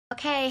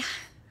Okay,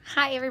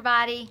 hi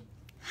everybody.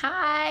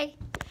 Hi.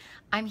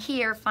 I'm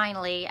here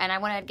finally, and I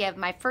want to give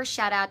my first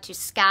shout out to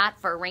Scott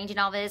for arranging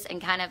all this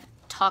and kind of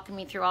talking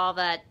me through all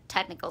the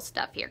technical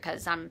stuff here,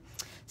 because I'm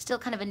still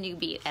kind of a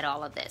newbie at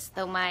all of this.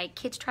 Though my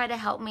kids try to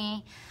help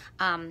me,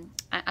 I'm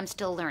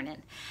still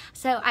learning.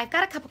 So I've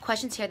got a couple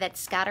questions here that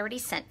Scott already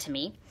sent to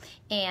me,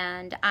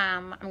 and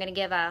I'm going to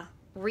give a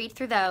read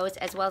through those,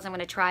 as well as I'm going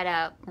to try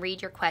to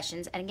read your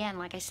questions. And again,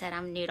 like I said,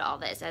 I'm new to all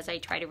this as I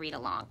try to read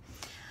along.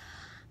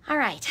 All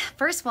right,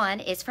 first one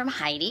is from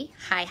Heidi.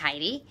 Hi,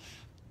 Heidi.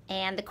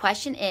 And the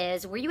question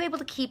is, were you able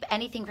to keep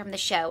anything from the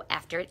show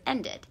after it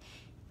ended?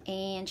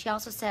 And she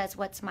also says,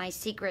 what's my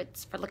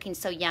secrets for looking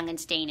so young and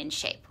staying in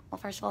shape? Well,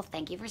 first of all,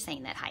 thank you for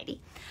saying that, Heidi.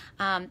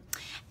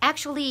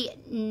 Actually,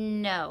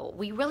 no.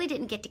 We really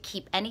didn't get to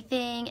keep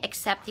anything,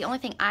 except the only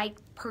thing I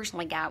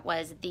personally got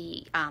was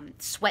the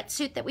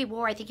sweatsuit that we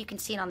wore. I think you can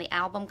see it on the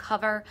album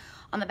cover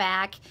on the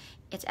back.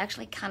 It's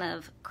actually kind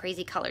of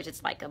crazy colors.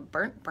 It's like a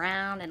burnt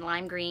brown and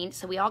lime green,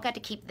 so we all got to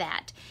keep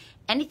that.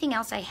 Anything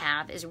else I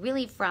have is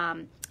really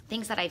from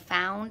things that I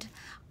found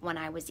when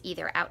I was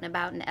either out and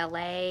about in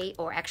LA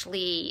or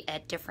actually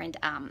at different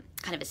kind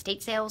of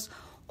estate sales,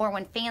 or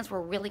when fans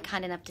were really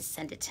kind enough to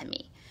send it to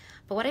me.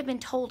 But what I've been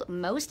told,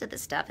 most of the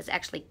stuff is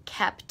actually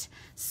kept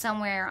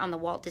somewhere on the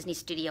Walt Disney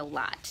Studio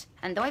lot.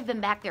 And though I've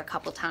been back there a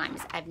couple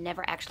times, I've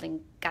never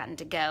actually gotten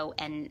to go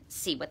and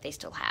see what they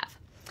still have.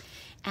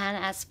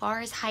 And as far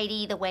as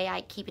Heidi, the way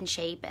I keep in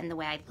shape and the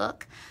way I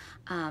look,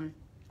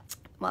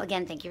 well,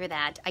 again, thank you for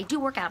that. I do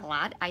work out a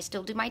lot. I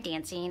still do my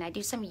dancing. I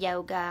do some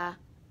yoga,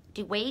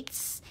 do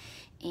weights,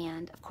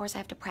 and of course I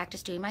have to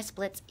practice doing my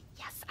splits.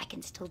 Yes, I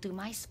can still do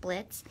my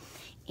splits.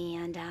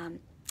 And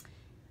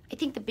I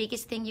think the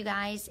biggest thing, you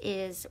guys,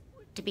 is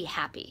to be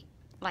happy.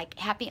 Like,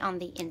 happy on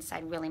the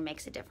inside really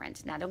makes a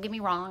difference. Now, don't get me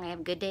wrong, I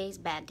have good days,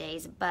 bad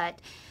days, but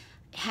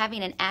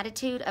having an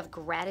attitude of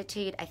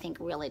gratitude, I think,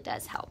 really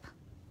does help.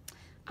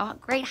 Oh,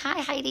 great.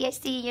 Hi, Heidi. I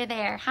see you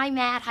there. Hi,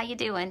 Matt. How you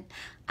doing?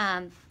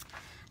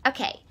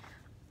 Okay,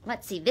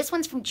 let's see. This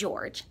one's from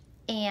George.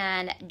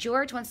 And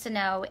George wants to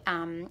know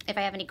if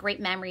I have any great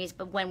memories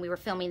but when we were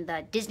filming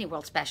the Disney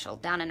World special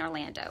down in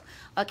Orlando.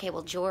 Okay,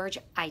 well, George,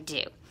 I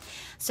do.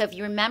 So if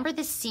you remember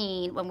the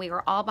scene when we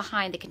were all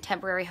behind the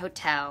Contemporary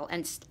Hotel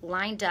and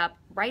lined up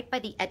right by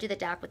the edge of the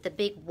dock with the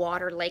big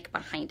water lake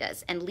behind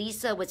us, and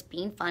Lisa was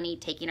being funny,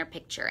 taking her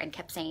picture, and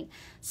kept saying,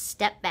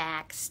 step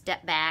back,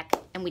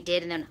 and we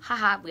did, and then,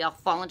 haha, we all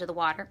fall into the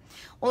water.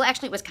 Well,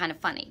 actually, it was kind of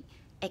funny.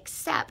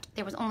 Except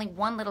there was only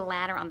one little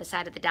ladder on the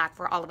side of the dock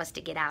for all of us to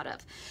get out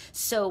of.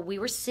 So we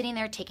were sitting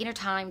there taking our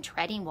time,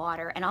 treading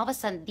water, and all of a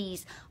sudden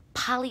these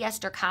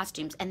polyester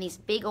costumes and these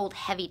big old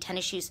heavy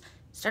tennis shoes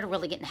started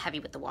really getting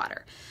heavy with the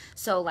water.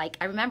 So like,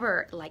 I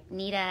remember like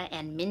Nita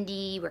and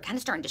Mindy were kind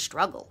of starting to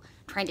struggle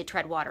trying to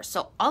tread water.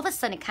 So all of a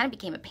sudden it kind of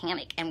became a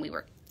panic, and we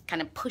were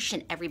kind of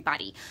pushing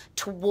everybody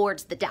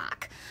towards the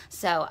dock.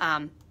 So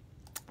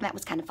that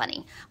was kind of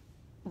funny,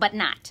 but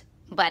not.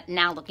 But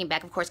now looking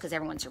back, of course, because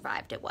everyone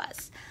survived, it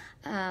was.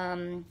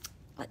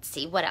 Let's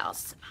see, what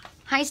else?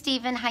 Hi,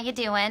 Stephen. How you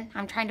doing?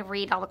 I'm trying to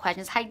read all the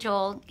questions. Hi,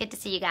 Joel. Good to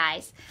see you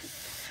guys.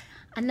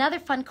 Another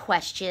fun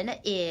question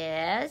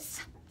is,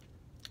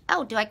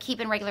 oh, do I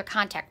keep in regular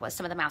contact with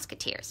some of the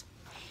Mouseketeers?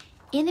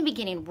 In the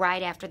beginning,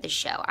 right after the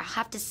show, I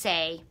have to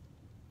say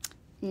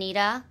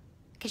Nita,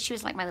 because she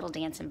was like my little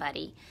dancing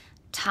buddy,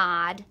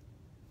 Todd,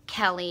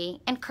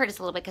 Kelly, and Curtis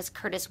a little bit, because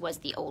Curtis was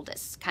the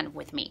oldest, kind of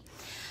with me.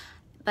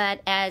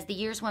 But as the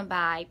years went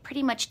by,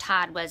 pretty much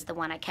Todd was the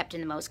one I kept in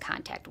the most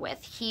contact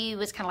with. He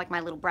was kind of like my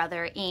little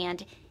brother,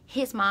 and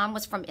his mom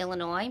was from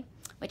Illinois,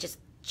 which is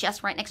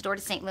just right next door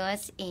to St.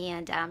 Louis,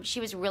 and she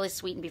was really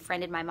sweet and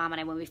befriended my mom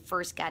and I when we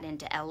first got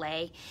into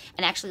LA,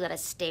 and actually let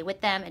us stay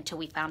with them until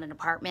we found an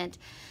apartment.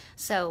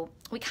 So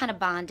we kind of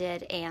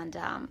bonded, and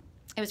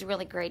it was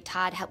really great.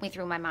 Todd helped me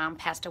through my mom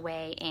passed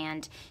away,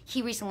 and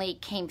he recently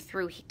came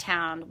through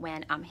town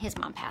when his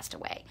mom passed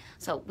away.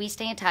 So we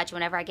stay in touch.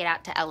 Whenever I get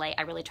out to LA,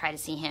 I really try to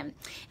see him.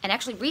 And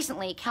actually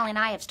recently, Kelly and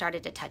I have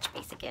started to touch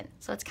base again.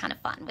 So it's kind of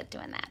fun with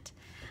doing that.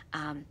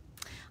 All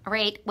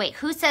right, wait,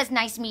 who says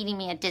nice meeting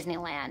me at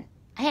Disneyland?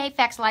 Hey,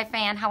 Facts Life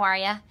fan, how are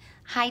you?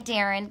 Hi,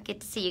 Darren,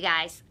 good to see you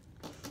guys.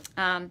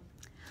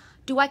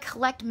 Do I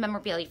collect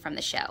memorabilia from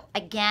the show?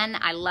 Again,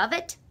 I love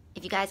it.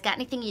 If you guys got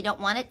anything you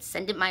don't want it,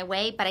 send it my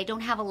way, but I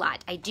don't have a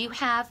lot. I do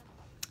have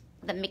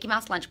the Mickey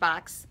Mouse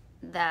lunchbox,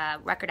 the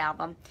record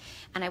album,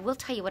 and I will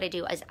tell you what I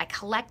do is I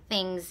collect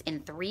things in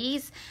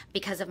threes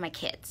because of my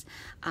kids.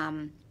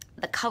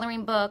 The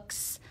coloring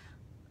books,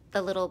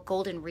 the little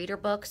golden reader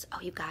books.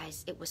 Oh, you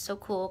guys, it was so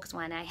cool because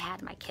when I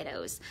had my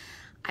kiddos,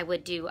 I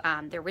would do,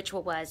 their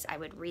ritual was I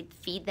would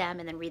feed them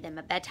and then read them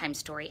a bedtime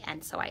story.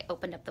 And so I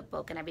opened up the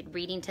book and I'd be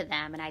reading to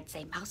them and I'd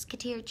say,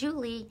 Mouseketeer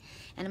Julie.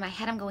 And in my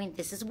head I'm going,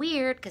 this is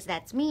weird because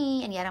that's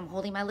me. And yet I'm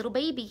holding my little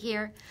baby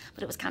here.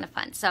 But it was kind of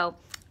fun. So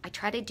I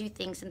try to do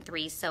things in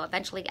threes. So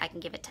eventually I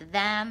can give it to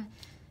them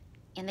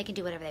and they can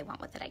do whatever they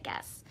want with it, I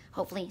guess.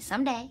 Hopefully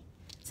someday,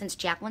 since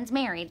Jacqueline's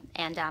married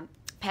and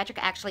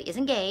Patrick actually is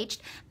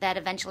engaged, that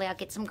eventually I'll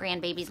get some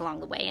grandbabies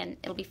along the way. And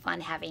it'll be fun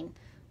having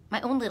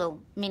my own little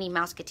mini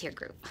Mouseketeer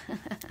group.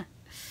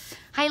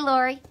 Hi,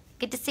 Lori.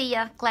 Good to see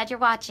you. Glad you're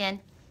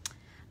watching.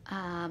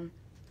 I'm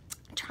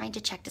trying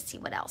to check to see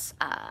what else.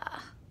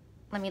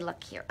 Let me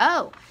look here.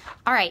 Oh,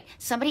 all right.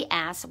 Somebody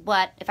asked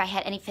if I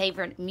had any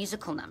favorite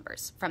musical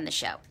numbers from the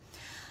show.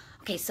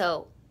 Okay,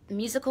 so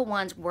musical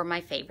ones were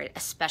my favorite,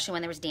 especially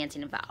when there was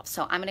dancing involved.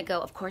 So I'm going to go,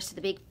 of course, to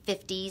the big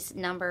 50s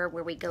number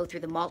where we go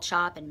through the malt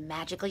shop and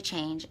magically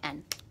change.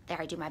 And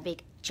there I do my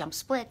big jump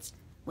splits,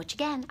 which,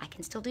 again, I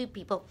can still do,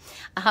 people.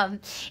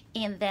 And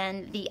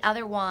then the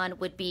other one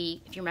would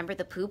be, if you remember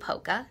the Pooh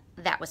Polka,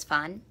 that was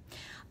fun.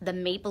 The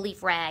Maple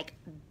Leaf Rag,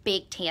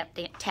 big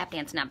tap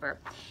dance number.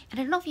 And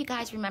I don't know if you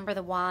guys remember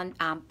the one,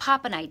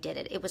 Pop and I did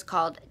it. It was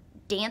called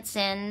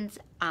Dancin',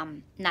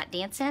 Not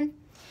Dancin'.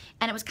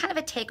 And it was kind of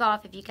a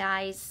takeoff, if you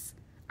guys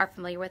are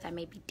familiar with, I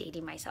may be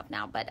dating myself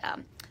now, but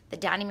the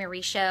Donnie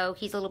Marie show,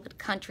 he's a little bit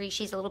country,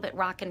 she's a little bit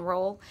rock and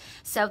roll.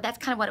 So that's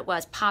kind of what it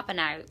was. Pop and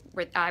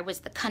I was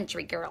the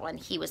country girl and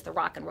he was the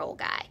rock and roll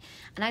guy.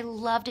 And I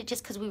loved it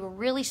just because we were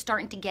really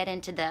starting to get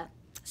into the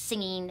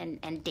singing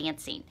and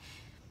dancing.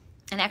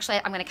 And actually,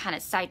 I'm going to kind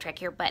of sidetrack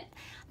here, but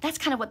that's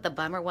kind of what the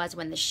bummer was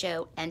when the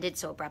show ended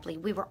so abruptly.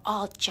 We were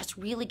all just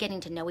really getting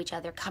to know each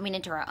other, coming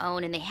into our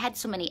own, and they had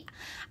so many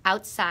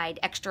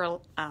outside extra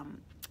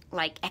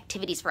like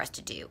activities for us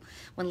to do.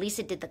 When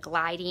Lisa did the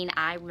gliding,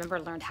 I remember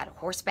learned how to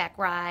horseback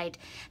ride.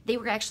 They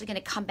were actually going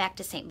to come back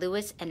to St.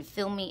 Louis and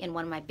film me in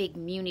one of my big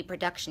Muni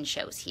production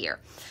shows here.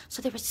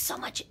 So there was so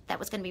much that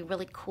was going to be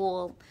really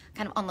cool,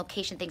 kind of on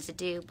location things to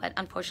do, but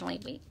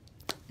unfortunately we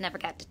never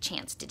got the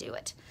chance to do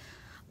it.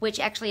 Which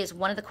actually is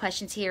one of the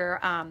questions here,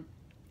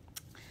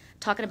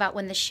 talking about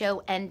when the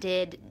show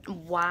ended,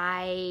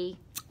 why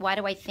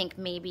do I think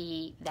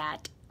maybe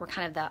that we're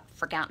kind of the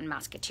forgotten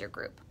Mouseketeer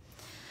group?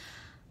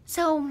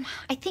 So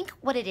I think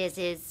what it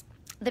is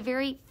the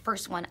very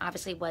first one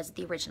obviously was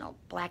the original,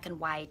 black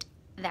and white.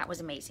 That was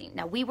amazing.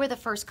 Now we were the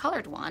first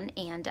colored one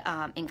and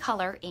in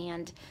color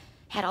and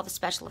had all the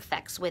special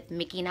effects with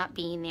Mickey not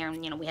being there,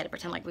 and we had to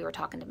pretend like we were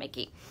talking to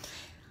Mickey.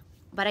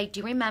 But I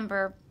do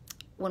remember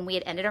when we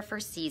had ended our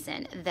first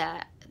season,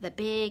 the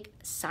big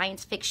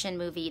science fiction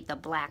movie, The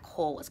Black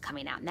Hole, was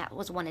coming out. And that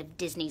was one of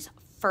Disney's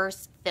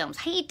first films.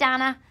 Hey,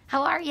 Donna,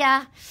 how are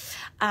ya?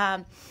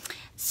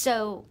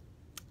 So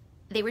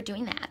they were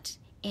doing that.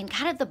 And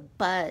kind of the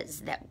buzz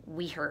that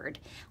we heard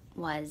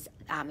was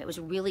it was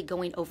really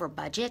going over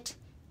budget.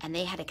 And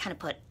they had to kind of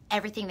put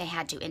everything they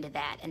had to into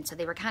that. And so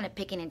they were kind of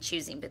picking and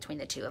choosing between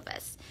the two of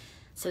us.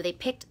 So they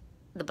picked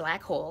The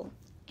Black Hole.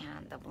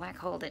 And The Black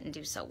Hole didn't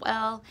do so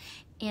well.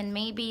 And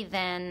maybe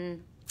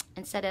then,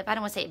 instead of, I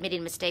don't want to say admitting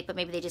a mistake, but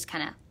maybe they just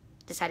kind of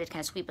decided to kind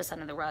of sweep us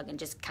under the rug and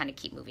just kind of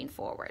keep moving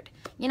forward.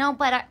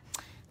 But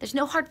there's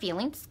no hard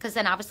feelings, because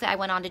then obviously I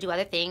went on to do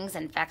other things,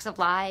 and Facts of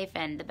Life,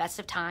 and The Best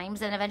of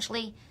Times, and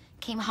eventually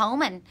came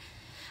home and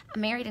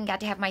married and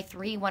got to have my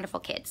 3 wonderful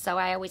kids. So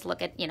I always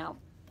look at,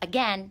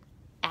 again,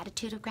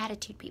 attitude of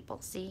gratitude, people,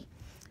 see?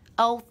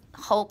 Oh,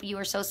 Hope, you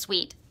are so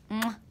sweet.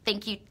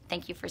 Thank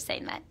you for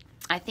saying that.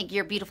 I think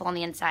you're beautiful on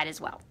the inside as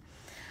well.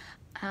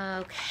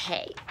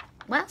 Okay,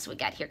 what else we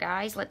got here,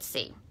 guys? Let's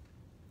see.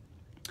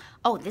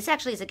 Oh, this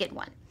actually is a good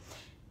one.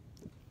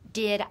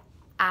 Did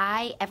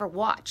I ever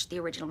watch the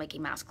original Mickey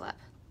Mouse Club?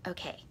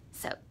 Okay,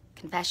 so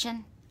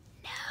confession,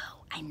 no,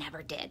 I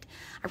never did.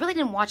 I really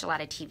didn't watch a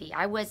lot of TV.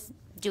 I was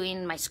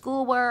doing my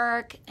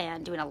schoolwork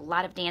and doing a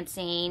lot of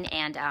dancing,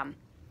 and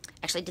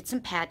actually did some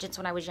pageants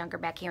when I was younger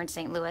back here in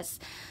St. Louis.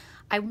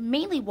 I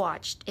mainly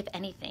watched, if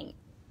anything,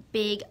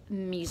 big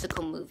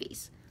musical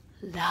movies.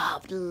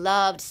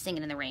 Loved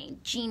Singing in the Rain.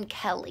 Gene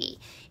Kelly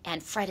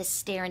and Fred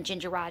Astaire and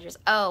Ginger Rogers.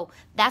 Oh,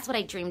 that's what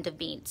I dreamed of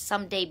being.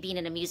 Someday being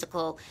in a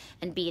musical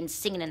and being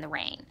Singing in the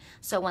Rain.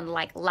 So when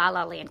like La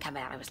La Land came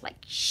out, I was like,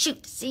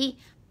 shoot, see?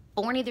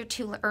 Born either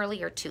too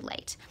early or too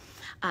late.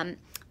 But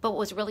what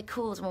was really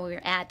cool is when we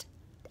were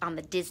on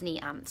the Disney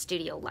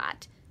studio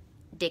lot,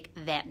 Dick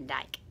Van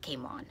Dyke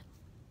came on.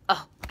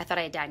 Oh, I thought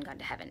I had died and gone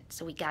to heaven.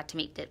 So we got to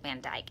meet Dick Van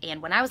Dyke.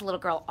 And when I was a little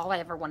girl, all I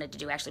ever wanted to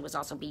do actually was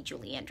also be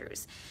Julie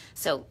Andrews.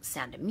 So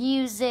Sound of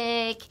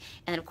Music,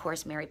 and then of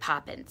course Mary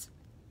Poppins.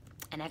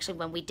 And actually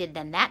when we did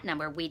then that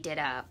number, we did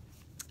a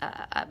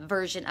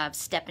version of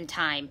Step in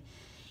Time.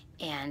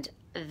 And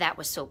that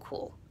was so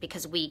cool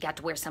because we got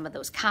to wear some of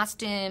those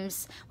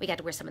costumes. We got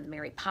to wear some of the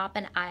Mary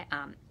Poppins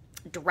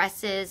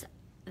dresses.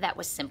 That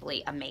was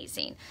simply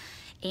amazing.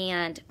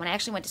 And when I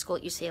actually went to school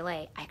at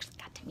UCLA, I actually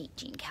got to meet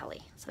Gene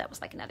Kelly. So that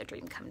was like another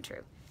dream come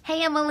true.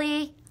 Hey,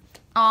 Emily.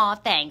 Aw,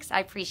 thanks. I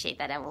appreciate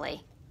that,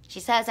 Emily. She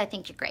says, I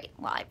think you're great.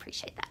 Well, I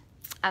appreciate that.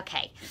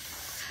 Okay.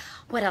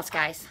 What else,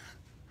 guys?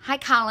 Hi,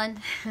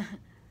 Colin.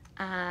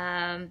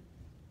 Oh,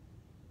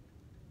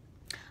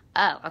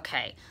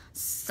 okay.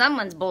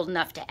 Someone's bold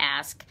enough to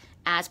ask,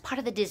 as part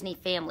of the Disney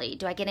family,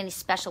 do I get any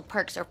special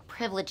perks or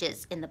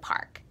privileges in the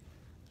park?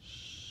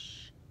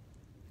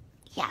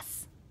 Yes.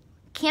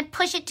 Can't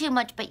push it too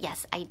much, but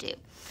yes, I do.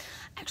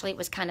 Actually, it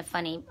was kind of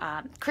funny.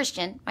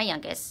 Christian, my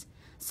youngest,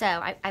 so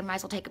I might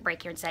as well take a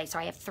break here and say, so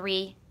I have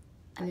 3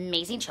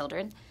 amazing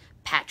children.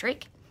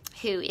 Patrick,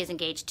 who is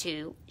engaged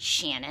to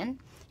Shannon,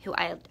 who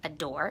I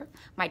adore,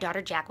 my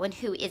daughter Jacqueline,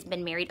 who has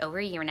been married over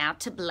a year now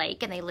to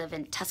Blake, and they live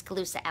in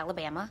Tuscaloosa,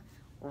 Alabama.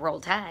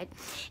 Roll Tide.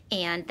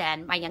 And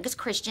then my youngest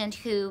Christian,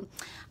 who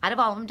out of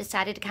all of them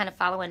decided to kind of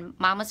follow in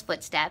Mama's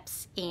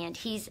footsteps, and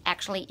he's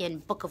actually in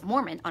Book of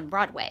Mormon on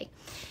Broadway.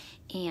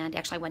 And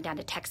actually I went down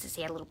to Texas.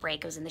 He had a little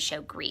break. It was in the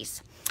show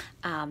Grease.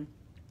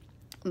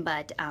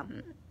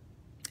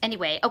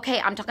 Anyway,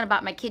 okay, I'm talking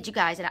about my kids, you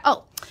guys. And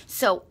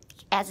so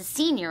as a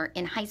senior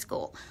in high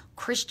school,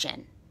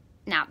 Christian,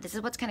 now this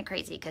is what's kind of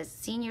crazy, because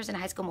seniors in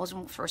high school, most of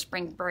them for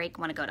spring break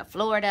want to go to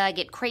Florida,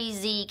 get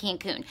crazy,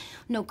 Cancun.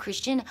 No,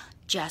 Christian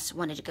just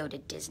wanted to go to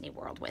Disney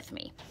World with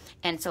me.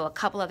 And so a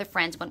couple other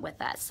friends went with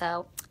us.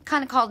 So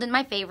kind of called in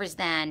my favors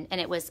then,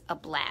 and it was a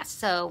blast.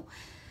 So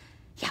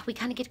yeah, we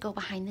kind of get to go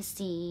behind the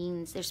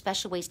scenes. There's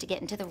special ways to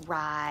get into the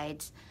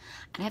rides.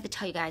 And I have to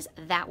tell you guys,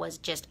 that was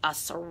just a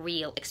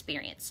surreal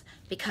experience,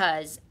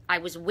 because I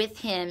was with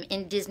him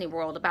in Disney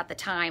World about the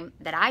time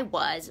that I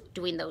was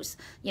doing those,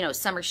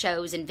 summer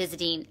shows and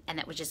visiting, and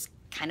that was just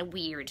kind of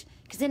weird.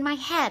 Because in my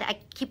head, I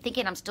keep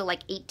thinking I'm still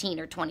like 18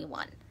 or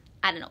 21.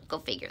 I don't know, go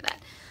figure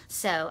that.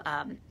 So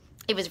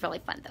it was really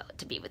fun, though,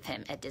 to be with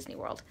him at Disney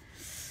World.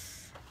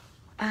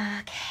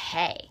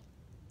 Okay.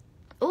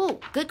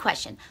 Oh, good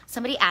question.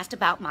 Somebody asked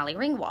about Molly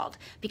Ringwald,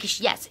 because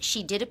yes,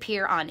 she did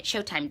appear on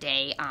Showtime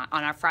Day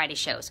on our Friday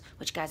shows,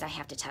 which, guys, I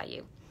have to tell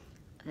you,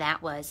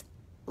 that was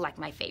like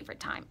my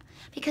favorite time,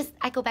 because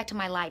I go back to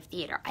my live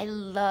theater. I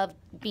love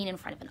being in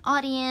front of an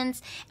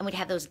audience, and we'd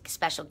have those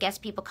special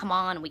guest people come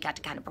on, and we got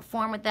to kind of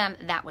perform with them.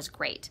 That was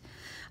great.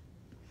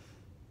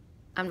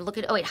 I'm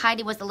looking, oh wait,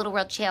 Heidi was the Little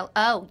Red Trail.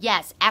 Oh,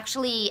 yes,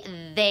 actually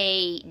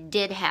they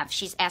did have,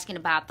 she's asking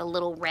about the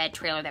Little Red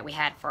trailer that we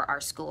had for our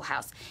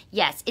schoolhouse.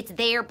 Yes, it's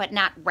there, but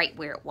not right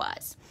where it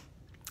was.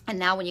 And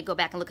now when you go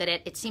back and look at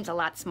it, it seems a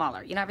lot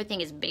smaller.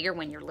 Everything is bigger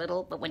when you're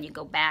little, but when you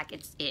go back,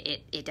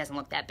 it doesn't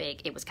look that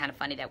big. It was kind of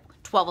funny that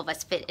 12 of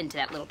us fit into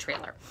that little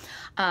trailer.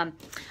 But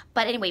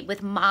anyway,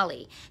 with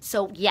Molly,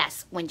 so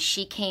yes, when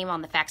she came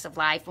on the Facts of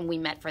Life, when we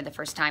met for the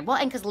first time, well,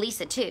 and because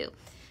Lisa too,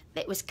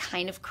 it was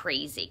kind of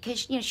crazy, because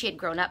she had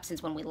grown up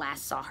since when we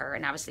last saw her,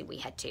 and obviously we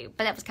had too.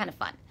 But that was kind of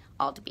fun,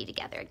 all to be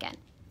together again.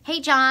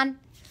 Hey, John.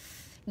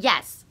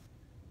 Yes.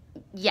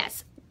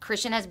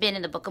 Christian has been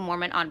in the Book of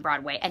Mormon on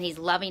Broadway, and he's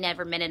loving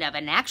every minute of it.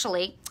 And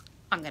actually,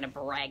 I'm going to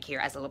brag here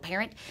as a little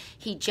parent.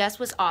 He just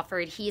was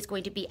offered, he is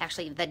going to be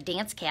actually the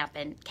dance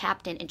captain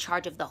in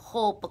charge of the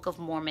whole Book of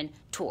Mormon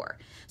tour.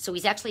 So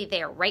he's actually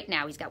there right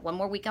now. He's got one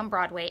more week on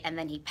Broadway, and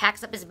then he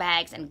packs up his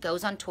bags and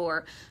goes on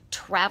tour,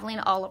 traveling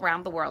all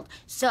around the world.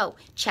 So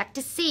check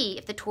to see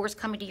if the tour is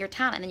coming to your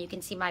town, and then you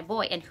can see my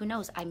boy. And who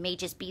knows, I may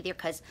just be there,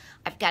 because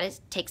I've got to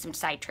take some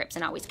side trips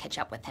and always catch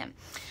up with him.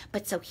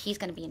 But so he's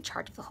going to be in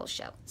charge of the whole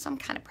show. So I'm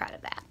kind of proud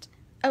of that.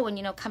 Oh,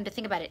 and come to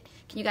think about it,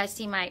 can you guys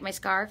see my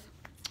scarf?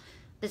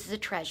 This is a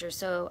treasure.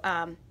 So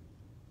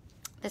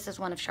this is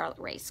one of Charlotte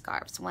Ray's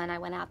scarves. When I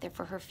went out there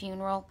for her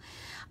funeral,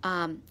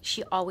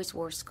 she always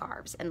wore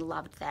scarves and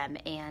loved them.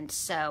 And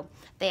so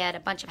they had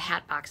a bunch of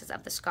hat boxes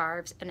of the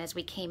scarves. And as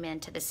we came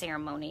into the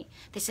ceremony,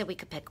 they said we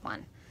could pick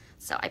one.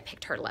 So I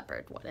picked her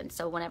leopard one. And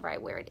so whenever I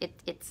wear it,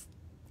 it's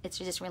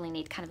just really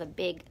neat. Kind of a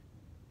big,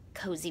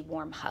 cozy,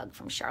 warm hug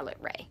from Charlotte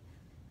Ray.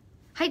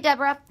 Hi,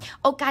 Deborah.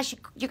 Oh, gosh,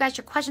 you guys,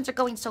 your questions are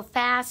going so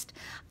fast.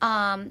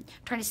 Trying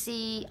to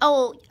see,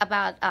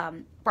 about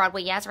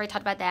Broadway. Yes, I already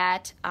talked about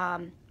that.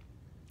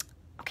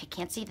 Okay,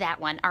 can't see that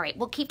one. All right,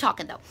 we'll keep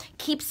talking, though.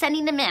 Keep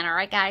sending them in, all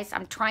right, guys?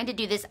 I'm trying to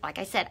do this. Like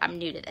I said, I'm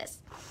new to this.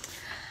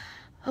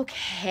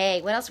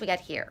 Okay, what else we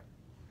got here?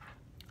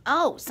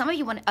 Oh, some of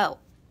you want to,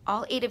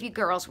 all 8 of you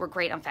girls were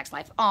great on Facts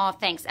Life. Oh,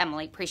 thanks,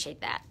 Emily.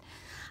 Appreciate that.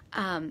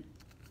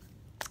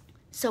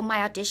 So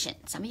my audition,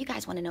 some of you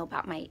guys want to know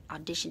about my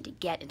audition to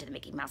get into the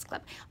Mickey Mouse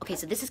Club. Okay,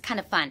 so this is kind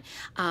of fun,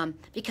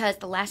 because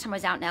the last time I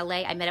was out in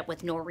LA, I met up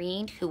with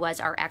Noreen, who was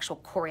our actual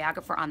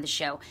choreographer on the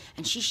show,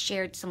 and she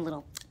shared some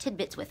little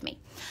tidbits with me.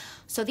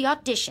 So the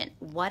audition,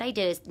 what I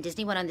did is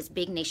Disney went on this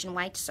big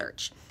nationwide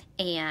search,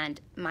 and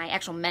my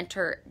actual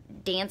mentor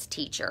dance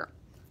teacher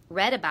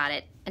read about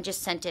it and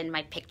just sent in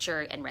my picture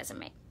and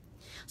resume.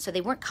 So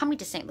they weren't coming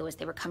to St. Louis,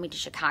 they were coming to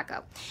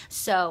Chicago.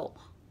 So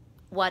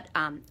what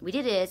we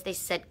did is they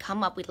said,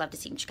 come up, we'd love to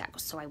see you in Chicago.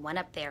 So I went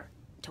up there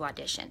to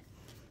audition.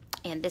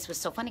 And this was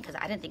so funny, because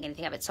I didn't think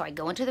anything of it. So I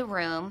go into the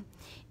room,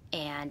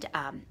 and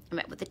I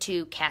met with the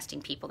 2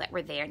 casting people that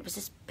were there. And it was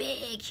this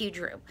big, huge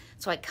room.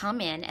 So I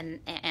come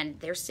in, and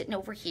they're sitting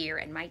over here,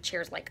 and my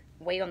chair's like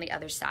way on the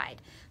other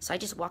side. So I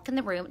just walk in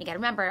the room, and you got to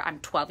remember, I'm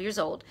 12 years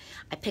old.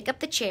 I pick up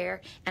the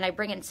chair, and I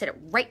bring it and sit it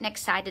right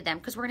next side to them,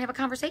 because we're going to have a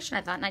conversation,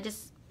 I thought. And I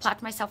just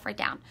plopped myself right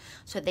down.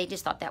 So they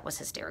just thought that was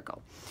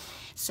hysterical.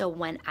 So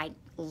when I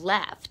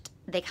left,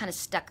 they kind of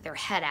stuck their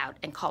head out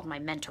and called my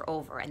mentor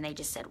over, and they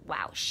just said,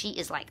 wow, she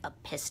is like a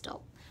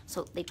pistol.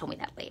 So they told me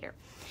that later.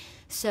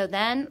 So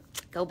then,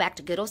 go back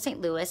to good old St.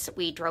 Louis.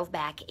 We drove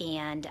back,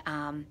 and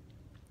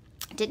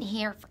didn't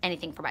hear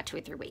anything for about 2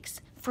 or 3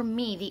 weeks. For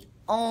me, the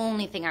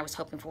only thing I was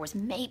hoping for was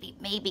maybe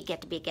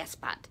get to be a guest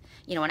spot,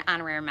 an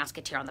honorary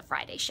Mouseketeer on the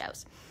Friday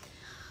shows.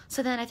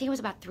 So then I think it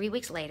was about 3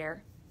 weeks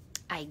later,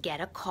 I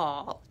get a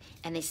call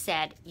and they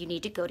said, you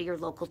need to go to your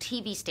local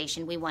TV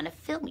station. We want to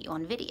film you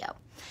on video.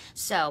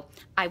 So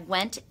I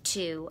went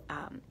to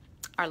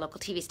our local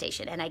TV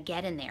station and I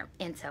get in there.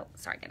 And so,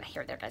 sorry, I got a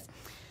hair there, guys.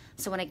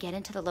 So when I get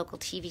into the local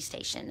TV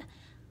station,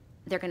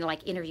 they're going to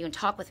like interview and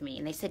talk with me.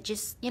 And they said,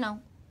 just, you know,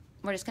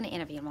 we're just going to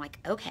interview. I'm like,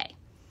 okay.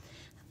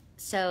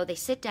 So they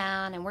sit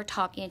down and we're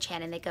talking and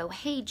chatting. They go,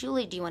 hey,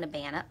 Julie, do you want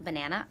a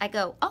banana? I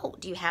go, oh,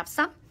 do you have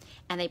some?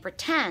 And they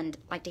pretend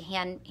like to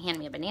hand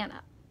me a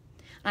banana.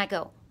 And I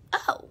go,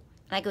 oh.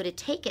 And I go to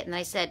take it. And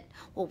I said,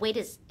 well, wait,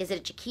 is it a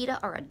Chiquita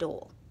or a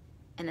Dole?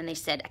 And then they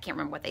said, I can't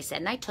remember what they said.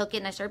 And I took it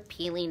and I started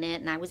peeling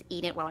it and I was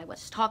eating it while I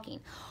was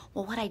talking.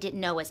 Well, what I didn't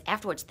know is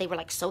afterwards they were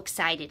like so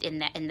excited in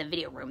the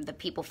video room, the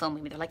people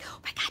filming me. They're like, oh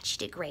my God, she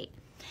did great.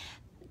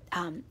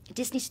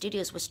 Disney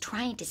Studios was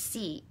trying to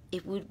see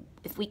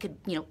if we could,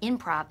 you know,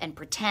 improv and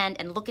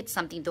pretend and look at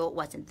something though it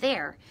wasn't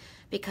there,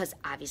 because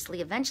obviously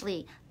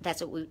eventually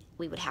that's what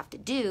we would have to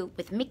do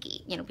with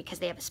Mickey, you know, because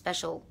they have a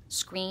special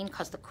screen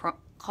called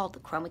the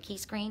chroma key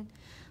screen.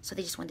 So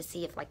they just wanted to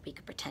see if like we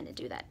could pretend to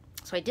do that.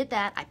 So I did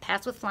that. I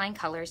passed with flying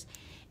colors,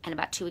 and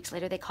about 2 weeks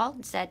later they called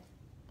and said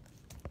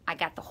I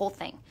got the whole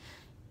thing.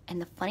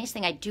 And the funniest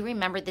thing, I do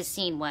remember this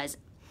scene was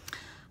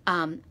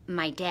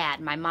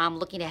my mom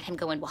looking at him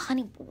going, well,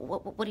 honey,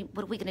 what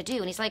are we going to do?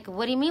 And he's like,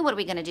 what do you mean, what are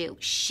we going to do?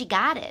 She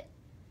got it.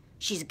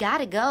 She's got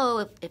to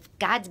go. If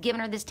God's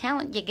given her this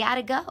talent, you got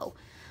to go.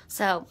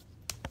 So,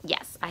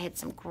 yes, I had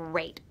some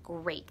great,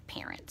 great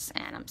parents.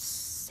 And I'm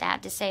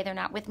sad to say they're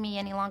not with me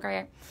any longer.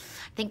 I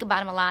think about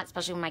them a lot,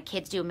 especially when my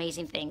kids do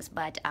amazing things.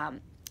 But,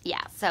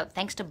 yeah, so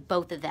thanks to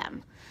both of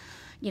them,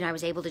 you know, I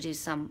was able to do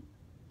some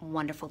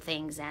wonderful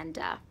things and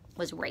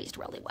was raised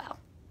really well.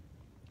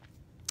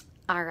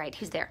 All right,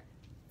 who's there?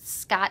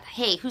 Scott.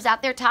 Hey, who's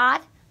out there,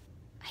 Todd?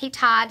 Hey,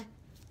 Todd.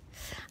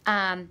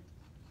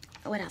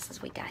 What else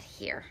has we got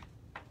here?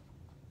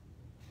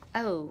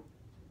 Oh,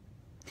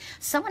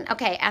 someone,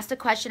 okay, asked a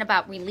question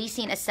about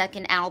releasing a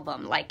second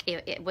album. Like,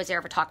 was there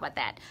ever talk about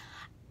that?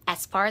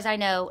 As far as I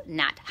know,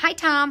 not. Hi,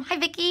 Tom. Hi,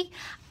 Vicky.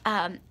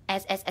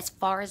 As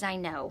far as I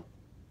know,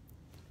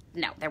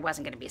 no, there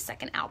wasn't going to be a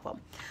second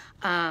album.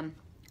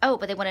 Oh,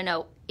 but they want to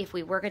know if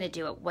we were going to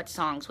do it, what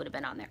songs would have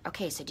been on there.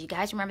 Okay, so do you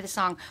guys remember the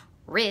song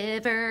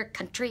River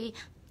Country,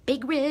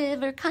 Big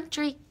River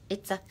Country,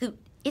 it's a hoot,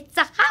 it's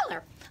a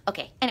holler?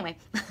 Okay, anyway,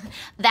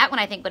 that one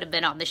I think would have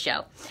been on the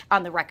show,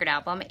 on the record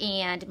album,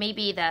 and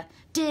maybe the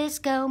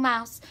Disco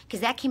Mouse,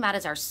 because that came out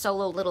as our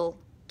solo little,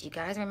 do you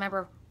guys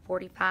remember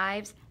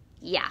 45s?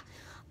 Yeah,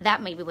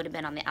 that maybe would have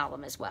been on the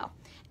album as well.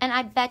 And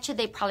I bet you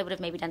they probably would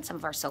have maybe done some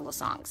of our solo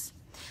songs.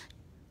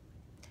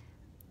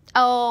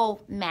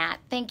 Oh, Matt,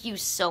 thank you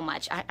so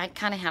much. I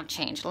kind of have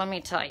changed, let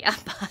me tell you.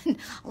 A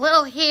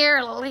little here,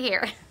 a little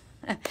here.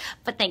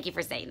 But thank you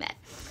for saying that.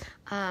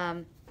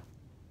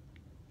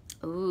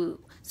 Ooh,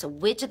 so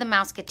which of the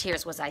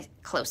Mouseketeers was I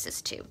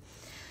closest to?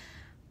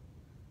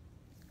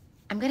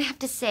 I'm going to have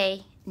to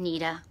say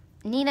Nita.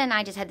 Nita and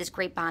I just had this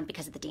great bond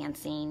because of the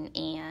dancing,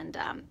 and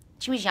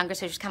she was younger,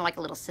 so she was kind of like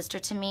a little sister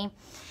to me.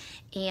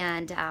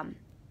 And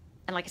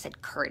like I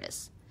said,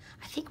 Curtis.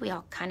 I think we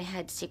all kind of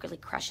had secretly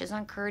crushes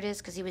on Curtis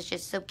because he was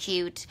just so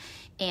cute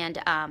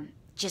and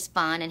just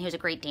fun, and he was a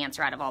great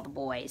dancer out of all the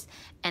boys.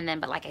 And then,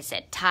 but like I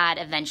said, Todd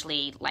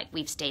eventually, like,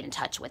 we've stayed in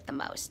touch with the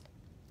most.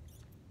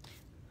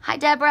 Hi,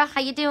 Deborah.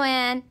 How you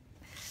doing?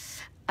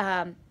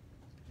 Okay,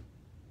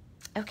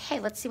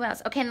 let's see what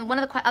else. Okay, and one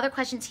of the other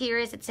questions here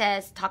is, it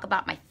says, talk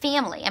about my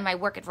family and my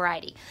work at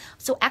Variety.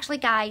 So actually,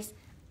 guys,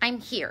 I'm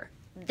here.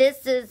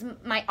 This is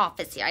my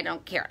office here. I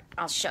don't care.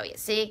 I'll show you.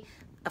 See?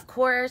 Of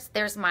course,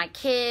 there's my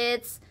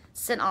kids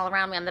sitting all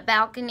around me on the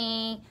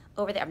balcony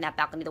over there. Not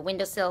balcony, the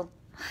windowsill.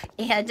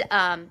 And,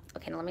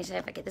 okay, now let me see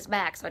if I get this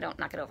back so I don't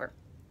knock it over.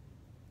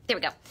 There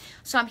we go.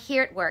 So I'm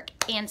here at work.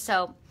 And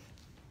so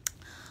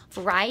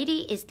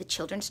Variety is the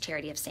children's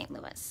charity of St.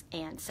 Louis.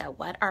 And so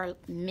what our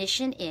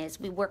mission is,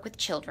 we work with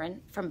children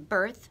from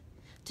birth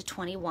to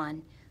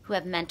 21 who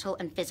have mental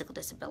and physical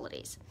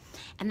disabilities.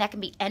 And that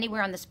can be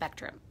anywhere on the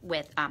spectrum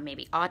with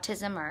maybe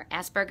autism or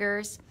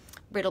Asperger's,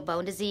 brittle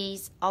bone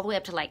disease, all the way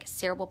up to like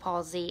cerebral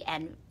palsy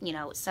and, you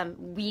know, some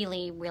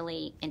really,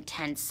 really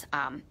intense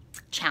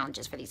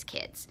challenges for these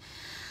kids.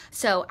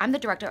 So I'm the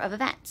director of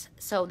events.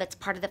 So that's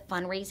part of the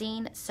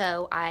fundraising.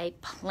 So I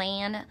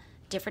plan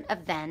different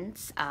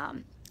events,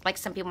 like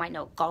some people might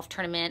know, golf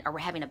tournament, or we're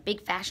having a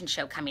big fashion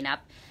show coming up.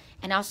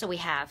 And also we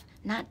have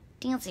not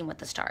Dancing with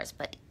the Stars,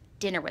 but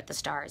Dinner with the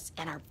Stars.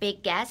 And our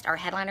big guest, our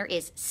headliner,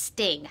 is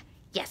Sting.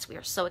 Yes, we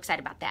are so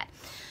excited about that.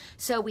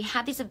 So we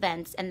have these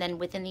events, and then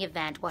within the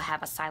event, we'll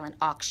have a silent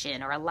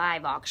auction or a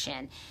live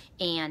auction,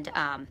 and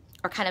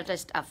or kind of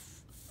just a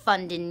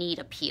fund in need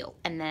appeal,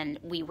 and then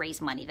we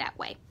raise money that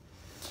way.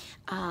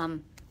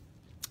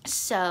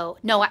 So,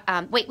 no,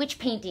 wait, which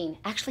painting?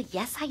 Actually,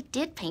 yes, I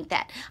did paint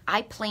that.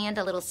 I planned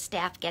a little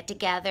staff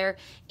get-together,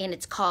 and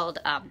it's called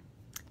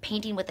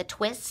Painting with a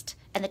Twist,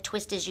 and the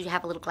twist is you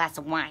have a little glass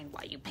of wine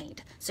while you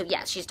paint. So,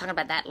 yeah, she's talking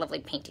about that lovely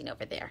painting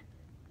over there.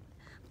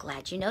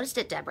 Glad you noticed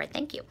it, Deborah.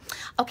 Thank you.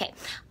 Okay,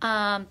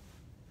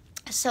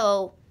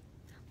 so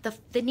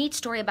the neat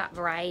story about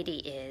Variety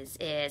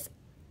is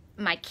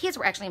my kids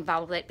were actually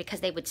involved with it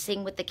because they would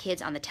sing with the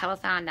kids on the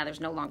telethon. Now there's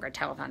no longer a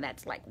telethon.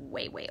 That's like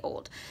way, way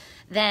old.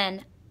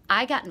 Then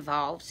I got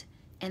involved,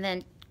 and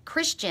then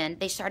Christian,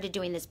 they started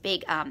doing this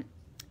big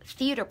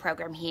theater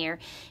program here.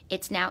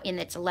 It's now in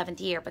its 11th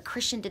year, but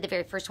Christian did the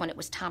very first one. It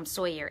was Tom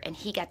Sawyer, and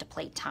he got to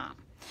play Tom.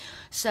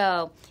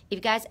 So if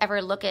you guys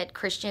ever look at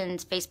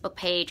Christian's Facebook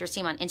page or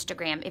see him on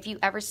Instagram, if you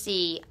ever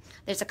see,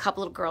 there's a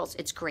couple of girls.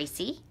 It's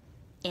Gracie,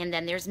 and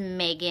then there's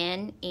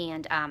Megan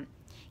and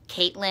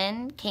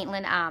Caitlin.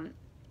 Caitlin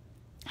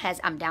has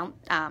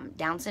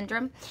Down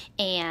syndrome,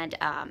 and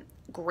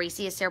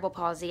Gracie has cerebral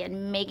palsy,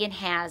 and Megan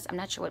has, I'm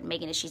not sure what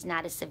Megan is, she's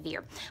not as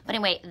severe. But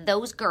anyway,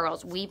 those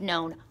girls we've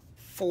known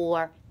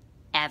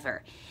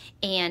forever.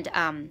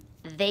 And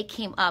they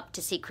came up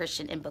to see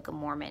Christian in Book of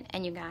Mormon.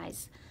 And you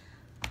guys,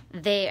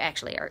 they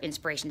actually are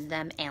inspiration to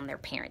them and their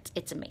parents.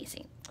 It's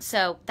amazing.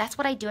 So that's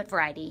what I do at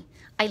Variety.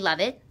 I love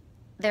it.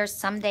 There's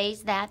some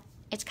days that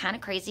it's kind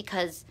of crazy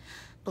because,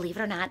 believe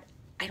it or not,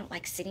 I don't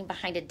like sitting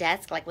behind a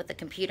desk like with the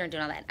computer and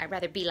doing all that. I'd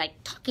rather be like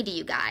talking to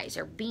you guys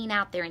or being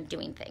out there and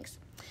doing things.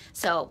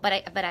 So, but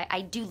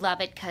I do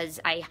love it because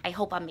I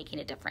hope I'm making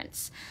a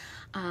difference.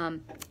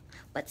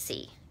 Let's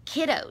see.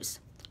 Kiddos.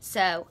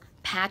 So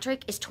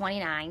Patrick is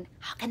 29.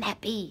 How can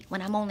that be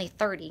when I'm only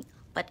 30?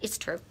 But it's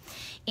true.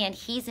 And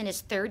he's in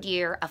his 3rd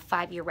year of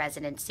 5-year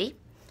residency.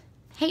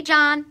 Hey,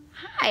 John.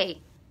 Hi.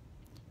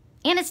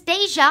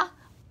 Anastasia.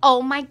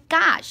 Oh, my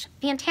gosh.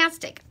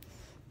 Fantastic.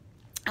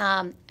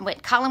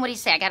 Wait, Colin, what do you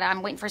say?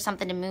 I'm waiting for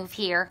something to move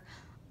here.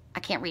 I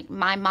can't read.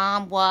 My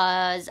mom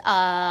was,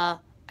 I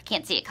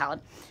can't see it,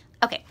 Colin.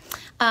 Okay.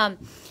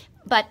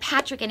 But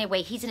Patrick,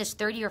 anyway, he's in his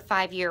 3rd year,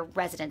 5-year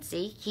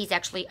residency. He's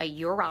actually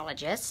a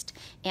urologist,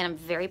 and I'm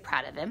very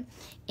proud of him.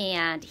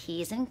 And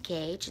he's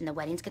engaged, and the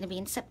wedding's going to be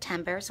in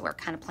September, so we're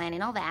kind of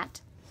planning all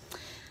that.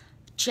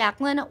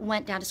 Jacqueline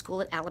went down to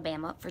school at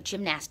Alabama for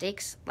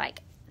gymnastics.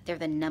 Like, they're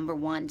the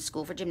 #1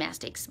 school for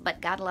gymnastics.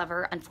 But God love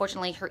her.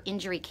 Unfortunately, her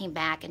injury came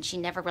back, and she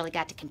never really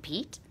got to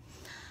compete.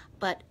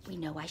 But we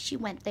know why she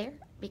went there,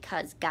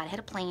 because God had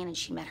a plan, and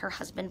she met her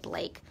husband,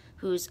 Blake,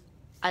 who's,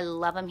 I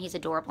love him. He's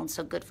adorable and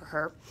so good for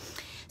her.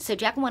 So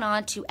Jacqueline went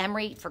on to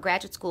Emory for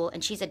graduate school,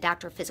 and she's a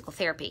doctor of physical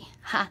therapy.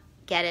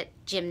 Get it?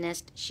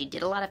 Gymnast. She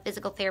did a lot of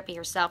physical therapy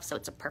herself, so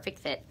it's a perfect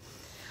fit.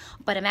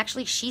 But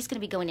she's going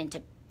to be going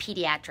into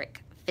pediatric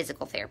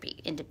physical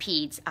therapy, into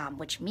peds,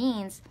 which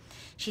means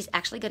she's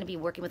actually going to be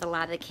working with a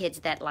lot of the kids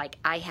that, like,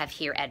 I have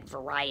here at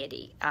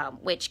Variety,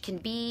 which can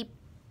be,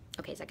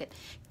 okay, is that good?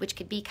 Which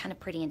could be kind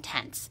of pretty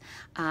intense.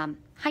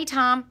 Hi,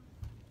 Tom.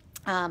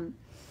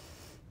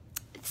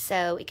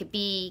 So it could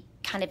be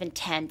kind of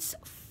intense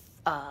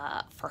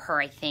for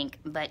her, I think,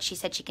 but she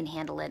said she can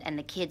handle it, and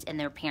the kids and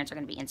their parents are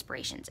going to be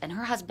inspirations. And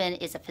her husband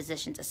is a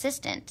physician's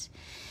assistant,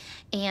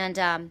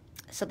 and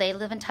so they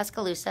live in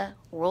Tuscaloosa.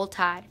 Roll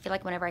Tide. I feel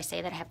like whenever I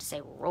say that, I have to say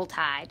Roll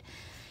Tide.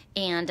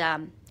 And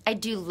I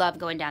do love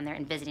going down there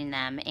and visiting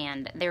them,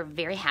 and they're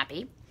very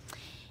happy.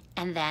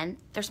 And then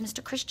there's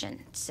Mr.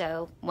 Christian.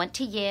 So went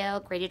to Yale,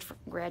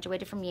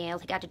 graduated from Yale.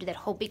 He got to do that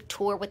whole big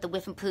tour with the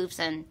Whiff and Poofs,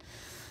 and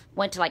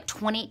went to like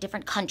 28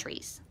 different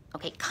countries.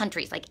 Okay,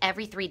 countries. Like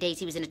every 3 days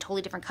he was in a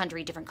totally different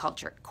country, different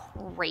culture.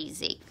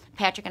 Crazy.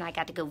 Patrick and I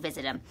got to go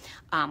visit him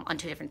on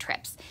 2 different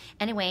trips.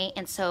 Anyway,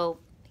 and so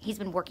he's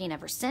been working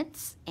ever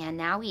since, and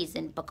now he's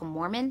in Book of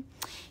Mormon.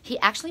 He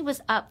actually was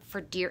up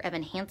for Dear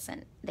Evan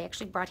Hansen. They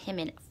actually brought him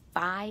in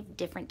 5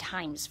 different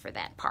times for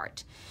that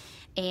part.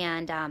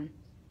 And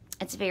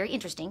it's very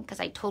interesting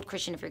because I told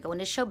Christian, if you're going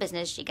to show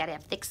business, you got to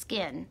have thick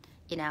skin,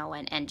 you know,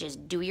 and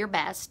just do your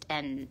best.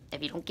 And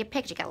if you don't get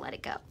picked, you got to let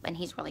it go. And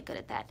he's really good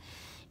at that.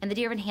 And the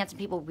Dear Evan Hansen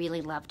people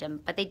really loved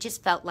him, but they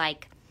just felt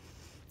like,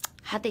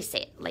 how'd they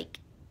say it? Like,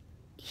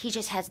 he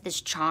just has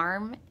this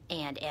charm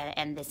and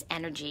this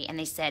energy. And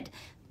they said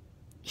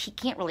he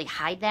can't really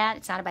hide that.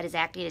 It's not about his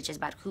acting. It's just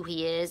about who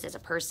he is as a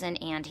person.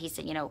 And he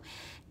said, you know,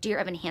 Dear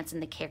Evan Hansen,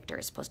 the character,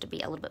 is supposed to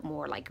be a little bit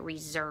more like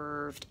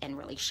reserved and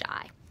really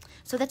shy.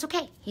 So that's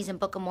okay. He's in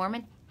Book of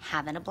Mormon,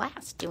 having a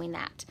blast doing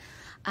that.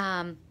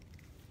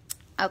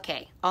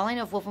 Okay, all I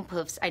know of Wolf and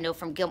Poofs, I know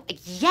from Gilmore.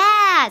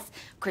 Yes!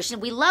 Christian,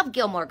 we love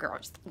Gilmore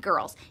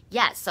Girls.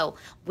 Yes, so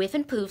Whiff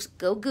and Poofs,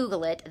 go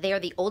Google it. They are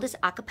the oldest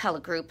a cappella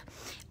group,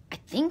 I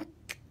think,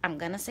 I'm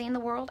going to say in the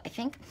world, I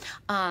think.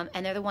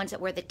 And they're the ones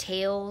that wear the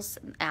tails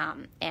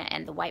and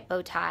the white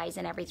bow ties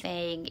and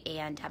everything.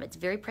 And it's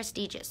very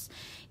prestigious.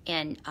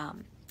 And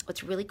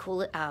what's really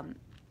cool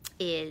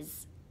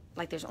is,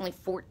 like, there's only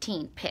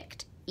 14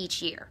 picked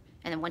each year.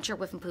 And then once you're a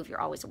Whiff and Poof,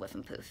 you're always a Whiff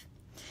and Poof.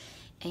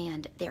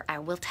 And there, I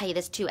will tell you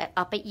this too,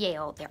 up at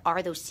Yale, there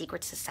are those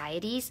secret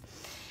societies.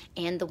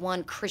 And the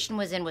one Christian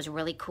was in was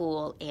really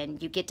cool.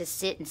 And you get to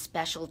sit in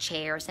special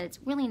chairs. And it's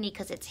really neat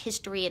because it's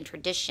history and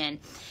tradition.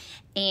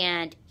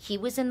 And he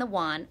was in the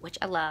one, which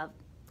I love,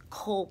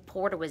 Cole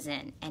Porter was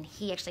in. And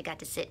he actually got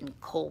to sit in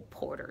Cole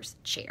Porter's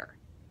chair.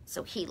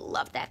 So he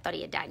loved that. Thought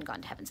he had died and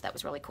gone to heaven. So that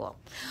was really cool.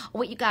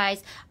 Well, you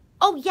guys,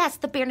 Oh, yes,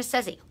 the bare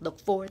necessity.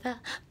 Look for the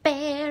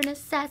bare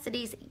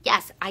necessities.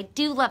 Yes, I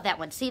do love that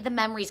one. See, the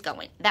memory's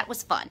going. That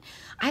was fun.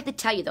 I have to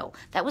tell you, though,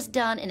 that was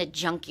done in a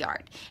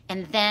junkyard.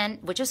 And then,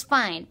 which was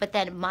fine, but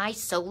then my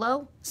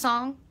solo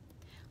song,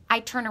 I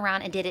turned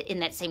around and did it in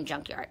that same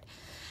junkyard.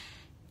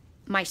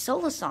 My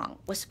solo song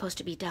was supposed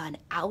to be done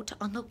out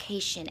on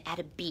location at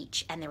a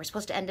beach, and there were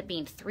supposed to end up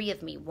being 3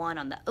 of me, one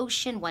on the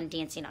ocean, one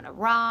dancing on a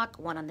rock,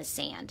 one on the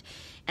sand.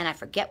 And I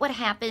forget what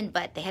happened,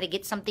 but they had to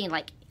get something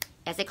like,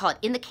 as they call it,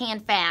 in the can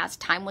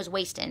fast. Time was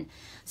wasting.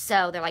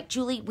 So they're like,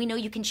 Julie, we know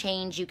you can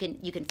change, you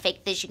can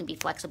fake this, you can be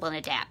flexible and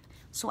adapt.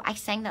 So I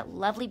sang that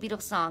lovely,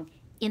 beautiful song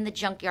in the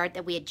junkyard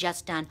that we had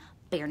just done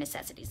bare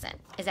necessities in.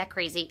 Is that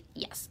crazy?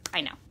 Yes,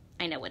 I know.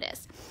 I know it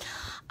is.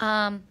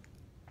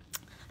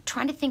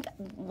 Trying to think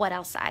what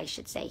else I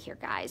should say here,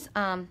 guys.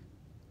 I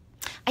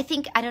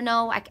think, I don't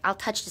know, I'll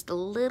touch just a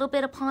little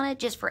bit upon it,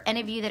 just for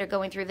any of you that are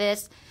going through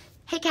this.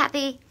 Hey,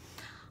 Kathy.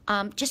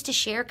 Just to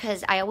share,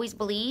 because I always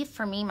believe,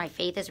 for me, my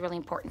faith is really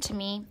important to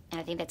me, and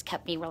I think that's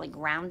kept me really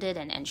grounded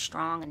and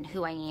strong in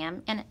who I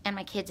am, and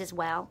my kids as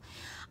well.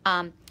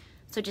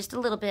 So just a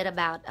little bit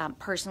about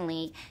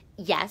personally,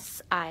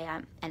 yes,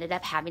 I ended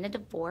up having a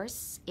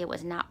divorce. It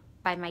was not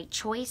by my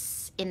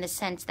choice, in the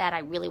sense that I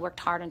really worked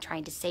hard on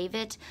trying to save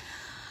it.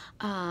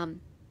 I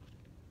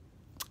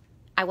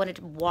wanted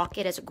to walk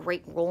it as a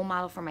great role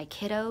model for my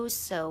kiddos,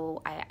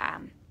 so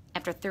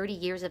after 30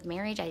 years of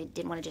marriage, I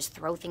didn't want to just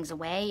throw things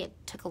away. It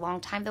took a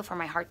long time, though, for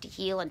my heart to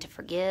heal and to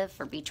forgive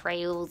for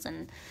betrayals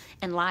and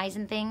lies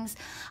and things.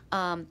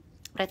 But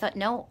I thought,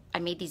 no, I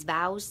made these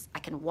vows. I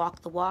can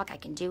walk the walk. I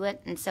can do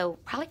it. And so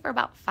probably for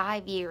about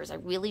 5 years, I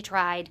really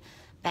tried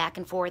back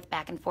and forth.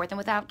 And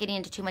without getting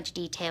into too much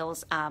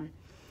details,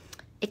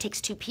 it takes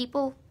 2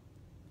 people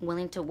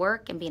willing to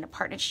work and be in a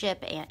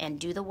partnership and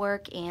do the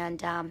work.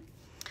 And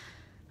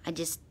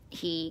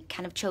he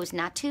kind of chose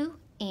not to.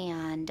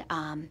 And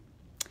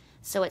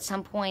so at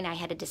some point I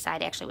had to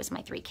decide, actually it was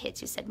my 3 kids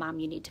who said, Mom,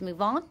 you need to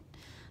move on.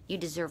 You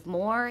deserve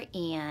more,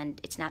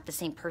 and it's not the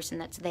same person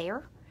that's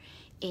there.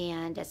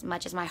 And as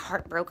much as my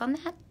heart broke on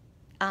that,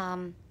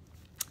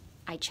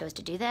 I chose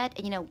to do that.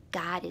 And, you know,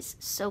 God is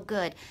so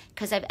good,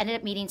 because I've ended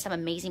up meeting some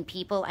amazing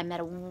people. I met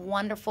a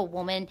wonderful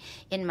woman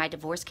in my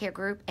divorce care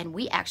group, and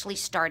we actually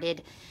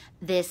started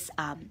this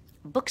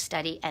book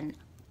study. And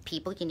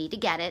people, you need to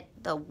get it.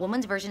 The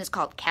woman's version is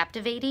called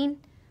Captivating.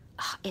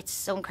 Oh, it's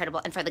so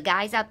incredible. And for the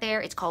guys out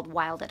there, it's called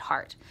Wild at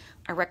Heart.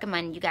 I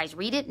recommend you guys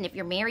read it. And if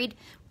you're married,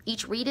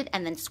 each read it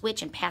and then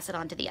switch and pass it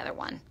on to the other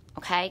one.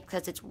 Okay?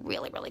 Because it's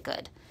really, really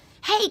good.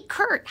 Hey,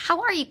 Kurt.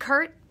 How are you,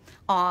 Kurt?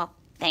 Aw,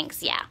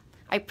 thanks. Yeah,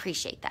 I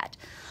appreciate that.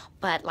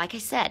 But like I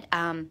said,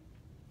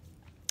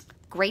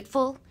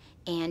 grateful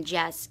and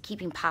just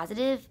keeping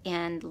positive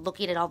and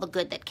looking at all the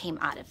good that came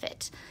out of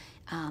it.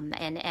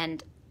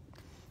 And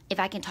if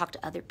I can talk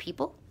to other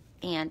people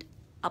and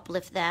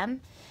uplift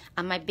them.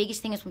 My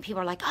biggest thing is when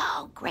people are like,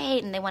 oh,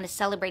 great, and they want to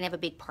celebrate and have a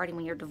big party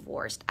when you're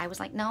divorced. I was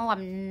like, no,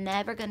 I'm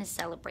never going to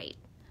celebrate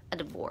a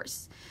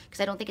divorce, because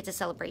I don't think it's a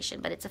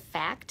celebration, but it's a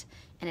fact,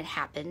 and it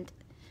happened,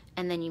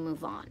 and then you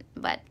move on.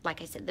 But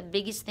like I said, the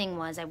biggest thing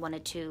was I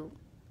wanted to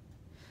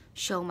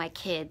show my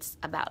kids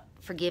about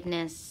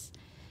forgiveness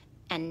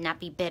and not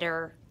be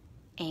bitter,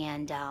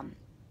 and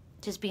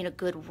just being a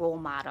good role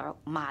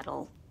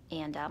model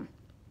and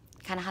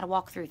kind of how to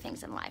walk through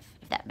things in life,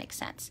 if that makes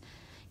sense.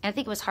 And I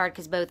think it was hard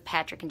because both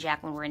Patrick and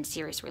Jacqueline were in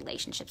serious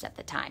relationships at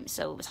the time.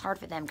 So it was hard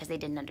for them because they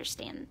didn't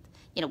understand,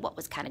 you know, what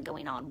was kind of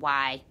going on.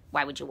 Why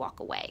would you walk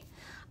away?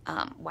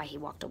 Why he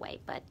walked away.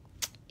 But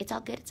it's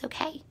all good. It's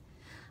okay.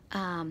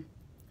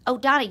 Oh,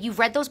 Donna, you've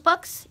read those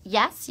books?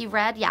 Yes, you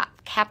read? Yeah.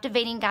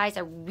 Captivating, guys.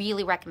 I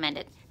really recommend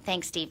it.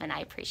 Thanks, Stephen. I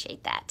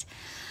appreciate that.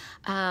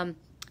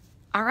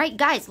 All right,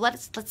 guys,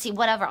 let's see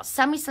whatever else.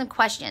 Send me some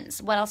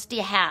questions. What else do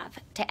you have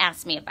to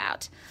ask me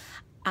about?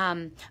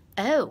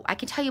 Oh, I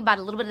can tell you about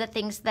a little bit of the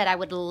things that I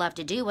would love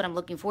to do, what I'm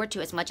looking forward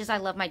to. As much as I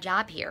love my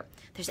job here,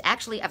 there's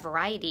actually a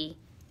variety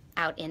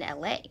out in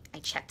LA. I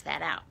checked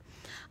that out.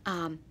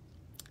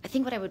 I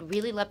think what I would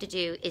really love to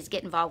do is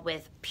get involved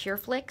with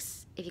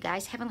PureFlix. If you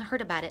guys haven't heard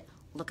about it,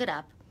 look it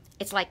up.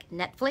 It's like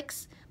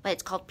Netflix, but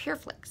it's called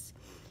PureFlix.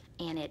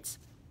 And it's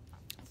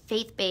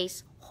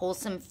faith-based,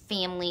 wholesome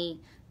family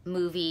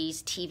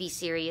movies, TV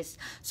series.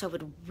 So I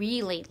would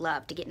really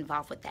love to get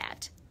involved with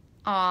that.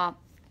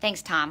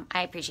 Thanks, Tom.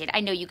 I appreciate it. I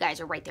know you guys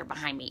are right there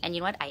behind me. And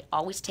you know what? I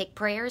always take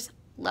prayers.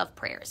 Love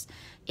prayers.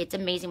 It's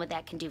amazing what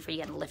that can do for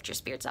you and lift your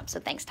spirits up. So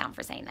thanks, Tom,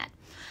 for saying that.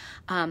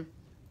 All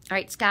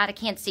right, Scott, I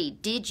can't see.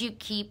 Did you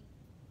keep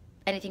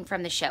anything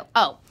from the show?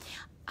 Oh,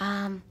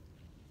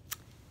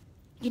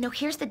 you know,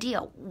 here's the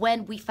deal.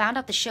 When we found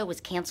out the show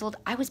was canceled,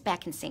 I was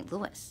back in St.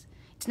 Louis.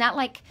 It's not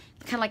like,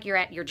 kind of like you're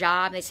at your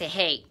job and they say,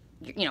 hey,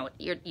 you know,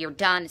 you're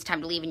done. It's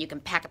time to leave and you can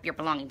pack up your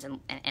belongings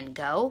and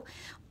go.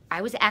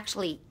 I was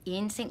actually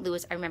in St.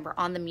 Louis. I remember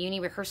on the Muni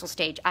rehearsal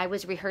stage, I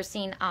was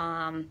rehearsing,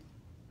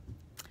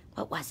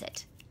 what was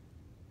it?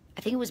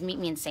 I think it was Meet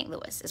Me in St.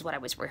 Louis is what I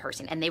was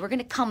rehearsing. And they were going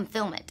to come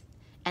film it.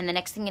 And the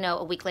next thing you know,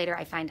 a week later,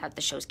 I find out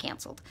the show's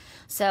canceled.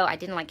 So I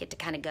didn't like it to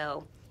kind of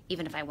go,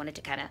 even if I wanted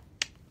to kind of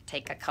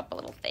take a couple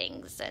little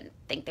things and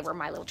think they were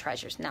my little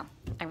treasures. No,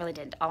 I really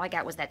didn't. All I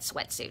got was that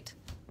sweatsuit.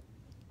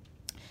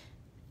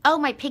 Oh,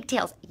 my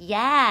pigtails.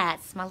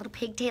 Yes, my little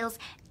pigtails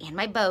and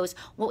my bows.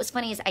 What was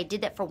funny is I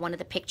did that for one of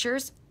the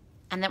pictures,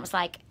 and that was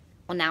like,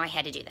 well, now I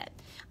had to do that.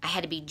 I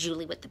had to be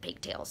Julie with the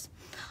pigtails.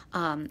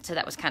 So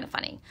that was kind of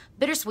funny.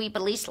 Bittersweet,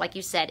 but at least, like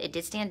you said, it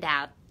did stand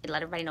out. It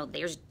let everybody know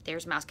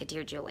there's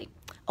Mouseketeer Julie.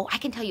 Oh, I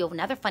can tell you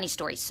another funny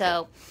story.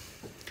 So,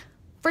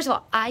 first of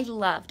all, I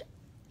loved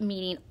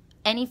meeting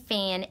any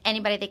fan,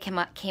 anybody that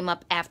came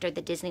up after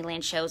the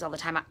Disneyland shows all the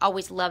time. I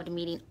always loved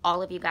meeting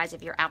all of you guys.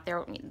 If you're out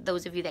there,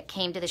 those of you that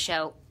came to the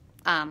show,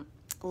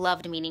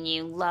 loved meeting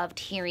you, loved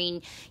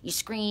hearing you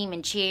scream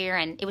and cheer,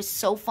 and it was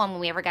so fun when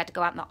we ever got to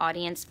go out in the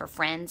audience for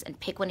friends and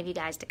pick one of you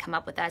guys to come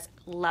up with us.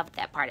 Loved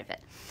that part of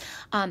it.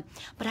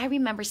 But I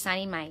remember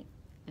signing my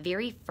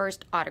very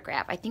first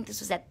autograph. I think this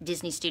was at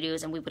Disney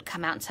Studios, and we would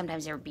come out, and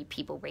sometimes there would be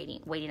people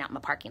waiting out in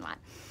the parking lot.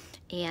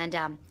 And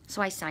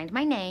so I signed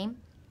my name.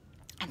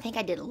 I think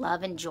I did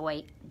Love and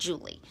Joy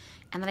Julie.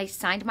 And then I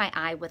signed my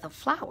eye with a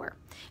flower.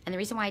 And the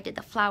reason why I did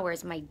the flower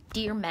is my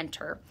dear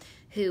mentor,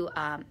 who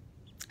I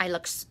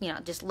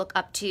just look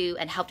up to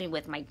and helped me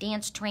with my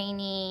dance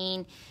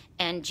training,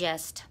 and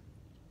just,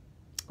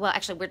 well,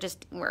 actually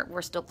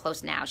we're still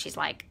close now. She's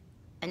like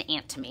an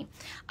aunt to me,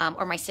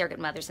 or my surrogate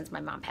mother since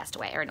my mom passed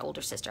away, or an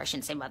older sister. I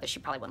shouldn't say mother, she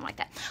probably wouldn't like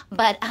that.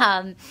 But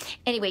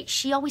anyway,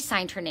 she always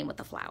signed her name with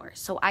a flower.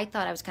 So I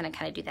thought I was going to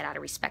kind of do that out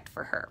of respect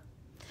for her.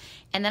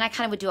 And then I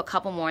kind of would do a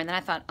couple more, and then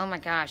I thought, oh my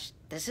gosh,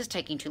 this is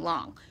taking too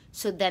long.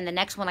 So then the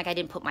next one, like, I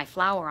didn't put my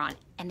flower on,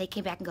 and they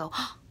came back and go,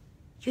 oh,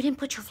 you didn't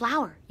put your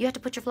flower. You have to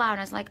put your flower. And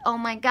I was like, oh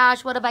my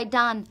gosh, what have I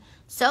done?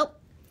 So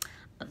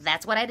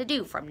that's what I had to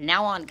do from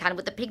now on. Kind of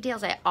with the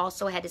pigtails, I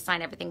also had to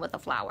sign everything with a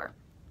flower.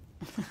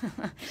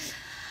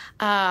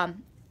 All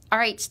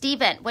right,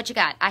 Steven, what you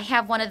got? I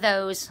have one of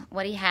those.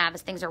 What do you have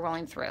as things are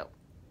rolling through?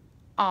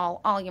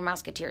 All your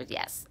Mouseketeers,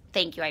 yes.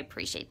 Thank you, I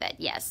appreciate that,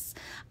 yes.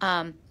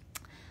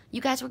 You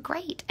guys were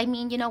great. I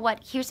mean, you know what?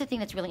 Here's the thing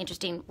that's really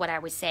interesting, what I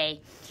always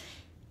say.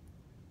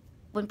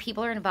 When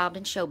people are involved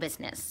in show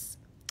business,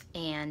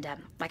 and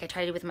like I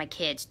try to do with my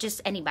kids,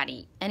 just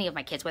anybody, any of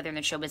my kids, whether they're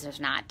in show business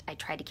or not, I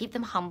try to keep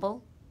them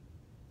humble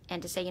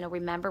and to say, you know,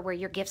 remember where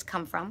your gifts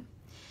come from,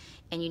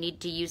 and you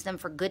need to use them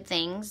for good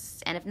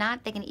things, and if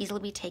not, they can easily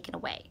be taken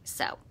away.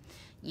 So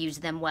use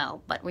them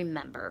well, but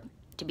remember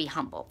to be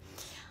humble.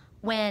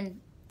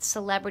 When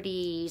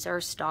celebrities or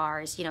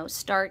stars, you know,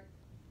 start,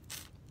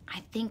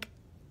 I think,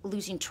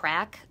 losing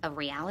track of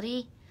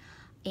reality,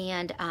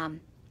 and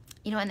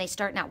you know, and they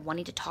start not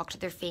wanting to talk to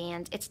their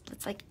fans, it's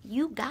like,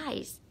 you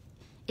guys,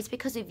 it's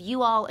because of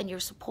you all and your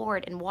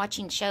support and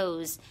watching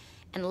shows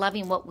and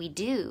loving what we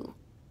do.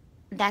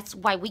 That's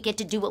why we get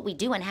to do what we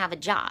do and have a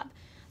job.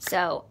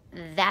 So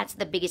that's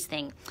the biggest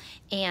thing.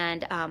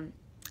 And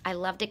I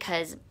loved it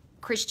because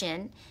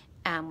Christian,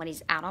 when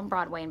he's out on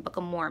Broadway in Book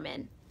of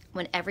Mormon,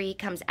 whenever he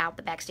comes out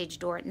the backstage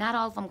door, not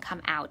all of them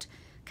come out,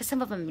 because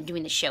some of them have been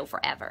doing the show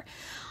forever.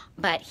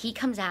 But he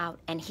comes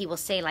out and he will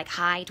say like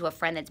hi to a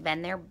friend that's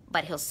been there,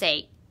 but he'll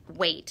say,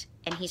 wait.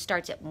 And he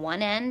starts at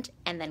one end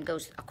and then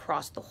goes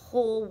across the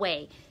whole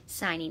way,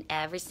 signing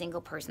every single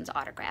person's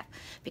autograph.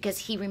 Because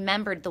he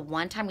remembered the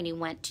one time when he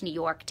went to New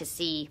York to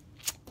see,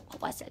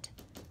 what was it?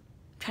 I'm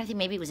trying to think,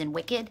 maybe it was in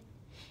Wicked.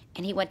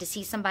 And he went to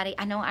see somebody,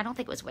 I don't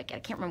think it was Wicked. I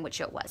can't remember what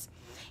show it was.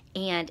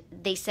 And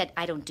they said,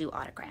 I don't do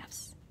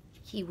autographs.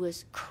 He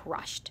was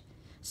crushed.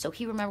 So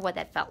he remembered what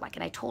that felt like.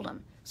 And I told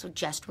him, so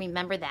just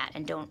remember that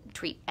and don't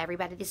treat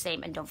everybody the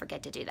same, and don't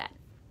forget to do that.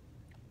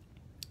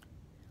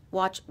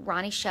 Watch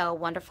Ronnie's show,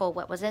 wonderful.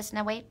 What was this?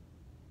 Now wait.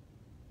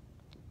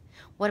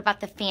 What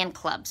about the fan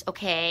clubs?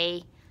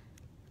 Okay.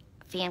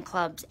 Fan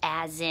clubs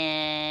as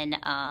in,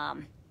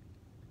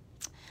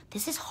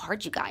 this is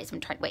hard, you guys. I'm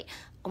trying, wait.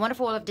 A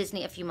Wonderful World of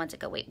Disney a few months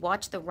ago. Wait,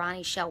 watch the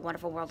Ronnie show,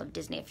 Wonderful World of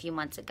Disney a few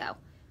months ago.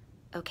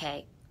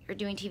 Okay, you're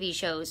doing TV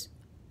shows.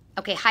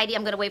 Okay, Heidi,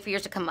 I'm going to wait for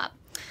yours to come up.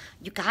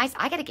 You guys,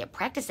 I got to get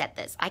practice at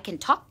this. I can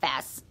talk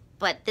fast,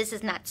 but this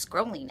is not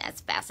scrolling as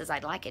fast as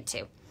I'd like it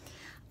to.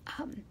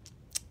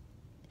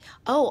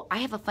 Oh, I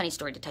have a funny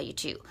story to tell you,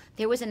 too.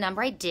 There was a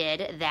number I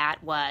did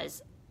that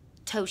was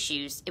toe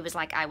shoes. It was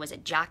like I was a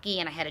jockey,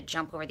 and I had to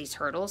jump over these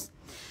hurdles.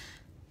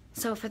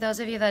 So for those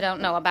of you that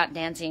don't know about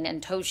dancing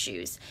and toe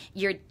shoes,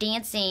 you're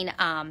dancing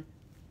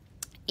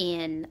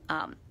in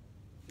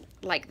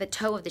like the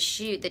toe of the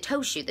shoe, the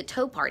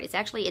toe part.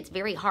 It's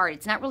very hard.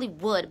 It's not really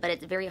wood, but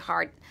it's very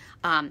hard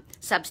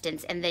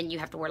substance, and then you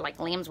have to wear like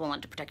lamb's wool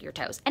on to protect your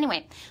toes.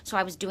 Anyway, so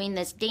I was doing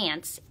this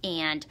dance,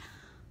 and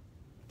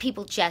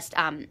people just,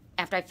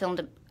 after I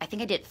filmed, I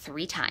think I did it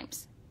 3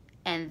 times,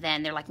 and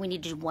then they're like, we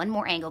need to do one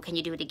more angle. Can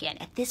you do it again?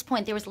 At this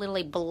point, there was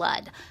literally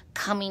blood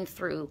coming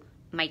through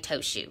my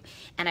toe shoe.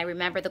 And I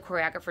remember the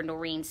choreographer,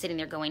 Noreen, sitting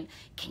there going,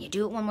 can you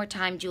do it one more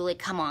time, Julie?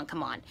 Come on,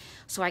 come on.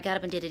 So I got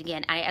up and did it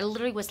again. I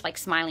literally was like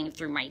smiling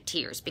through my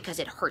tears because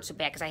it hurt so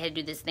bad, because I had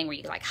to do this thing where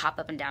you like hop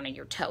up and down on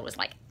your toe. It was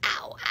like,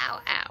 ow,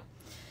 ow, ow.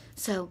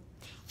 So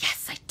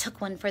yes, I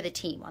took one for the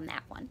team on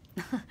that one.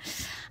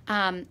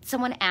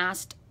 Someone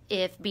asked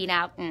if being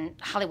out in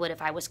Hollywood,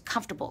 if I was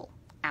comfortable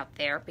out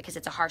there because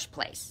it's a harsh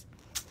place.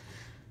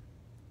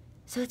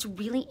 So it's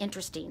really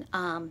interesting.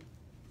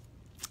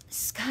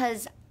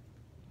 Because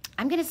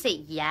I'm going to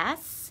say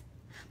yes,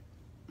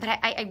 but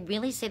I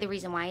really say the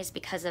reason why is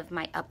because of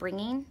my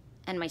upbringing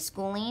and my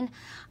schooling.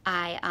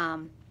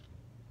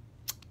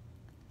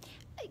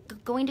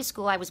 Going to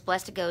school, I was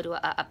blessed to go to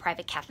a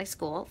private Catholic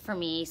school for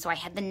me, so I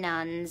had the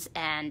nuns,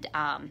 and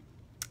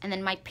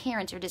then my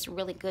parents are just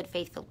really good,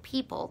 faithful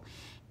people,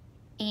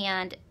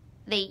 and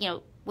they, you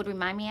know, would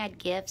remind me I had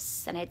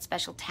gifts and I had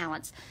special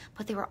talents,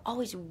 but they were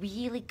always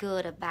really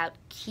good about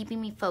keeping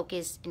me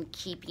focused and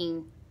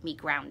keeping me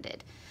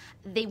grounded.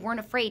 They weren't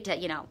afraid to,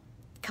 you know,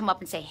 come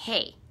up and say,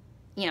 hey,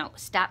 you know,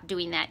 stop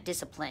doing that,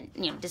 discipline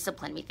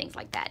me, things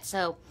like that.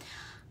 So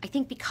I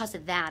think because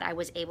of that, I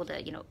was able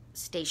to, you know,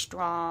 stay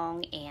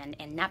strong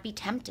and not be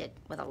tempted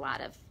with a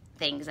lot of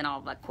things and all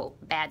the,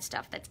 quote, bad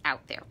stuff that's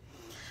out there.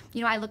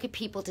 You know, I look at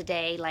people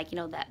today, like, you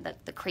know,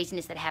 the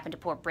craziness that happened to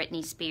poor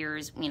Britney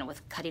Spears, you know,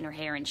 with cutting her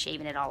hair and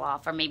shaving it all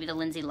off, or maybe the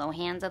Lindsay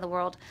Lohans of the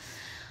world.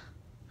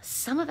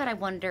 Some of it, I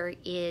wonder,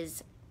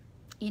 is,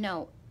 you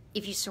know,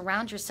 if you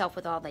surround yourself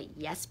with all the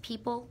yes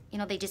people, you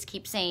know, they just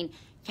keep saying,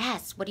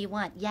 yes, what do you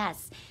want?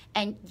 Yes.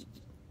 And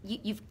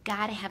you've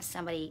got to have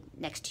somebody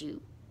next to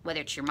you,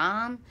 whether it's your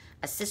mom,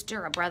 a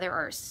sister, a brother,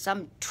 or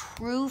some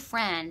true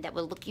friend that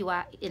will look you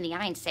in the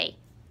eye and say,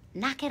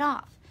 knock it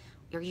off.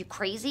 Are you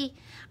crazy?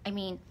 I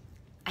mean,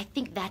 I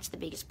think that's the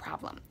biggest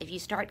problem. If you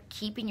start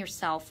keeping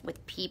yourself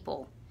with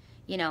people,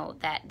 you know,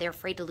 that they're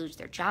afraid to lose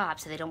their job,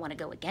 so they don't want to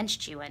go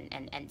against you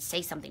and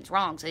say something's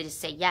wrong, so they just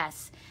say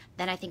yes,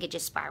 then I think it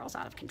just spirals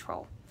out of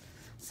control.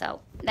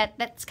 So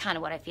that's kind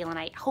of what I feel,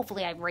 and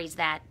hopefully I've raised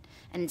that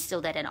and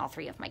instilled that in all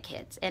three of my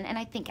kids, and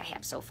I think I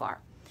have so far.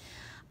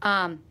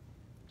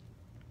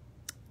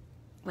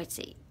 Let's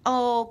see.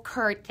 Oh,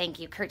 Kurt, thank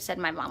you. Kurt said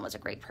my mom was a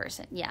great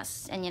person.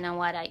 Yes, and you know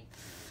what?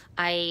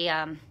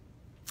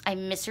 I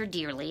miss her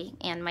dearly,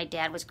 and my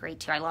dad was great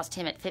too. I lost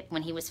him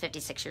when he was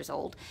 56 years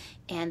old,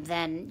 and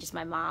then just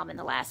my mom in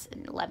the last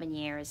 11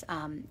 years.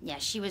 Yeah,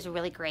 she was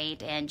really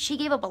great, and she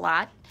gave up a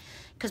lot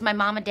because my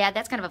mom and dad,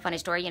 that's kind of a funny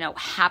story, you know,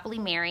 happily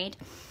married,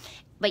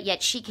 but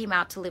yet she came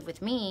out to live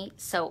with me,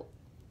 so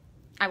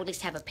I would at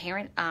least have a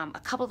parent.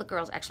 A couple of the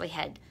girls actually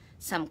had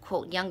some,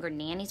 quote, younger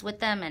nannies with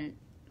them, and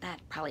that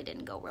probably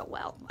didn't go real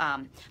well.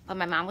 But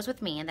my mom was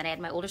with me, and then I had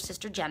my older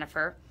sister,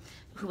 Jennifer,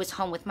 who was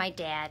home with my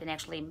dad, and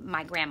actually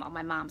my grandma,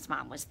 my mom's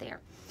mom, was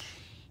there.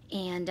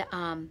 And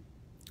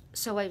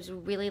so I was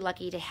really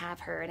lucky to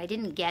have her, and I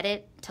didn't get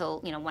it till,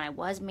 you know, when I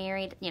was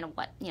married, you know,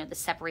 the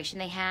separation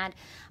they had.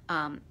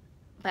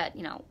 But,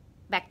 you know,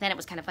 back then it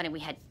was kind of funny. We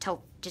had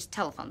just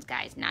telephones,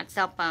 guys, not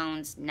cell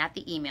phones, not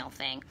the email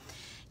thing.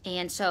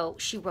 And so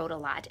she wrote a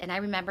lot. And I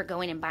remember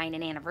going and buying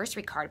an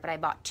anniversary card, but I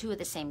bought two of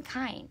the same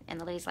kind. And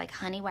the lady's like,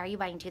 honey, why are you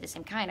buying two of the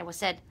same kind? I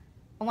said,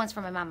 well, one's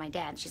for my mom and my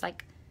dad. And she's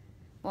like,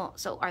 well,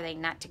 so are they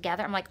not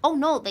together? I'm like, oh,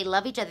 no, they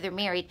love each other. They're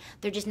married.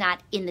 They're just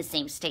not in the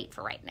same state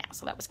for right now.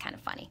 So that was kind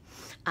of funny.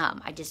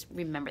 I just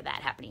remember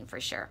that happening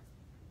for sure.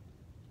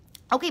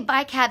 Okay,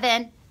 bye,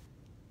 Kevin.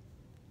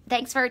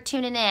 Thanks for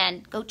tuning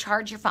in. Go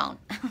charge your phone.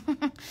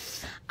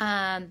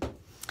 I'm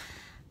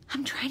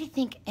trying to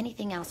think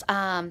anything else.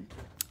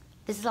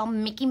 This is all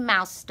Mickey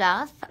Mouse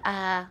stuff.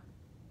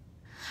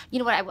 You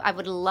know what I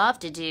would love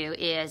to do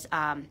is,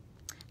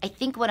 I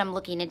think what I'm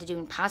looking into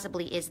doing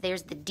possibly is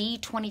there's the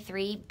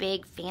D23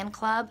 big fan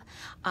club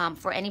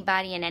for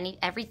anybody and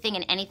everything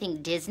and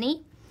anything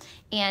Disney.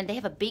 And they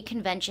have a big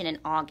convention in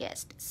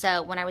August.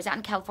 So when I was out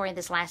in California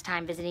this last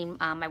time visiting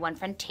my one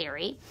friend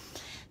Terry,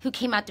 who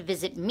came out to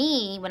visit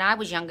me when I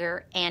was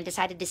younger and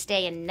decided to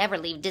stay and never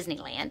leave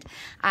Disneyland.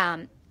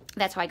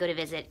 That's why I go to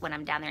visit when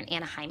I'm down there in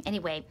Anaheim.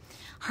 Anyway,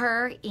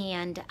 her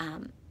and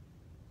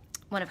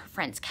one of her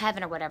friends,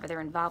 Kevin or whatever, they're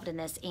involved in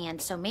this.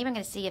 And so maybe I'm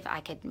going to see if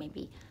I could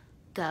maybe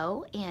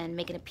go and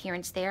make an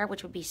appearance there,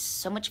 which would be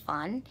so much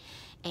fun.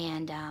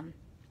 And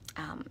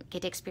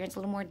get to experience a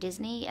little more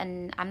Disney.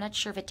 And I'm not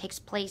sure if it takes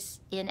place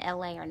in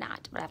LA or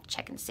not, but I have to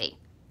check and see.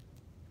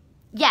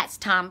 Yes,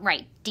 Tom,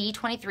 right.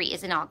 D23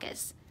 is in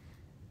August.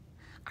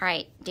 All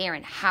right,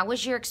 Darren, how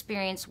was your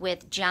experience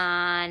with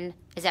John?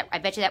 I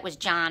bet you that was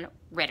John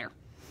Ritter,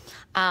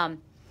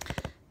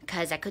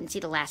 because I couldn't see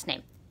the last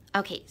name.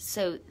 Okay,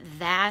 so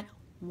that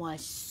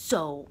was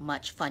so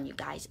much fun, you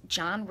guys.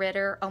 John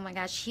Ritter, oh my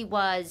gosh, he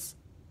was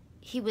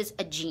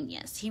a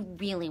genius. He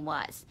really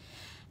was.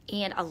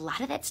 And a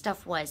lot of that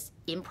stuff was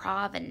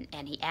improv,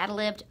 and he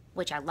ad-libbed,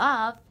 which I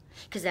love,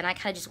 because then I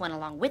kind of just went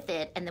along with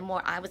it, and the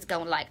more I was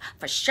going like,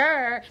 for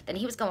sure, then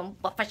he was going,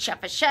 well, for sure,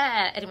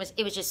 and it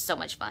was just so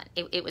much fun.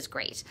 It was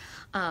great.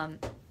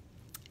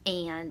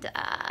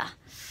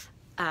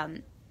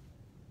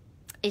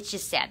 It's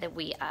just sad that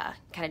we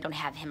kind of don't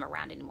have him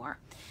around anymore.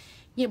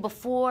 You know,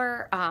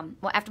 before,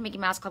 after Mickey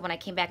Mouse Club, when I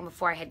came back and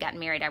before I had gotten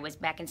married, I was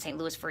back in St.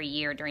 Louis for a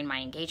year during my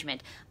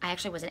engagement. I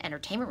actually was an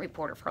entertainment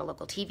reporter for a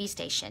local TV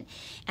station,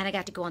 and I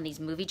got to go on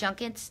these movie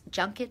junkets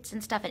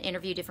and stuff and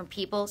interview different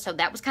people, so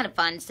that was kind of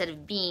fun. Instead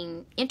of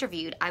being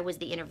interviewed, I was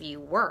the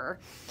interviewer.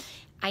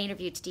 I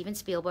interviewed Steven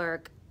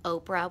Spielberg,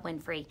 Oprah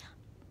Winfrey,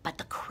 But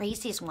the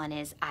craziest one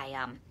is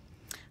hi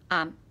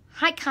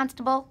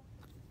Constable,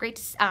 great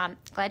to,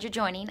 glad you're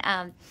joining.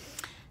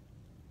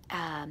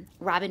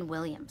 Robin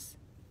Williams.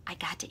 I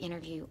got to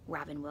interview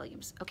Robin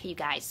Williams. Okay, you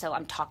guys, so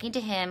I'm talking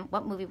to him.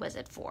 What movie was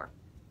it for?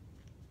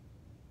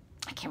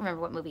 I can't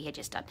remember what movie he had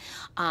just done.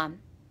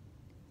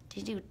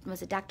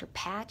 Was it Dr.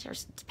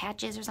 Patches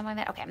or something like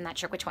that? Okay, I'm not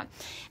sure which one.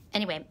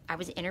 Anyway, I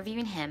was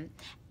interviewing him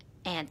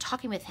and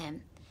talking with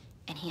him,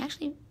 and he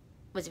actually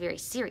was very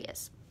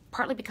serious,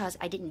 partly because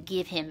I didn't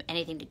give him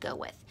anything to go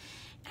with.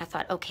 And I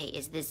thought, okay,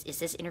 is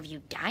this interview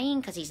dying?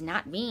 Because he's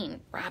not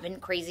being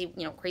crazy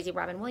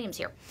Robin Williams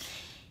here.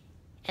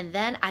 And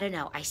then, I don't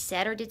know, I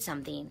said or did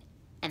something,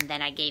 and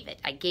then I gave it.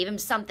 I gave him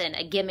something,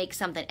 a gimmick,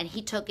 something, and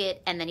he took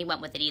it, and then he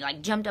went with it. He,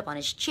 like, jumped up on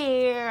his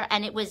chair,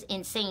 and it was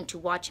insane to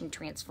watch him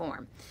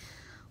transform.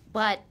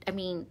 But, I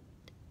mean,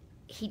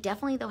 he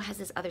definitely, though, has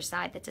this other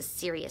side that's a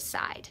serious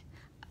side.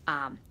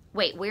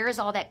 Wait, where is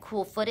all that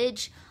cool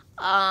footage?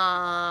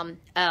 Oh,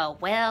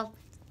 well,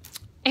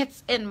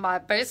 it's in my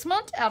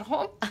basement at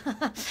home.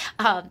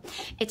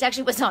 It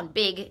actually was on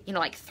big,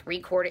 like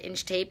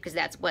 3/4-inch tape, because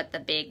that's what the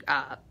big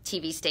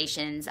TV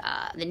stations,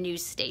 the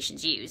news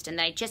stations used.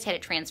 And I just had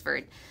it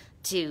transferred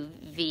to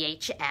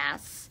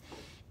VHS.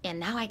 And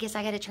now I guess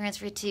I got to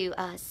transfer it to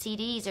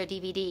CDs or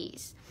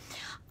DVDs.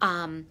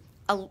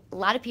 A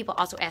lot of people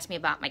also asked me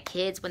about my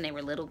kids when they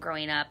were little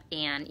growing up.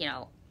 And,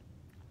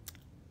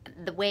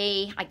 the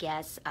way, I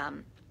guess,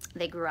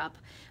 they grew up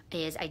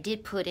is I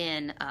did put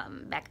in,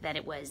 back then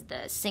it was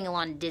the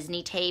sing-along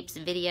Disney tapes,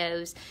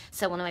 videos.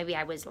 So when maybe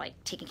I was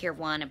like taking care of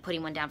one and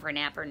putting one down for a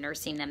nap or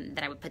nursing them,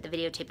 then I would put the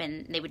videotape in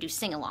and they would do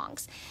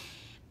sing-alongs.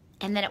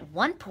 And then at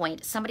one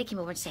point, somebody came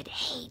over and said,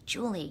 hey,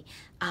 Julie,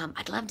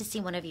 I'd love to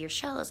see one of your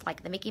shows,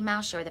 like the Mickey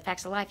Mouse Show or the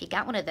Facts of Life. You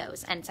got one of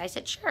those? And so I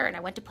said, sure. And I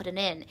went to put it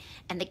in.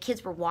 And the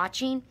kids were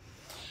watching,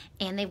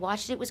 and they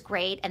watched it. It was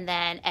great. And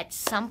then at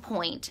some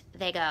point,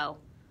 they go,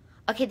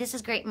 okay, this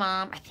is great,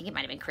 Mom. I think it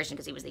might have been Christian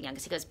because he was the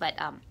youngest. He goes, but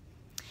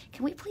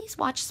can we please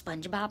watch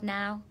SpongeBob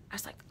now? I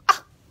was like,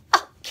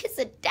 oh, kiss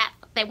of death.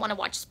 They want to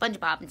watch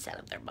SpongeBob instead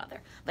of their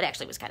mother. But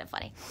actually, it was kind of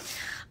funny.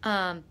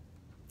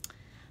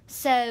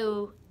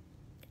 So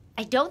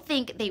I don't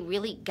think they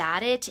really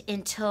got it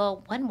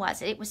until, when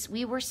was it?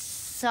 We were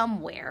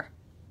somewhere.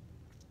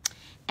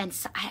 And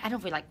so, I don't know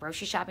if we were like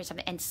grocery shopping or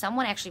something. And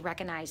someone actually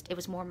recognized it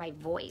was more my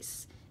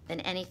voice than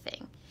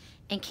anything.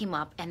 And came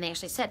up and they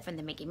actually said, from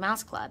the Mickey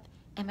Mouse Club.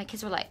 And my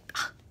kids were like,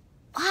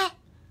 what?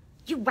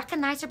 You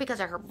recognize her because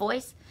of her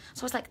voice?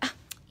 So I was like,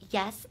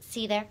 yes,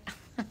 see there?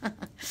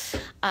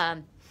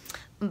 Yeah,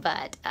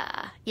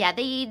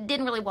 they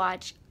didn't really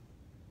watch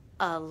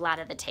a lot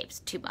of the tapes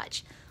too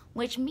much,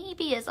 which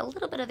maybe is a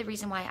little bit of the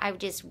reason why I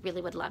just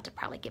really would love to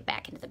probably get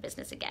back into the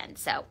business again.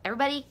 So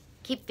everybody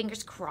keep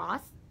fingers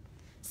crossed,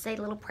 say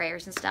little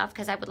prayers and stuff,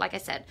 because I would, like I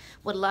said,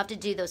 would love to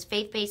do those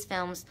faith-based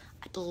films.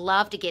 I'd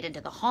love to get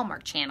into the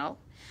Hallmark Channel.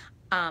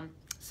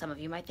 Some of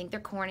you might think they're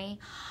corny.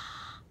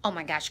 Oh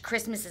my gosh,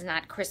 Christmas is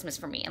not Christmas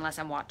for me unless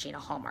I'm watching a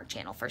Hallmark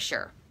Channel for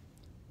sure.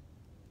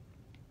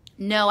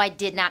 No, I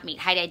did not meet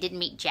Heidi. I didn't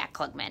meet Jack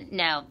Klugman.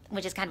 No,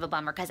 which is kind of a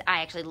bummer because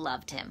I actually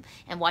loved him.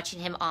 And watching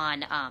him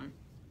on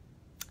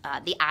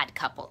The Odd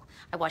Couple.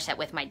 I watched that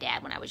with my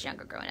dad when I was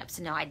younger growing up.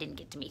 So no, I didn't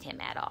get to meet him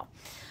at all.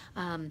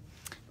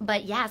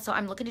 But yeah, so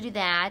I'm looking to do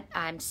that.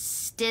 I'm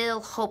still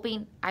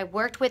hoping. I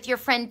worked with your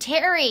friend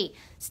Terry.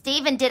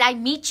 Steven, did I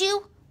meet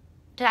you?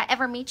 Did I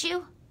ever meet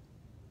you?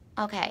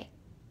 Okay.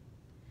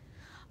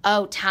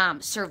 Oh,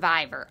 Tom,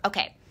 Survivor.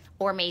 Okay.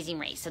 Or Amazing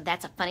Race. So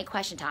that's a funny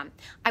question, Tom.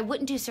 I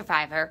wouldn't do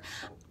Survivor,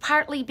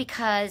 partly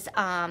because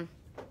I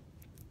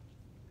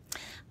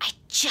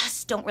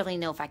just don't really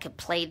know if I could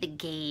play the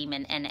game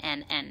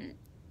and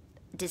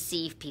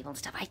deceive people and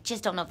stuff. I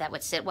just don't know if that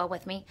would sit well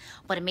with me.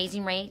 But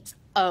Amazing Race,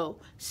 oh,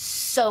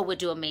 so would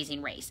do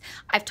Amazing Race.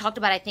 I've talked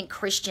about, I think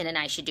Christian and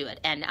I should do it.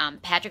 And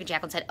Patrick and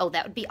Jacqueline said, oh,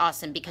 that would be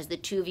awesome because the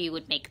two of you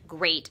would make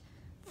great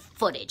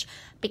footage,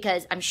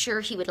 because I'm sure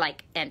he would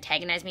like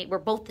antagonize me. We're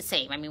both the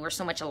same. I mean, we're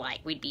so much alike.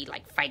 We'd be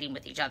like fighting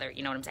with each other,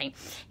 you know what I'm saying?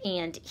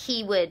 And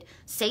he would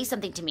say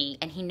something to me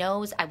and he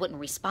knows I wouldn't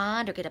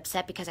respond or get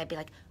upset because I'd be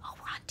like, oh,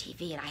 we're on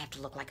TV and I have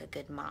to look like a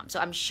good mom. So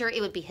I'm sure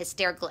it would be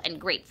hysterical and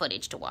great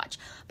footage to watch.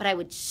 But I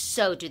would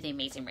so do The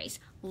Amazing Race.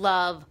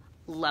 Love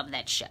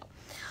that show.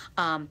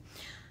 And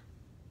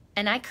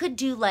I could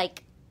do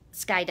like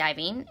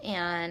skydiving,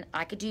 and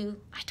I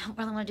don't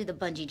really want to do the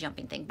bungee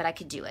jumping thing, but I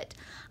could do it.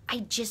 I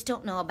just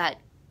don't know about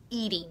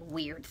eating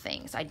weird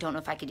things. I don't know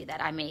if I could do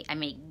that. I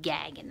may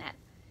gag in that.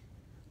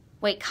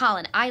 Wait,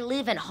 Colin, I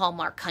live in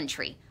Hallmark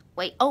country.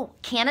 Wait, oh,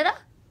 Canada?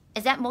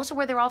 Is that most of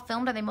where they're all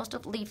filmed? Are they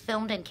mostly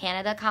filmed in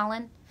Canada,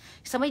 Colin?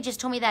 Somebody just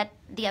told me that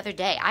the other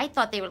day. I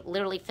thought they were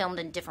literally filmed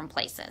in different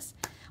places.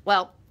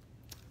 Well,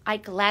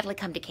 I'd gladly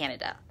come to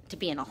Canada to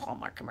be in a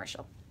Hallmark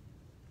commercial.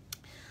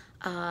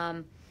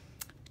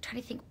 Trying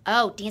to think.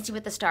 Oh, Dancing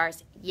with the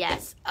Stars.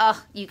 Yes.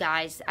 Oh, you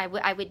guys,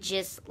 I would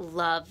just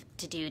love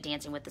to do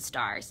Dancing with the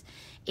Stars.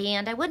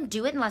 And I wouldn't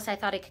do it unless I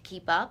thought I could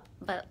keep up.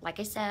 But like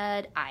I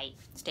said, I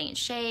stay in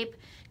shape,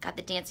 got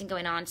the dancing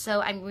going on.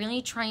 So I'm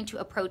really trying to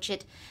approach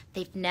it.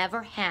 They've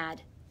never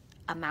had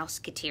a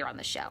Mouseketeer on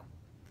the show.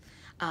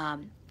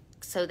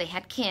 So they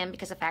had Kim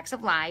because of Facts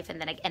of Life,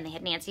 and they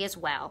had Nancy as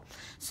well.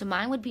 So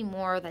mine would be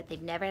more that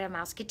they've never had a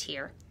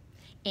Mouseketeer,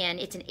 and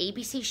it's an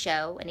ABC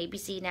show, and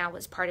ABC now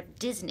is part of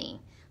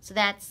Disney. So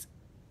that's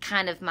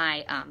kind of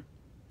my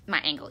my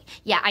angle.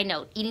 Yeah, I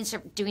know.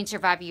 Doing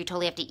Survivor, you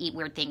totally have to eat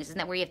weird things. Isn't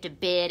that where you have to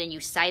bid and you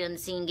sight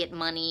unseen, get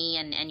money,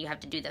 and you have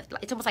to do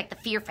it's almost like the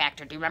Fear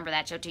Factor. Do you remember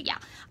that show too? Yeah,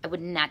 I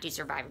would not do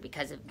Survivor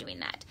because of doing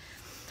that.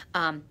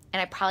 And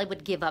I probably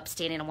would give up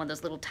standing on one of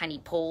those little tiny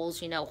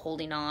poles, you know,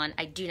 holding on.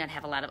 I do not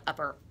have a lot of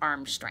upper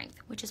arm strength,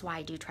 which is why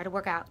I do try to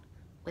work out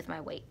with my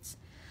weights.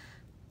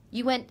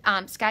 You went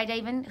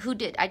skydiving? Who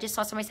did? I just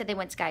saw somebody said they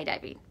went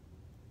skydiving.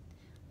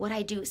 What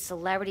I do,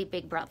 Celebrity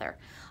Big Brother.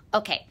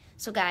 Okay,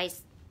 so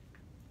guys,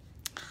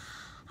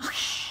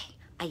 okay,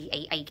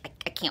 I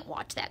can't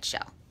watch that show.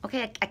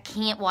 Okay, I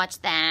can't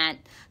watch that.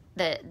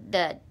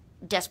 The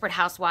Desperate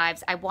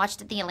Housewives. I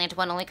watched the Atlanta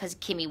one only because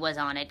Kimmy was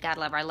on it. God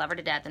love her. I love her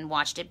to death and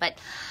watched it. But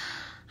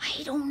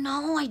I don't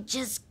know. I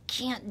just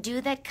can't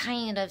do that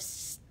kind of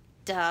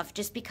stuff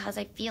just because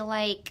I feel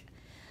like,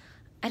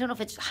 I don't know if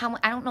it's how,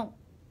 I don't know.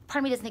 Part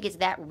of me doesn't think it's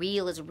that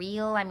real is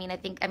real. I mean,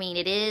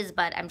 it is,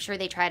 but I'm sure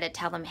they try to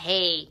tell them,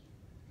 hey,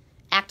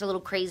 act a little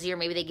crazy, or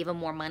maybe they give them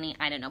more money.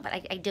 I don't know.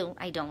 But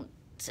I don't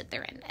sit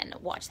there and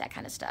watch that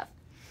kind of stuff.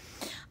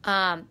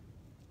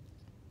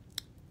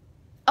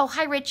 Oh,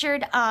 hi,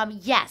 Richard.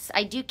 Yes,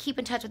 I do keep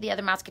in touch with the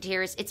other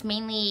Mouseketeers. It's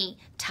mainly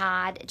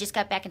Todd. Just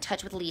got back in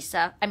touch with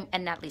Lisa.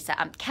 And not Lisa,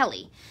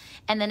 Kelly.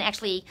 And then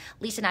actually,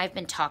 Lisa and I have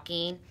been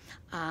talking.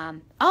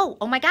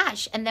 Oh my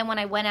gosh. And then when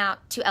I went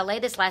out to LA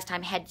this last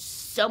time, had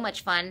so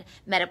much fun,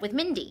 met up with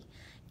Mindy.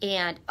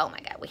 And oh my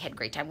God, we had a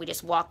great time. We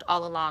just walked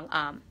all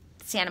along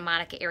Santa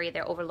Monica area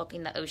there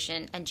overlooking the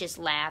ocean and just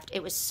laughed.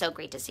 It was so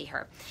great to see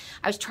her.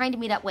 I was trying to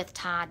meet up with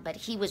Todd, but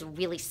he was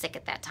really sick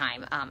at that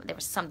time. There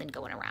was something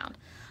going around.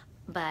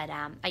 But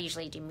I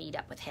usually do meet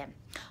up with him.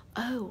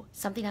 Oh,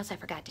 something else I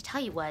forgot to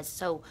tell you was,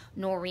 so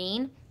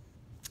Noreen,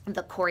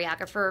 the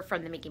choreographer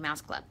from the Mickey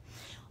Mouse Club.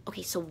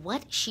 Okay, so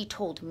what she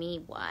told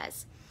me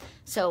was,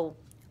 so,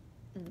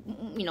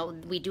 you know,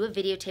 we do a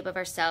videotape of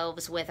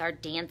ourselves with our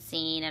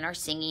dancing and our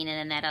singing and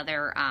then that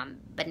other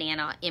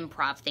banana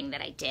improv thing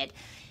that I did.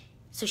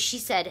 So she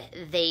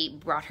said they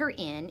brought her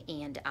in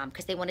and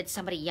because they wanted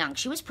somebody young.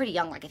 She was pretty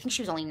young, like I think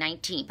she was only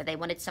 19, but they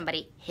wanted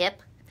somebody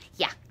hip.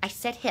 Yeah, I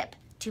said hip.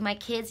 To my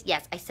kids,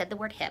 yes, I said the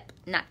word hip,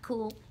 not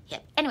cool,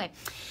 hip. Anyway,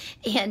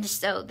 and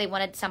so they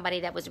wanted somebody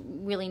that was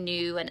really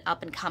new and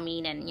up and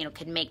coming and, you know,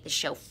 could make the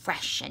show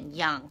fresh and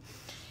young.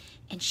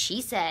 And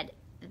she said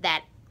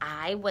that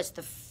I was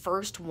the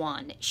first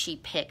one she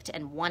picked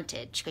and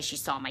wanted because she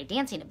saw my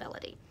dancing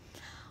ability.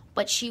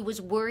 But she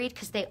was worried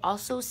because they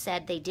also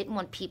said they didn't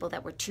want people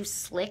that were too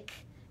slick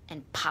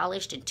and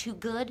polished and too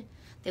good.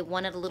 They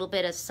wanted a little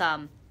bit of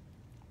some,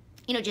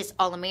 you know, just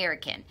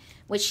all-American,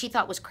 which she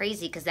thought was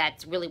crazy because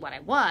that's really what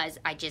I was.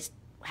 I just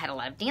had a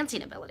lot of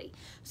dancing ability.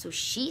 So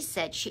she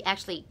said she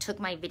actually took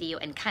my video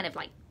and kind of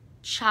like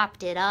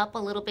chopped it up a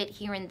little bit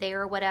here and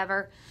there or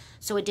whatever,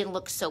 so it didn't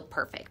look so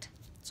perfect.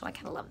 So I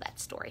kind of love that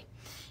story.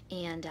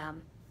 And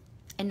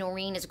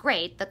Noreen is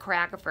great, the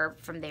choreographer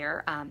from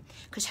there,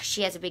 because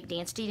she has a big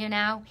dance studio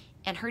now,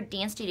 and her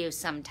dance studio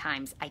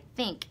sometimes, I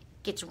think,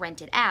 gets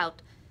rented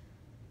out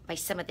by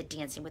some of the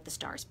Dancing with the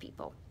Stars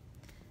people.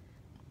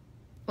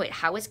 Wait,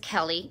 how is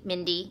Kelly,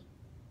 Mindy?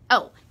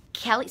 Oh,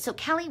 Kelly. So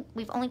Kelly,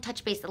 we've only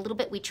touched base a little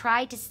bit. We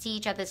tried to see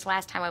each other this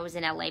last time I was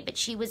in LA, but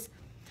she was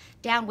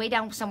way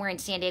down somewhere in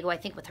San Diego, I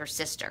think, with her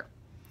sister.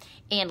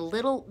 And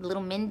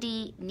little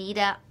Mindy,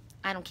 Nita,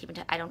 I don't keep in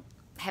touch.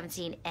 Haven't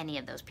seen any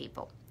of those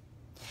people.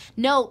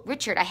 No,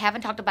 Richard, I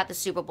haven't talked about the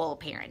Super Bowl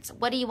appearance.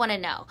 What do you want to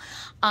know?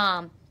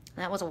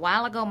 That was a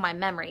while ago in my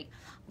memory,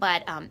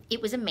 but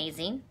it was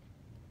amazing.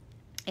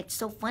 It's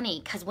so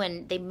funny because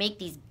when they make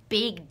these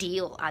big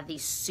deal out of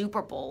these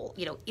Super Bowl,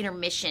 you know,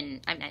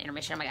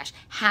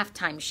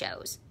 halftime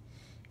shows.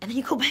 And then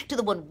you go back to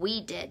the one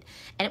we did,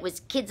 and it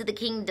was Kids of the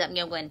Kingdom,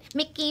 you know, when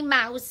Mickey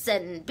Mouse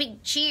and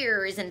big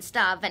cheers and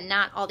stuff, and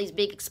not all these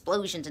big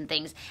explosions and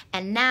things.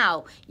 And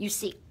now you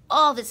see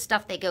all this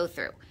stuff they go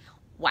through.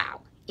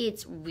 Wow,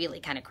 it's really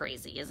kind of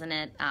crazy, isn't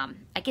it?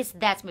 I guess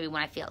that's maybe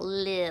when I feel a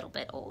little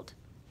bit old.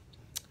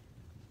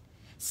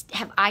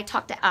 Have I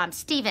talked to,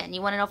 Steven,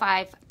 you want to know if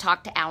I've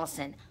talked to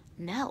Allison?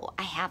 No,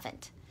 I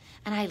haven't.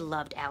 And I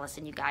loved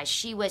Allison, you guys.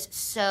 She was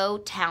so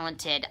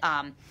talented.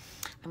 I'm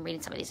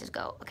reading some of these as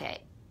go.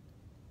 Okay.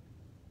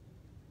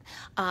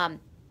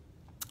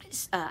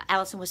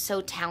 Allison was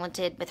so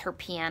talented with her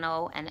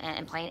piano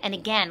and playing. And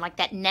again, like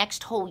that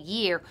next whole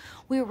year,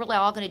 we were really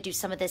all going to do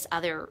some of these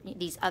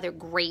other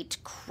great,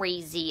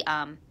 crazy,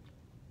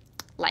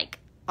 like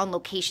on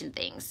location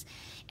things.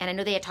 And I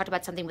know they had talked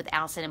about something with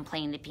Allison and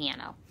playing the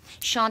piano.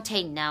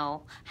 Shantae,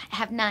 no. I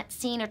have not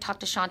seen or talked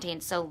to Shantae in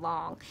so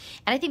long.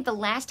 And I think the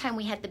last time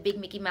we had the big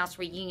Mickey Mouse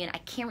reunion, I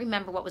can't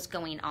remember what was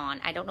going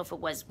on. I don't know if it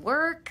was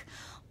work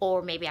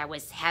or maybe I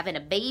was having a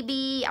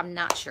baby. I'm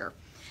not sure.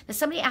 Now,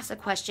 somebody asked a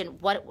question,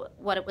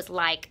 what it was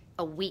like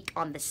a week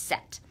on the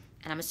set.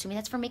 And I'm assuming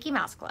that's for Mickey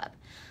Mouse Club.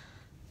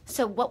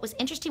 So what was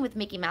interesting with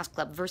Mickey Mouse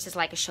Club versus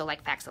like a show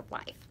like Facts of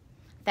Life,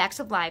 Facts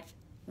of Life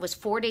was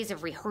 4 days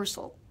of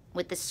rehearsal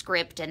with the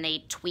script, and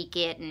they tweak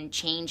it and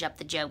change up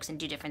the jokes and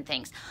do different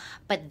things.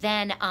 But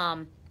then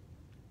on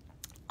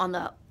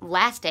the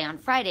last day, on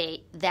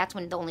Friday, that's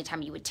when the only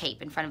time you would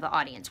tape in front of the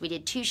audience. We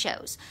did 2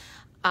 shows.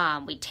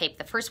 We taped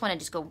the first one and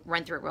just go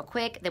run through it real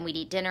quick. Then we'd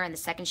eat dinner, and the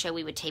second show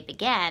we would tape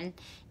again,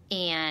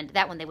 and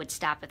that one they would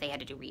stop if they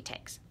had to do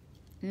retakes.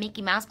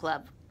 Mickey Mouse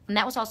Club, and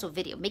that was also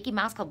video. Mickey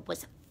Mouse Club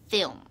was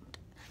filmed.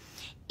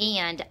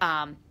 And,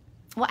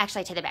 well,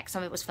 actually, I take that back.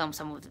 Some of it was filmed,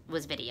 some of it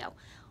was video.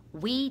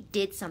 We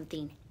did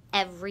something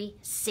every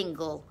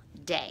single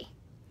day.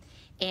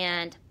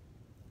 And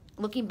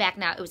looking back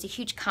now, it was a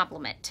huge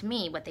compliment to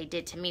me. What they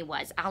did to me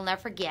was, I'll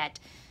never forget,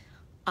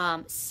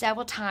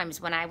 several times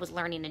when I was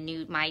learning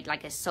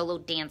like a solo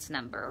dance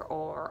number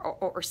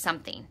or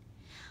something,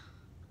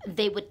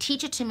 they would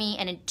teach it to me,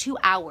 and in 2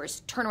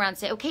 hours turn around and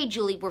say, okay,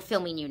 Julie, we're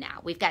filming you now.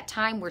 We've got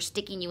time, we're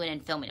sticking you in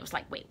and filming. It was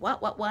like, wait,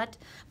 what?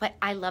 But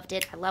I loved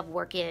it. I love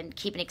working,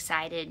 keeping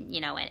excited, you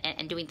know,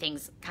 and doing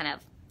things kind of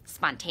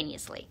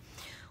spontaneously.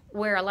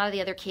 Where a lot of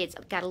the other kids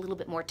got a little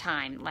bit more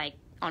time. Like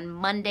on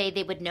Monday,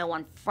 they would know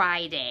on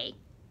Friday,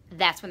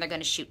 that's when they're going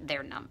to shoot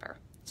their number.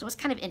 So it was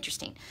kind of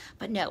interesting.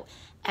 But no,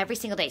 every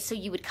single day. So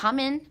you would come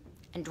in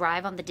and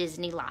drive on the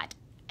Disney lot.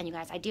 And you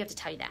guys, I do have to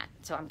tell you that.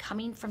 So I'm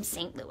coming from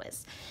St.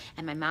 Louis,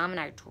 and my mom and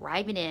I are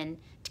driving in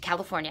to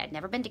California. I'd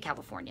never been to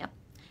California.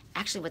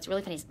 Actually, what's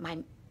really funny is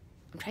I'm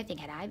trying to think,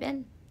 had I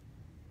been?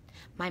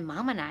 My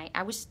mom and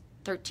I was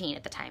 13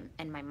 at the time,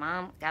 and my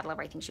mom, God love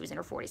her, I think she was in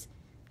her 40s,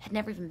 had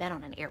never even been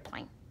on an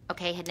airplane.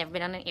 Okay, had never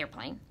been on an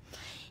airplane.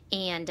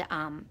 And,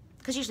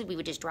 because usually we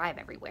would just drive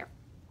everywhere.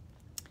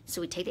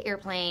 So we'd take the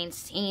airplane,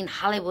 seeing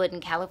Hollywood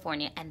and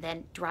California, and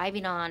then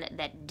driving on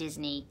that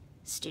Disney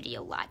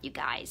studio lot, you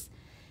guys.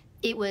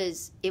 It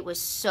was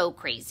so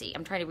crazy.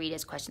 I'm trying to read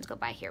as questions go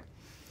by here.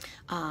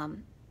 I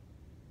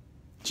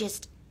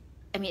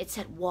mean, it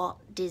said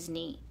Walt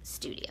Disney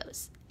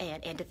Studios.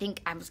 And to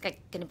think I was going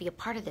to be a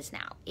part of this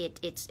now.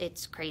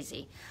 It's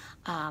crazy.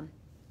 But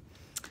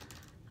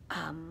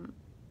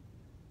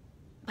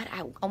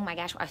oh my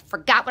gosh, I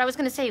forgot what I was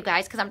going to say, you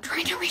guys, because I'm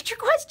trying to read your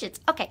questions.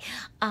 Okay.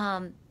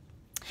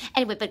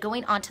 Anyway, but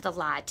going on to the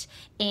lot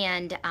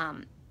and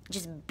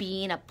just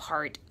being a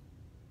part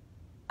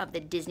of the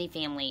Disney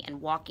family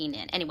and walking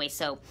in. Anyway,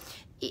 so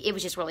it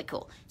was just really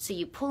cool. So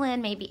you pull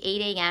in maybe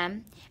 8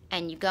 a.m.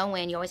 and you go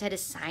in. You always had to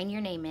sign your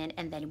name in,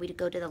 and then we'd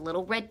go to the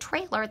little red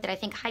trailer that I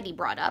think Heidi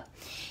brought up,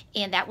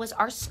 and that was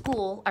our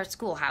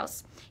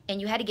schoolhouse. And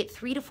you had to get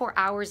 3 to 4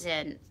 hours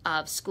in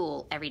of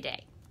school every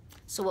day.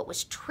 So what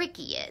was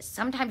tricky is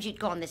sometimes you'd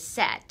go on the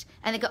set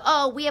and they go,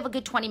 oh, we have a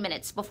good 20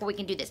 minutes before we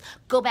can do this.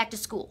 Go back to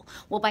school.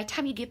 Well, by the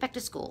time you get back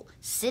to school,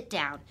 sit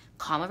down,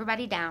 calm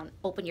everybody down,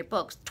 open your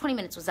books. 20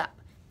 minutes was up.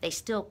 They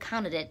still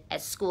counted it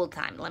as school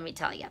time, let me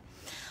tell you.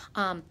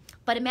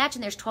 But imagine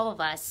there's 12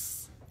 of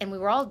us, and we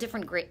were all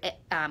different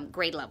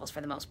grade levels for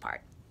the most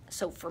part.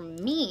 So for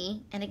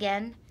me, and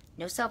again,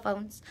 no cell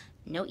phones,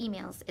 no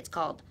emails. It's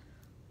called,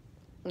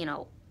 you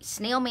know,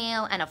 snail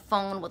mail and a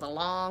phone with a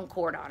long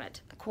cord on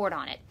it.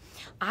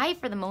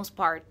 For the most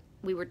part,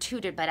 we were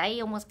tutored, but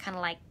I almost kind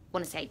of like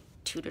want to say I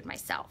tutored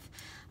myself.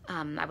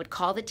 I would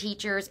call the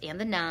teachers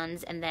and the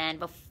nuns, and then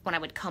when I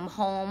would come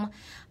home,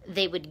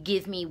 they would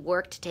give me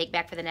work to take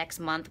back for the next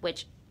month,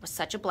 which was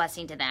such a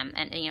blessing to them,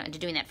 and you know, and to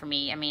doing that for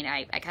me. I mean,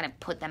 I kind of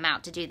put them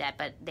out to do that,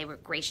 but they were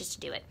gracious to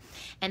do it.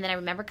 And then I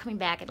remember coming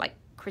back at like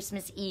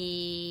Christmas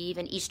Eve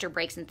and Easter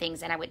breaks and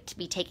things, and I would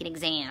be taking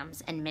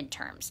exams and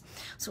midterms,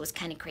 so it was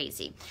kind of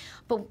crazy.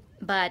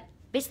 But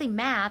basically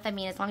math, I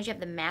mean, as long as you have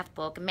the math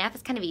book, math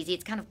is kind of easy.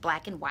 It's kind of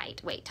black and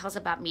white. Wait, tell us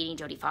about meeting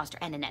Jodie Foster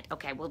and Annette.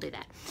 Okay, we'll do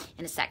that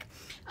in a sec.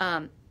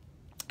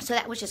 So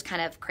that was just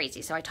kind of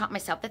crazy. So I taught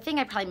myself. The thing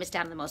I probably missed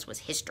out on the most was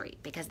history,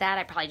 because that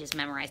I probably just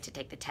memorized to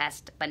take the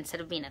test. But instead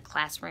of being in a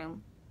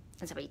classroom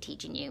and somebody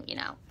teaching you, you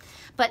know.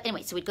 But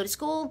anyway, so we'd go to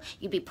school.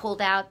 You'd be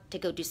pulled out to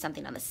go do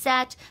something on the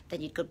set.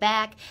 Then you'd go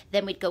back.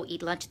 Then we'd go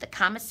eat lunch at the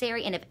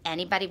commissary. And if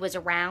anybody was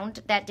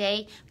around that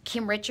day,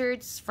 Kim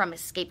Richards from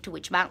Escape to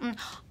Witch Mountain,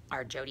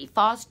 or Jodie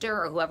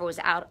Foster, or whoever was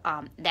out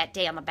that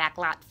day on the back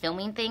lot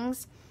filming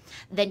things,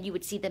 then you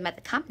would see them at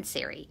the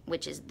commissary,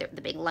 which is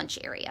the big lunch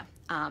area.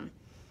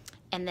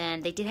 And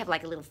then they did have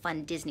like a little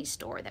fun Disney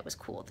store that was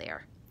cool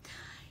there.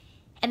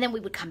 And then we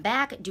would come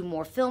back, do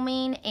more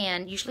filming,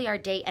 and usually our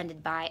day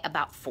ended by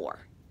about 4.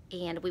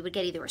 And we would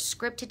get either a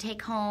script to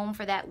take home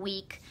for that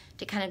week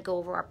to kind of go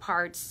over our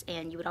parts,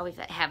 and you would always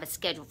have a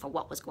schedule for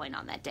what was going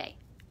on that day.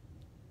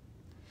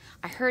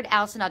 I heard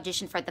Allison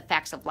audition for The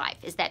Facts of Life.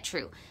 Is that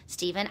true?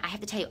 Stephen, I have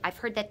to tell you, I've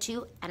heard that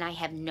too, and I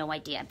have no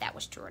idea if that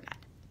was true or not.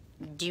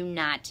 Do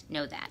not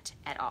know that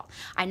at all.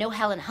 I know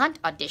Helen Hunt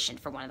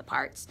auditioned for one of the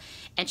parts,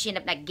 and she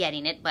ended up not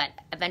getting it, but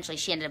eventually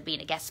she ended up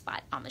being a guest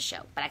spot on the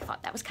show. But I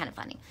thought that was kind of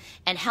funny.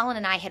 And Helen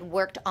and I had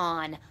worked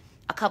on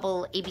a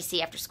couple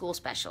ABC after-school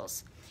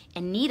specials,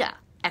 and Nita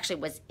actually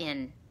was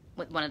in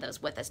with one of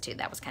those with us too.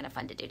 That was kind of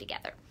fun to do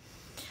together.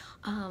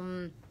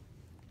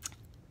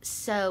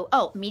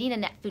 Meeting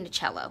Annette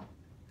Funicello.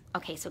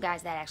 Okay, so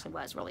guys, that actually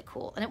was really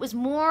cool. And it was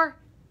more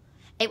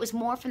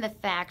from the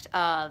fact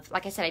of,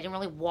 like I said, I didn't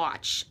really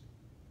watch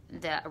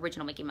the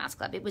original Mickey Mouse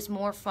Club. It was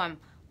more from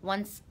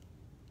once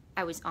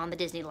I was on the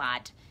Disney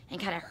lot and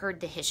kind of heard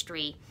the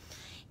history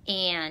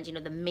and, you know,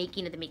 the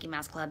making of the Mickey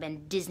Mouse Club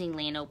and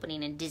Disneyland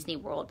opening and Disney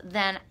World,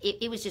 then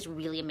it was just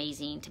really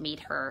amazing to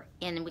meet her.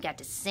 And then we got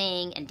to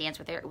sing and dance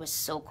with her. It was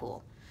so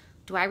cool.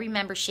 Do I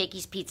remember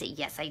Shakey's Pizza?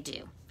 Yes, I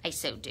do. I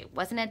so do.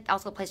 Wasn't it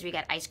also a place where you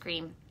got ice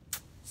cream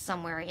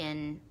somewhere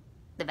in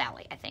the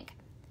valley, I think?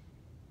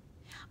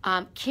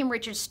 Kim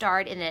Richards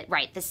starred in it,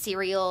 right, the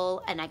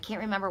cereal, and I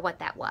can't remember what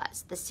that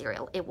was, the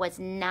cereal. It was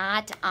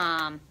not,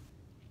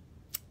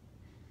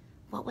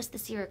 what was the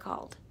cereal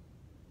called?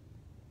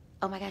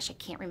 Oh my gosh, I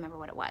can't remember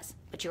what it was,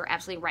 but you're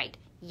absolutely right.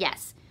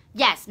 Yes,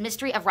 yes,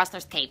 Mystery of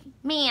Rustler's Cave.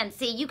 Man,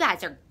 see, you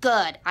guys are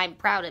good. I'm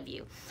proud of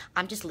you.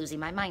 I'm just losing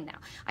my mind now.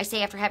 I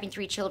say after having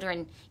 3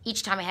 children,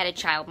 each time I had a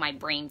child, my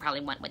brain probably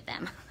went with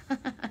them.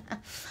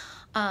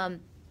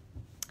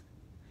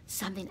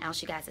 Something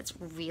else, you guys, that's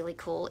really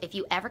cool. If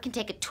you ever can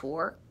take a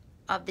tour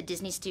of the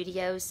Disney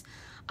Studios,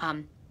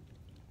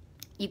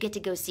 you get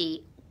to go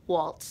see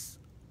Walt's,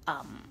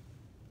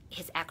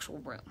 his actual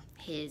room,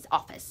 his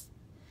office.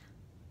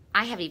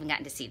 I haven't even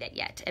gotten to see that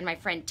yet. And my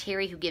friend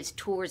Terry, who gives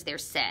tours there,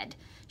 said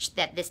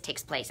that this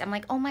takes place. I'm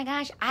like, oh my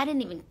gosh,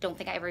 don't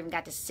think I ever even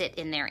got to sit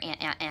in there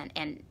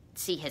and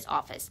see his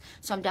office.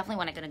 So I'm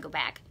definitely going to go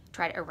back,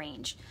 try to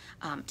arrange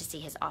to see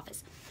his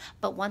office.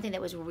 But one thing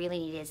that was really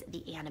neat is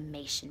the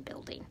animation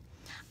building.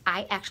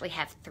 I actually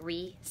have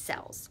 3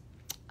 cells.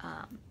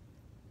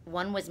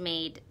 One was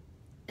made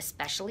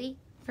especially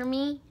for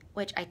me,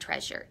 which I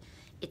treasure.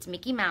 It's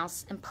Mickey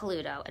Mouse and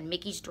Pluto, and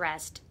Mickey's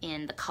dressed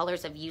in the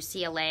colors of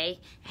UCLA,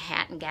 a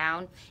hat and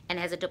gown, and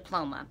has a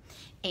diploma.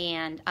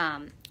 And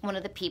one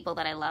of the people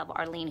that I love,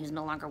 Arlene, who's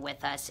no longer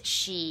with us,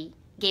 she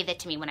gave that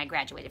to me when I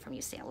graduated from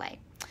UCLA.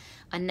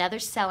 Another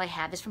cell I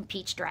have is from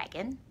Peach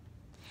Dragon.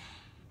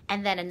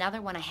 And then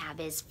another one I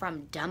have is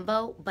from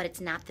Dumbo, but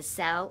it's not the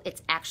cell.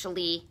 It's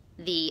actually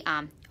the,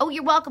 oh,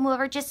 you're welcome,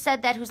 whoever just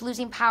said that, who's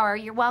losing power.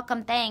 You're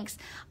welcome, thanks.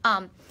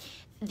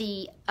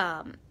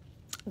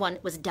 One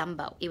was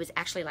Dumbo. It was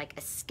actually like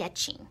a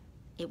sketching.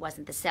 It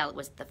wasn't the cell. It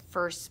was the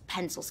first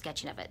pencil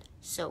sketching of it.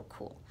 So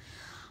cool.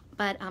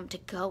 But to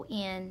go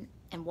in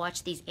and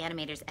watch these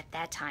animators at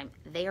that time,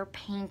 they are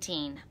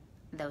painting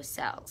those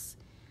cells.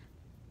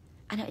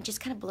 I know, it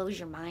just kind of blows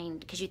your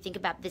mind because you think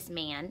about this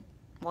man,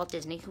 Walt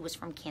Disney, who was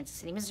from Kansas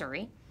City,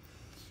 Missouri,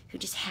 who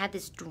just had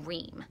this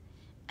dream.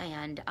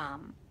 And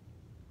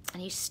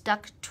he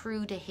stuck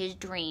true to his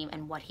dream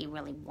and what he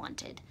really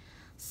wanted.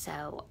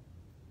 So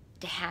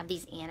to have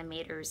these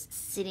animators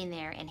sitting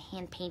there and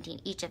hand painting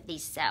each of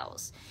these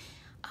cells.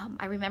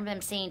 I remember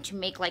them saying to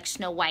make like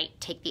Snow White,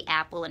 take the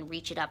apple and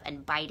reach it up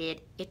and bite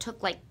it. It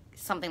took like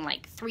something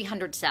like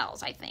 300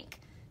 cells, I think.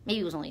 Maybe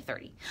it was only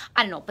 30.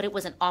 I don't know, but it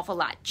was an awful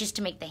lot just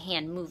to make the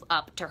hand move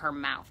up to her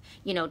mouth.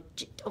 You know,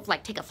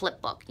 like take a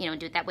flip book, you know, and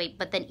do it that way.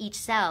 But then each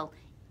cell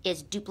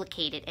is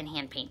duplicated and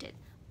hand painted.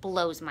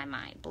 Blows my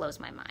mind, blows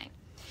my mind.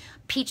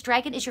 Peach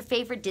Dragon is your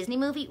favorite Disney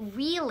movie?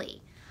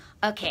 Really?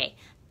 Okay.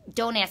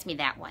 Don't ask me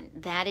that one.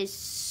 That is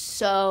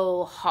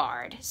so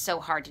hard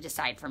to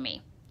decide for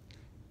me.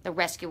 The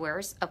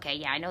Rescuers. Okay,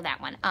 yeah, I know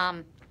that one.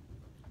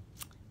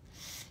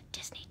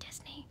 Disney.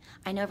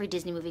 I know every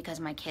Disney movie because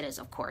my kiddos,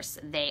 of course.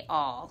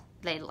 Oh,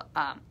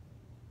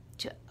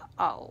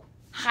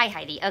 hi,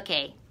 Heidi.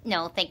 Okay.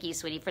 No, thank you,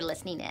 sweetie, for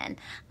listening in.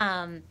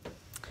 I'm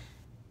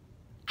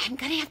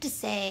going to have to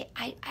say,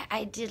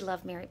 I did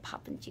love Mary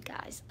Poppins, you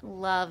guys.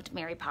 Loved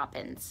Mary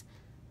Poppins.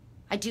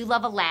 I do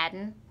love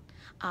Aladdin.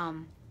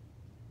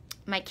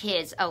 My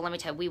kids, oh, let me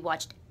tell you, we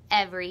watched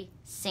every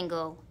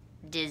single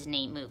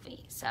Disney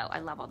movie. So I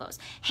love all those.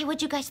 Hey,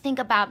 what'd you guys think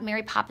about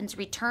Mary Poppins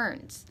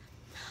Returns?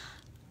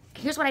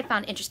 Here's what I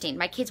found interesting.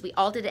 My kids, we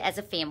all did it as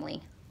a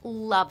family.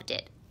 Loved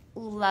it.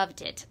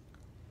 Loved it.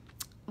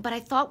 But I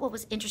thought what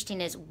was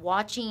interesting is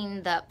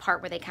watching the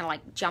part where they kind of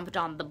like jumped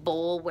on the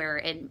bowl where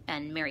in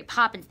Mary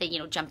Poppins, they, you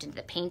know, jumped into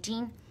the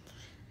painting.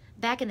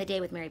 Back in the day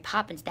with Mary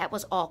Poppins, that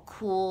was all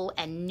cool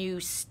and new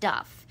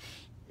stuff.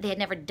 They had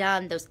never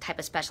done those type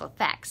of special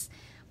effects.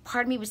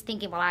 Part of me was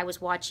thinking while I was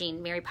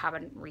watching Mary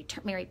Poppins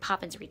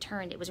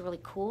Returned, it was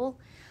really cool.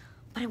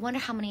 But I wonder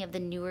how many of the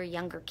newer,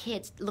 younger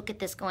kids look at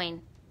this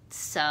going,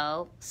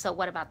 so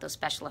what about those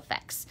special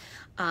effects?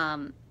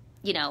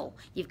 You know,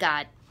 you've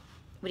got,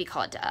 what do you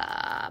call it?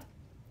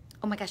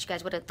 Oh my gosh, you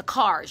guys, the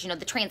cars, you know,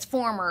 the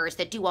Transformers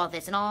that do all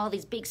this and all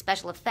these big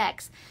special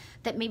effects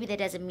that maybe that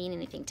doesn't mean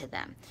anything to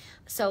them.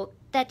 So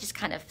that just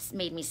kind of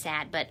made me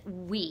sad, but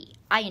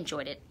I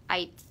enjoyed it.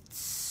 I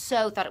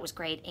so thought it was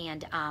great.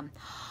 And,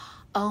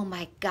 oh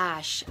my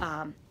gosh.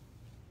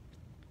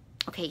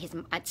 Okay,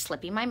 it's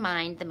slipping my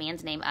mind, the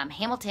man's name.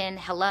 Hamilton,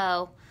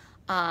 hello.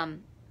 I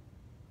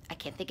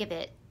can't think of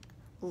it.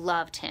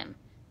 Loved him.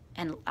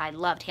 And I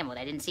loved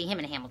Hamilton. I didn't see him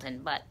in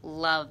Hamilton, but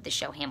loved the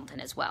show Hamilton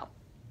as well.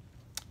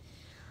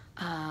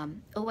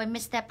 Oh, I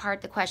missed that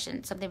part, the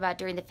question. Something about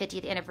during the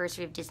 50th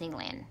anniversary of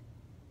Disneyland.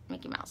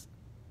 Mickey Mouse.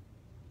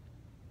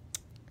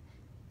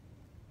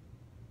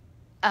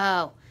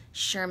 Oh,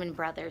 Sherman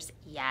Brothers,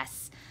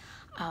 yes.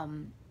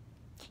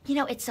 You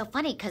know, it's so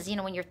funny because, you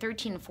know, when you're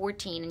 13 and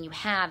 14 and you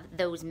have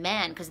those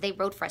men, because they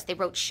wrote for us, they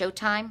wrote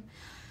Showtime.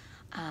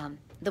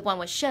 The one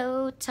with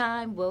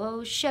Showtime,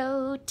 whoa,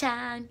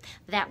 Showtime.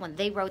 That one,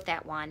 they wrote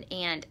that one.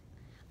 And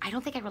I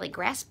don't think I really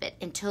grasped it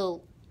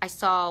until I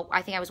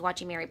think I was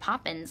watching Mary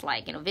Poppins,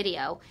 like, you know,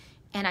 video,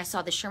 and I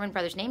saw the Sherman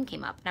Brothers name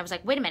came up. And I was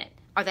like, wait a minute,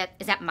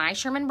 is that my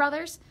Sherman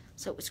Brothers?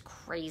 So it was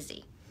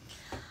crazy.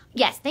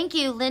 Yes, thank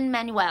you,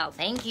 Lynn-Manuel.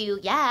 Thank you.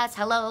 Yes,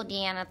 hello,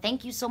 Deanna.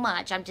 Thank you so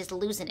much. I'm just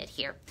losing it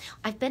here.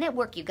 I've been at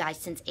work, you guys,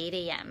 since 8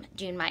 a.m.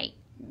 doing my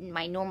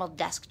normal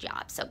desk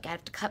job, so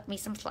have to cut me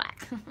some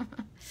slack.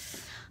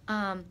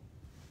 Gosh,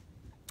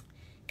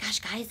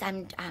 guys,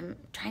 I'm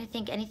trying to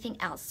think anything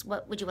else.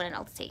 What would you want to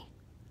know? Let's see.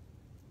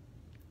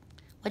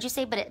 What'd you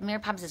say? But Mary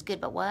Poppins is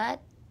good, but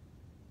what?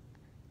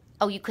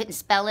 Oh, you couldn't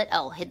spell it?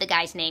 Oh, hit the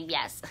guy's name,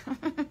 yes.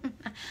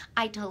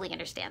 I totally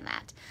understand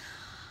that.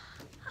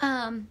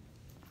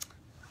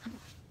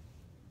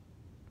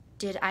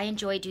 Did I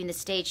enjoy doing the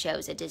stage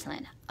shows at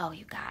Disneyland? Oh,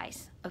 you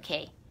guys.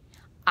 Okay.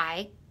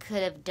 I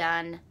could have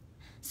done,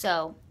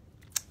 so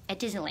at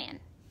Disneyland,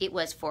 it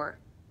was for,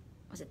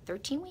 was it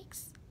 13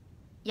 weeks?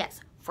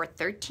 Yes, for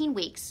 13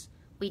 weeks,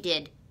 we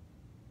did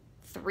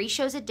 3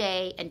 shows a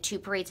day and 2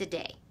 parades a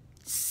day,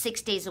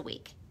 6 days a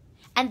week.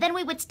 And then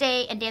we would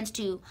stay and dance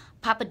to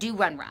Papa Do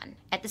Run Run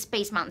at the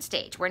Space Mountain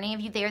stage. Were any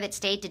of you there that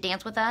stayed to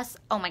dance with us?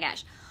 Oh my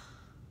gosh.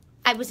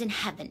 I was in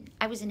heaven.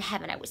 I was in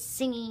heaven. I was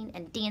singing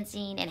and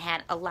dancing and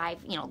had a live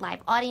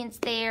audience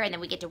there. And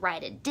then we get to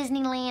ride at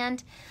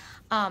Disneyland.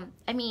 I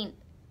mean,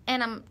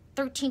 and I'm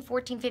 13,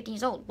 14, 15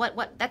 years old.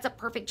 That's a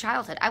perfect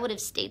childhood. I would have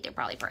stayed there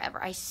probably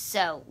forever. I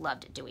so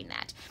loved doing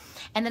that.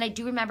 And then I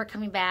do remember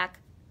coming back.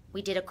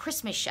 We did a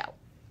Christmas show.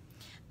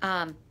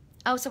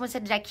 Oh, someone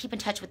said, did I keep in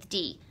touch with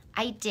Dee?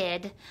 I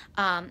did,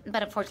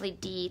 but unfortunately,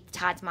 Dee,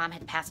 Todd's mom,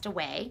 had passed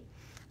away.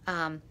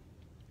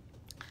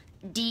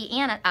 Dee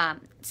and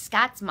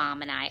Scott's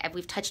mom and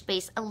we've touched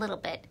base a little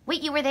bit.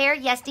 Wait, you were there?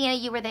 Yes, Deanna,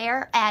 you were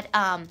there at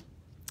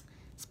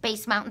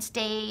Space Mountain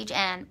stage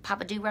and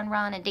Papa Do Run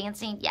Run and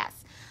dancing?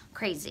 Yes,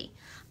 crazy.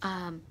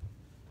 And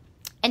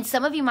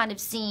some of you might have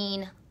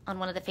seen on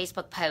one of the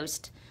Facebook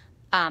posts,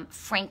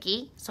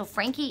 Frankie. So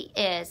Frankie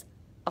is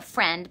a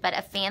friend, but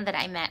a fan that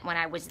I met when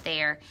I was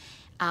there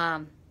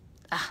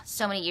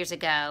so many years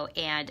ago,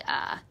 and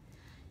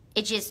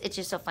it's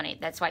just so funny.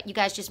 That's why you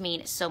guys just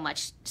mean so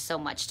much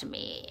to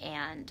me,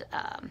 and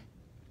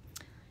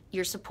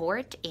your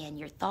support and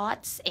your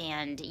thoughts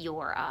and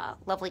your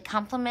lovely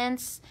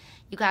compliments.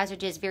 You guys are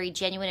just very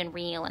genuine and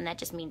real, and that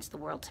just means the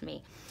world to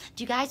me.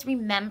 Do you guys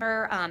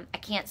remember I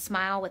Can't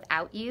Smile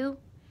Without You?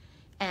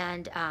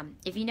 And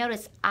if you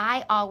notice,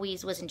 I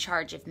always was in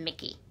charge of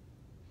Mickey.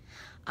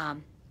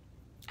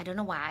 I don't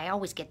know why. I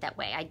always get that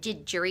way. I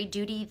did jury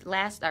duty 2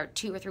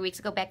 or 3 weeks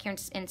ago back here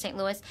in St.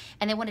 Louis,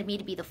 and they wanted me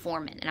to be the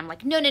foreman. And I'm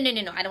like, no, I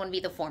don't want to be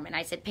the foreman.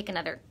 I said, pick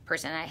another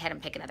person, and I had him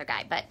pick another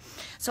guy. But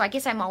so I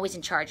guess I'm always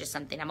in charge of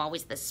something. I'm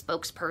always the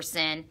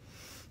spokesperson.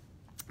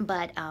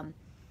 But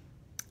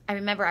I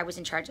remember I was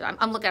in charge of,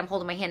 I'm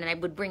holding my hand, and I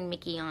would bring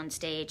Mickey on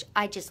stage.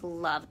 I just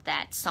loved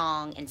that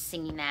song and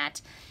singing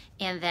that.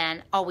 And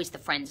then always the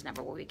Friends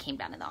number where we came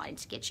down in the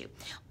audience to get you.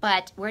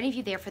 But were any of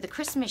you there for the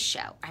Christmas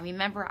show? I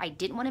remember I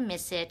didn't want to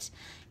miss it.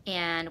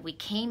 And we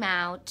came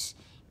out,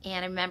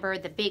 and I remember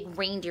the big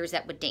reindeers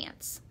that would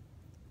dance.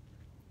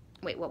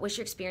 Wait, what was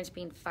your experience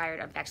being fired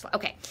on Facts Alive?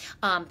 Okay,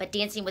 but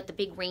dancing with the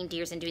big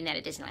reindeers and doing that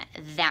at Disneyland,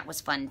 that was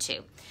fun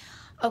too.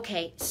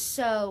 Okay,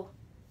 so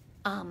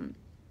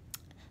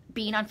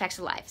being on Facts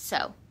Alive.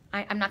 So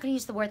I'm not going to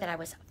use the word that I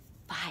was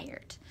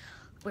fired.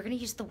 We're going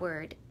to use the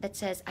word that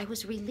says I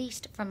was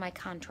released from my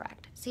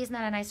contract. See, isn't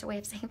that a nicer way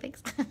of saying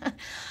things?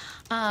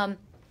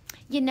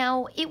 You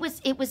know, it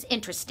was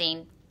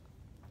interesting.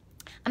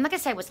 I'm not going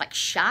to say I was like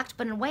shocked,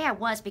 but in a way I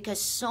was,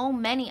 because so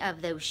many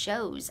of those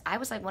shows, I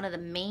was like one of the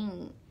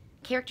main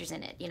characters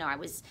in it. You know, I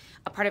was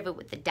a part of it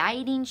with the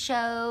dieting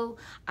show,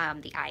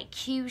 the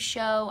IQ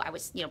show. I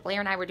was, you know, Blair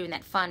and I were doing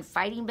that fun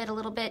fighting bit a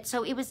little bit.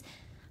 So I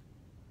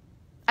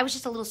was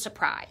just a little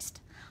surprised.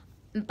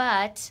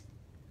 But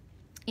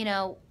you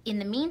know, in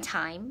the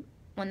meantime,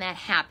 when that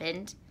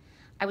happened,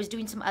 I was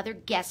doing some other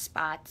guest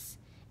spots,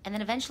 and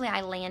then eventually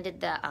I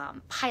landed the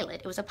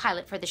pilot. It was a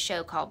pilot for the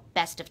show called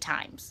Best of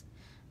Times,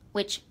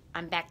 which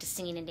I'm back to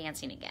singing and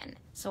dancing again.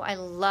 So I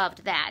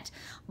loved that.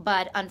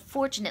 But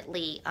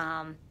unfortunately,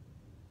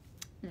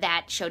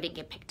 that show didn't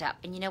get picked up.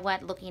 And you know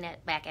what? Looking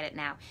back at it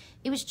now,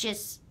 it was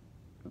just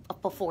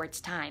before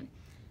its time.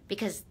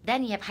 Because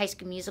then you have High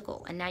School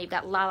Musical, and now you've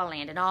got La La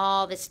Land and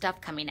all this stuff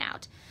coming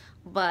out.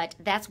 But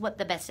that's what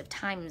the Best of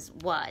Times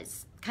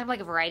was. Kind of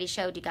like a variety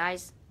show. Do you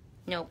guys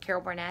know Carol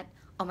Burnett?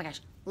 Oh my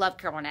gosh, love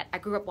Carol Burnett. I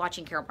grew up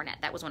watching Carol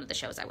Burnett. That was one of the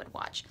shows I would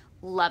watch.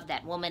 Love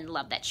that woman,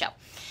 love that show.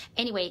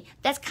 Anyway,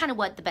 that's kind of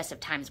what the Best of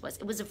Times was.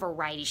 It was a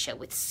variety show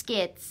with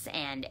skits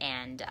and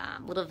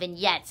little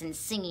vignettes and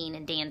singing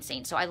and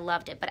dancing. So I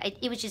loved it. But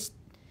it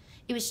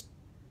was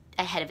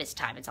ahead of its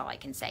time, is all I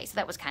can say. So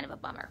that was kind of a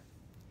bummer.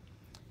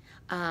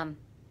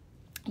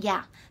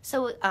 yeah.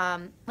 So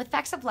with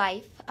Facts of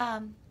Life,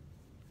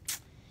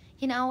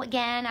 you know,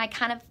 again,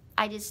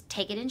 I just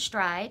take it in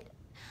stride.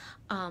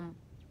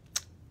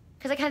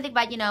 Because I kind of think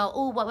about, you know,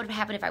 oh, what would have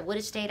happened if I would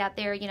have stayed out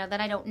there? You know,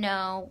 then I don't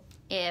know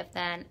if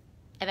then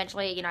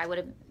eventually, you know, I would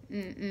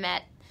have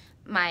met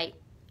my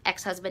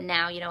ex-husband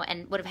now, you know,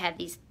 and would have had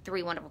these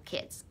 3 wonderful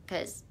kids,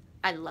 because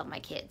I love my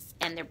kids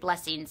and they're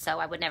blessings, so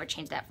I would never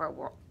change that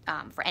for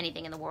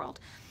anything in the world.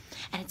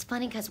 And it's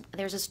funny because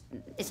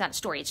it's not a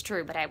story, it's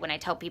true, but when I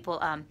tell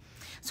people,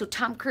 so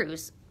Tom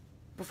Cruise,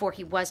 before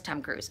he was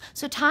Tom Cruise.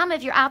 So Tom,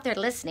 if you're out there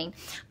listening,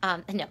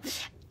 no,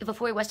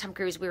 before he was Tom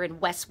Cruise, we were in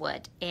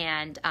Westwood,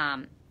 and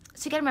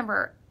so you got to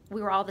remember,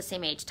 we were all the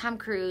same age. Tom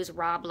Cruise,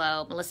 Rob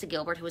Lowe, Melissa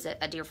Gilbert, who was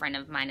a dear friend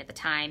of mine at the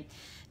time,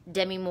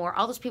 Demi Moore,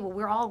 all those people,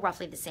 we were all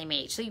roughly the same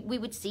age. So we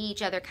would see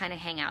each other, kind of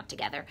hang out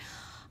together.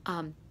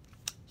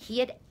 He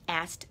had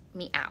asked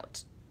me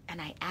out, and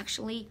I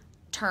actually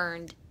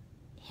turned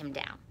him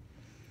down.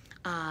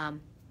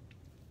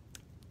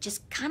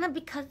 Just kind of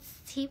because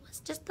he was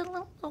just a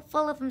little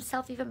full of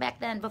himself even back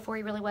then, before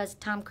he really was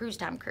Tom Cruise.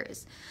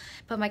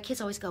 But my kids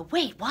always go,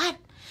 wait, what?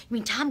 You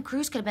mean Tom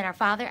Cruise could have been our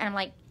father? And I'm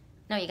like,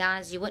 no, you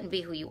guys, you wouldn't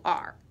be who you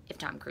are if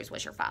Tom Cruise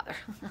was your father.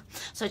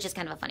 So it's just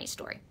kind of a funny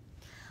story.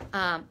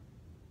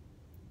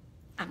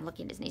 I'm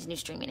looking at his new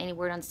streaming. Any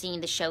word on seeing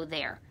the show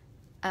there?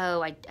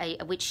 Oh,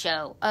 which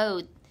show?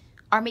 Oh,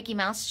 our Mickey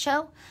Mouse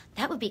show?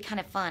 That would be kind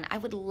of fun. I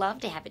would love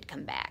to have it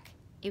come back.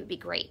 It would be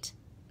great.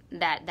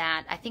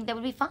 I think that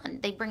would be fun.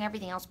 They'd bring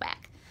everything else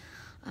back.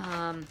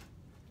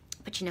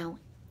 But you know,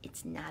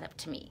 it's not up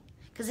to me.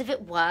 Because if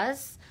it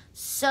was,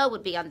 so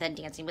would be on Then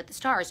Dancing with the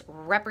Stars,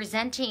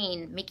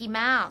 representing Mickey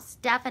Mouse,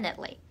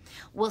 definitely.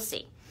 We'll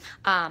see.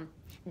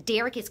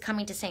 Derek is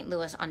coming to St.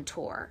 Louis on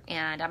tour,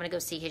 and I'm going to go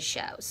see his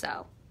show.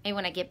 So maybe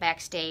when I get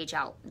backstage,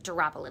 I'll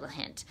drop a little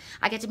hint.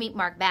 I get to meet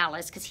Mark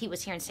Ballas because he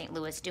was here in St.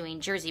 Louis doing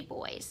Jersey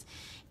Boys.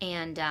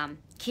 And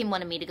Kim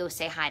wanted me to go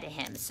say hi to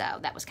him, so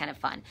that was kind of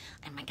fun.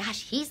 And my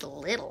gosh, he's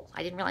little.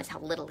 I didn't realize how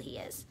little he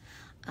is.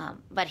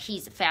 But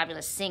he's a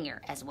fabulous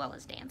singer as well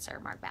as dancer,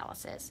 Mark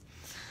Ballas is.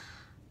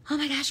 Oh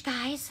my gosh,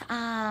 guys.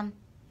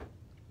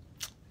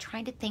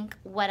 Trying to think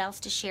what else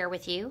to share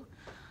with you.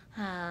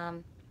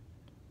 I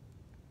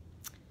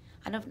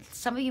know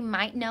some of you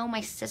might know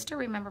my sister.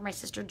 Remember my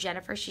sister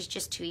Jennifer? She's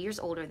just 2 years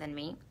older than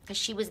me, because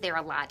she was there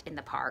a lot in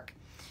the park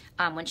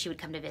when she would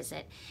come to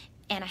visit.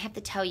 And I have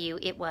to tell you,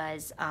 it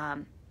was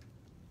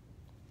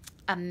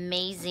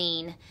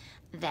amazing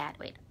that,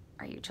 wait,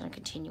 are you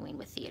continuing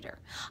with theater?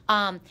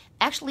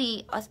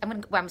 Actually,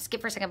 I'm going to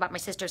skip for a second about my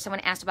sister. Someone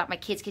asked about my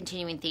kids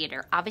continuing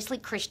theater. Obviously,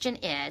 Christian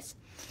is.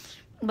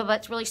 But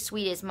what's really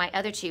sweet is my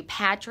other 2,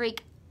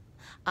 Patrick,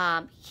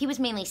 he was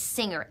mainly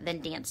singer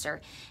than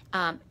dancer.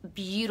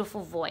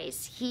 Beautiful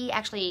voice. He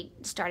actually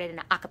started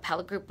an a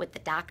cappella group with the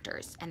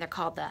Doctors, and they're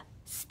called the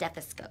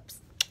Stethoscopes.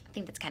 I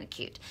think that's kind of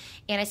cute.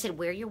 And I said,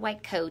 wear your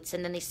white coats,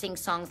 and then they sing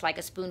songs like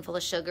A Spoonful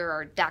of Sugar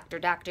or Doctor,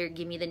 Doctor,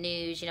 Give Me the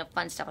News, you know,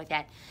 fun stuff like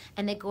that.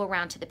 And they go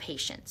around to the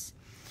patients.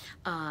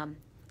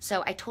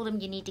 So I told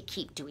him you need to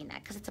keep doing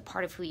that because it's a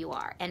part of who you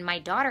are. And my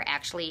daughter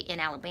actually in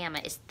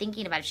Alabama is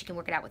thinking about if she can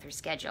work it out with her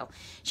schedule.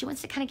 She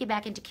wants to kind of get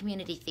back into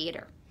community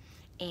theater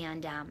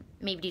and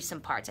maybe do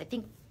some parts. I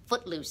think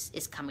Footloose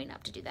is coming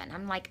up to do that. And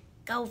I'm like,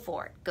 go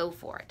for it, go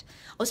for it.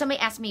 Oh, somebody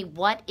asked me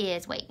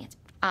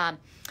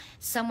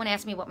someone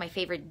asked me what my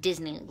favorite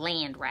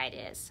Disneyland ride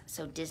is.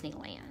 So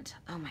Disneyland.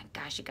 Oh my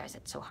gosh, you guys,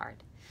 it's so hard.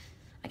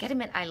 I gotta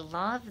admit, I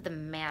love the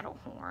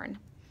Matterhorn.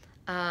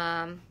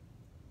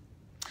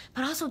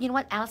 But also, you know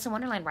what? Alice in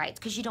Wonderland rides,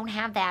 because you don't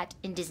have that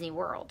in Disney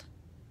World.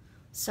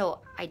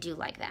 So I do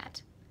like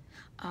that.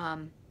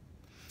 Oh,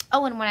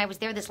 and when I was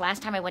there this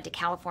last time, I went to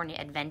California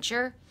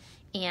Adventure,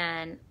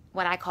 and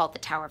what I call it the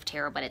Tower of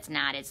Terror, but it's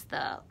not. It's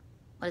the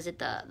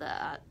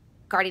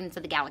Guardians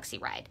of the Galaxy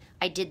ride.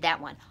 I did that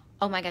one.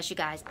 Oh my gosh, you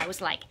guys, I was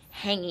like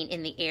hanging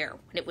in the air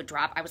when it would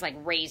drop. I was like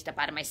raised up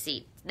out of my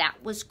seat. That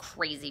was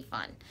crazy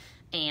fun.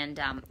 And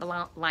the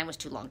line was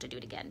too long to do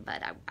it again,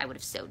 but I would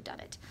have so done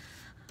it.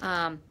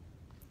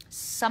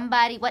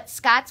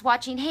 Scott's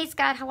watching. Hey,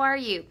 Scott, how are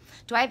you?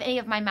 Do I have any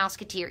of my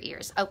Mouseketeer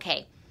ears?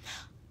 Okay.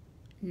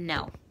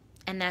 No.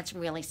 And that's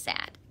really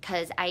sad,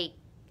 because part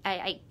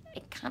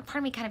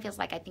of me kind of feels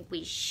like I think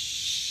we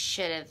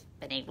should have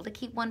been able to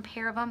keep one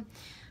pair of them.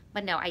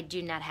 But no, I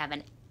do not have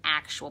an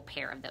actual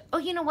pair of those. Oh,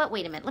 you know what?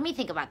 Wait a minute. Let me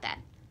think about that.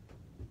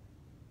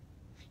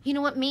 You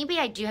know what? Maybe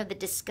I do have the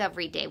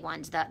Discovery Day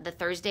ones, the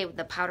Thursday,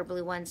 the powder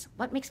blue ones.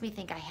 What makes me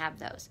think I have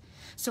those?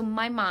 So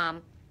my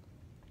mom,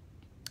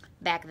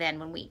 back then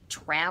when we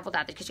traveled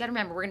out there, because you got to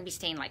remember, we're going to be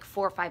staying like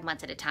 4 or 5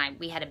 months at a time.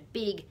 We had a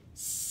big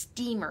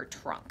steamer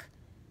trunk.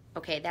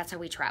 Okay, that's how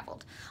we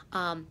traveled.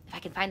 If I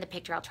can find the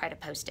picture, I'll try to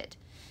post it.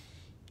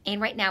 And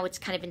right now it's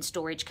kind of in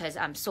storage because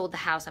sold the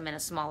house. I'm in a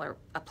smaller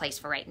place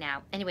for right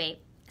now. Anyway,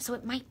 so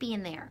it might be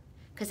in there,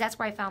 because that's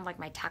where I found like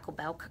my Taco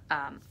Bell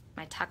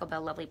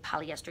lovely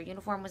polyester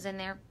uniform was in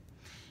there.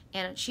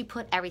 And she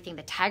put everything.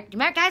 Do you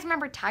guys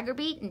remember Tiger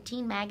Beat and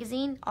Teen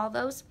Magazine? All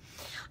those?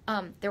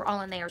 They're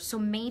all in there. So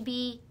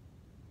maybe,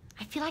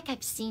 I feel like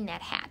I've seen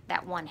that hat,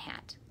 that one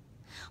hat.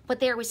 But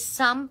there was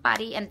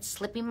somebody, and it's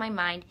slipping my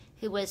mind,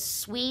 who was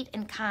sweet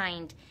and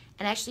kind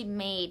and actually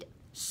made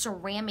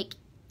ceramic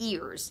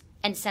ears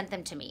and sent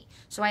them to me.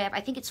 So I have,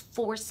 I think it's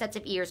 4 sets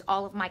of ears,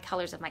 all of my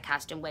colors of my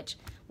costume, which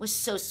was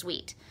so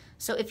sweet.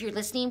 So if you're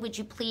listening, would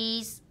you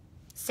please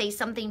say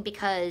something,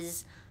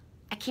 because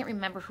I can't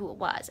remember who it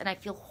was, and I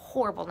feel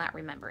horrible not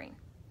remembering.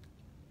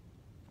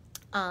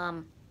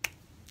 Gosh,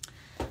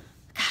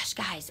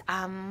 guys,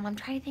 I'm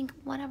trying to think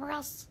whatever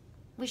else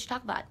we should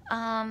talk about.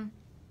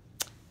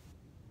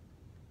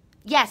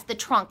 Yes, the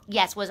trunk,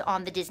 yes, was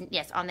on the Disney,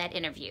 yes, on that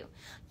interview.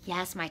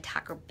 Yes, my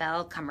Taco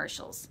Bell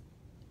commercials.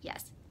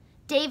 Yes.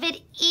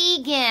 David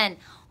Egan.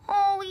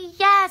 Oh,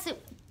 yes.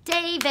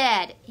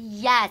 David.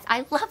 Yes.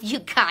 I love you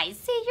guys.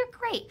 See, you're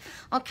great.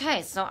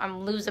 Okay, so I'm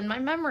losing my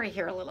memory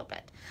here a little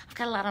bit. I've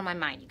got a lot on my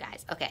mind, you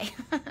guys. Okay.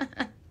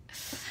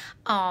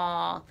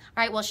 All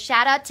right, well,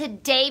 shout out to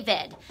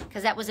David,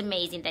 because that was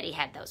amazing that he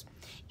had those.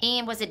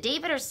 And was it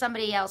David or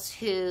somebody else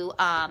who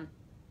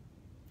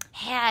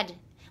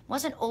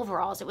wasn't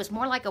overalls, it was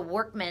more like a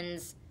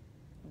workman's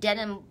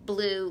denim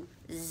blue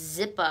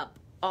zip-up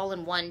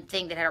all-in-one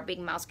thing that had our big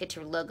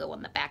Mouseketeer logo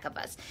on the back of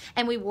us.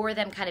 And we wore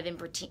them kind of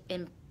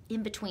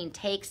in between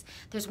takes.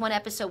 There's one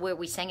episode where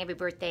we sang Happy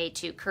Birthday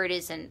to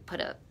Curtis and put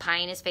a pie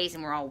in his face,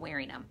 and we're all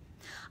wearing them.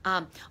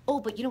 Oh,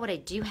 but you know what I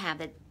do have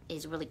that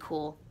is really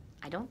cool?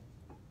 I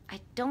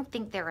don't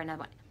think there are another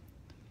one.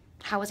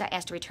 How was I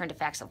asked to return to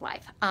Facts of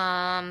Life?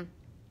 Oh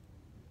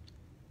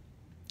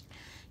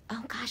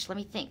gosh, let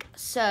me think.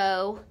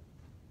 So,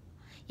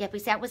 yeah,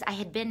 because that was, I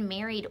had been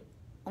married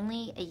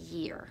only a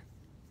year.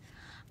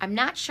 I'm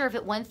not sure if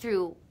it went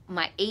through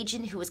my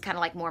agent, who was kind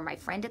of like more my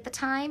friend at the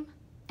time,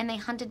 and they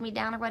hunted me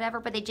down or whatever,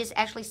 but they just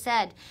actually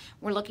said,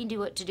 we're looking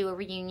to do a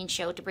reunion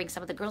show to bring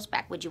some of the girls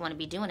back. Would you want to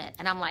be doing it?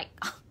 And I'm like,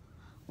 oh,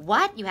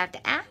 what? You have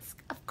to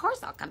ask? Of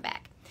course I'll come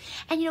back.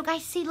 And you know,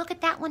 guys, see, look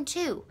at that one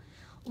too.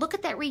 Look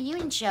at that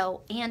reunion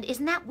show, and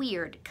isn't that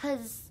weird?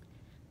 Because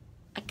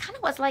I kind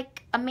of was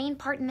like a main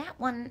part in that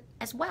one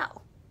as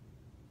well.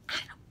 I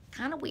don't know,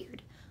 kind of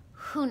weird.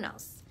 Who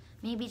knows?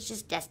 Maybe it's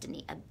just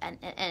destiny and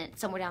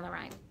somewhere down the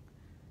line.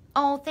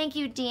 Oh, thank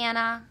you,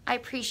 Deanna. I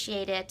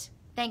appreciate it.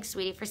 Thanks,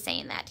 sweetie, for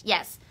saying that.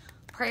 Yes,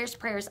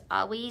 prayers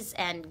always,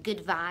 and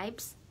good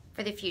vibes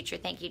for the future.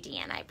 Thank you,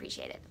 Deanna. I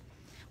appreciate it.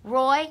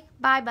 Roy,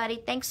 bye, buddy.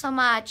 Thanks so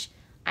much.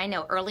 I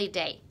know, early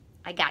day.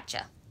 I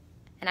gotcha.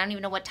 And I don't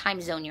even know what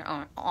time zone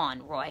you're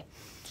on, Roy.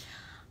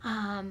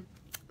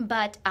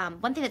 But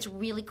one thing that's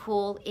really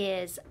cool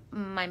is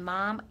my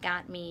mom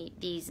got me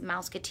these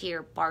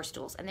Mouseketeer bar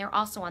stools, and they're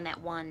also on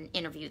that one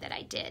interview that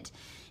I did.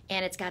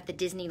 And it's got the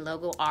Disney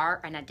logo,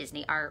 our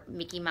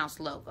Mickey Mouse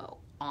logo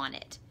on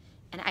it.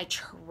 And I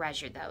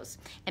treasure those.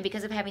 And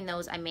because of having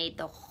those, I made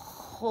the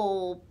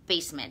whole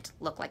basement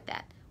look like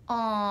that.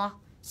 Aw,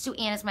 Sue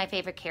Ann is my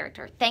favorite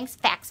character. Thanks,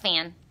 Fax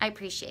Fan. I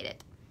appreciate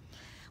it.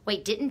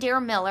 Wait, didn't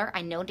Daryl Miller,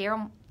 I know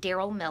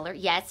Daryl Miller,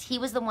 yes, he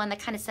was the one that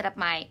kind of set up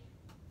my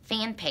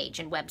fan page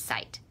and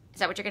website. Is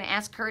that what you're going to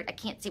ask, Kurt? I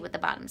can't see what the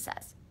bottom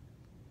says.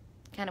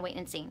 Kind of waiting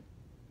and seeing.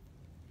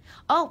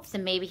 Oh, so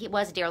maybe it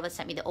was Daryl that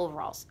sent me the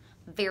overalls.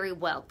 Very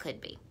well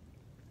could be.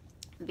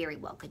 Very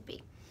well could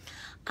be.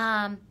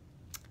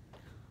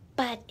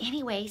 But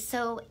anyway,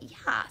 so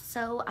yeah,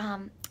 so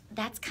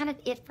that's kind of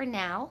it for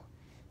now.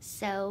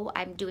 So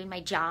I'm doing my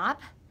job,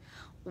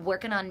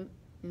 working on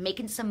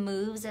making some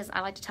moves, as I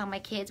like to tell my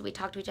kids. We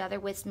talk to each other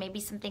with maybe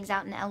some things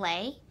out in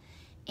LA.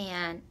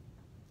 And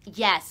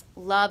yes,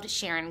 loved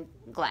Sharon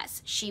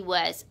Gless. She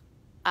was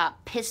a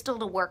pistol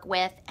to work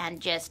with, and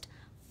just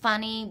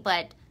funny,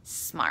 but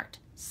smart,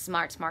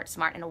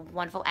 and a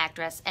wonderful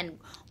actress, and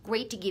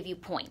great to give you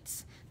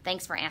points.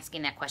 Thanks for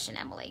asking that question,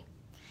 Emily.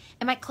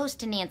 Am I close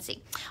to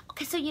Nancy?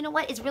 Okay, so you know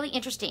what? It's really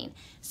interesting.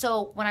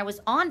 So when I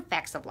was on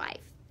Facts of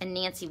Life, and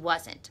Nancy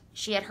wasn't,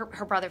 she had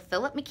her brother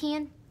Philip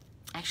McKeon.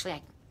 Actually,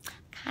 I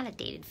kind of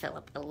dated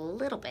Philip a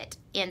little bit.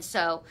 And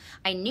so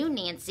I knew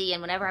Nancy,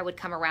 and whenever I would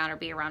come around or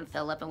be around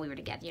Philip and we were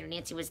together, you know,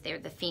 Nancy was there,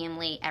 the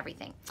family,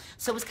 everything.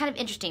 So it was kind of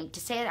interesting to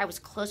say that I was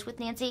close with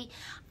Nancy.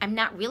 I'm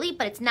not really,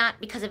 but it's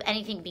not because of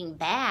anything being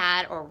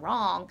bad or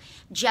wrong.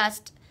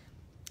 Just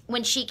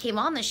when she came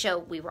on the show,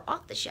 we were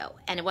off the show.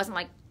 And it wasn't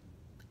like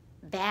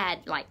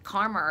bad, like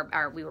karma,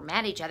 or we were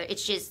mad at each other.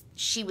 It's just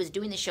she was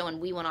doing the show and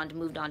we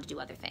moved on to do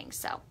other things.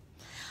 So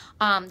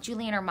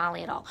Julianne or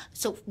Molly at all.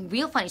 So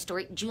real funny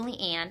story,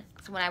 Julianne,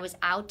 so when I was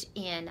out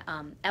in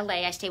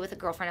LA, I stayed with a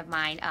girlfriend of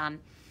mine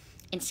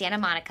in Santa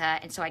Monica,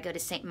 and so I go to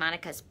St.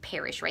 Monica's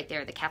Parish right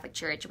there, the Catholic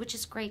Church, which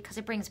is great because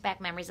it brings back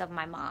memories of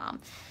my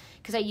mom,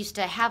 because I used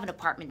to have an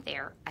apartment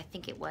there. I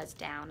think it was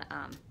down,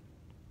 I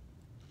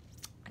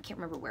can't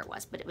remember where it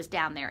was, but it was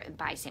down there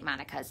by St.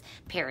 Monica's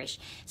Parish.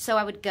 So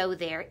I would go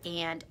there,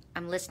 and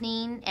I'm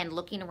listening and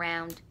looking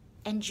around,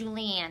 and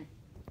Julianne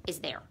is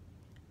there.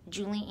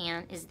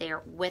 Julianne is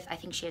there with, I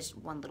think she has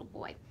one little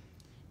boy.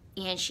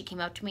 And she came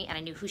up to me, and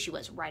I knew who she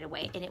was right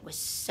away. And it was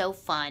so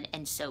fun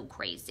and so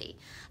crazy.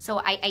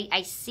 So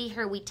I see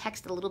her. We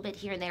text a little bit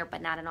here and there,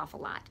 but not an awful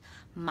lot.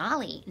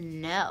 Molly,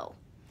 no.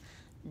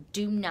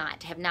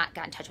 have not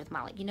gotten in touch with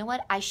Molly. You know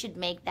what? I should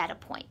make that a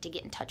point to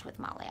get in touch with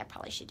Molly. I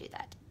probably should do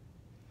that.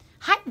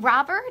 Hi,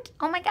 Robert.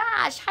 Oh my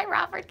gosh. Hi,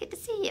 Robert. Good to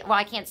see you. Well,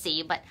 I can't see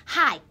you, but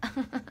hi.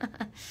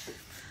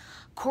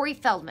 Corey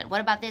Feldman.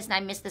 What about this? And I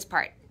missed this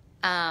part.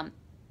 I'm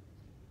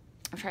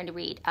trying to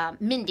read.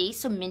 Mindy.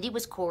 So Mindy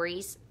was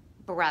Corey's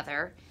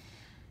brother.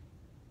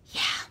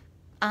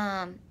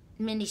 Yeah.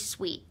 Mindy's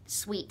sweet,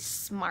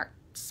 smart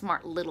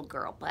little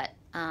girl, but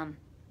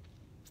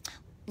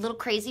little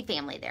crazy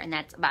family there, and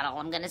that's about all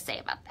I'm going to say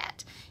about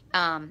that.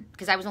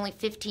 Because I was only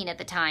 15 at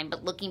the time,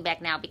 but looking back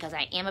now, because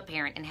I am a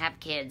parent and have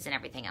kids and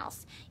everything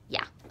else,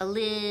 yeah, a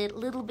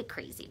little bit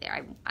crazy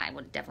there. I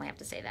would definitely have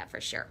to say that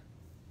for sure.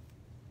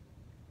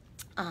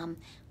 I'm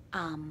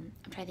trying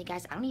to think,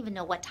 guys, I don't even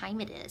know what time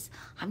it is.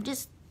 I'm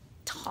just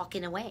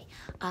talking away.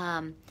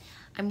 I'm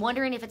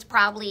wondering if it's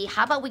probably,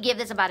 how about we give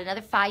this about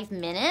another 5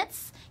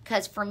 minutes?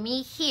 Because for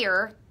me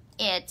here,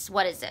 it's,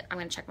 what is it? I'm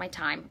going to check my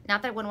time.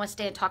 Not that I wouldn't want to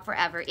stay and talk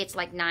forever. It's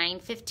like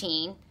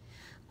 9:15.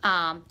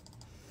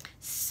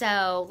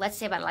 So let's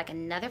say about like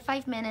another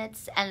 5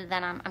 minutes, and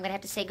then I'm going to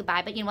have to say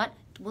goodbye. But you know what?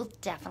 We'll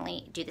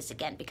definitely do this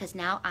again, because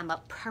now I'm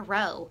a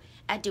pro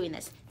at doing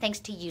this. Thanks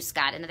to you,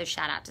 Scott. Another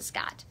shout out to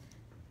Scott.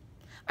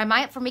 Am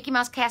I up for Mickey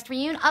Mouse Cast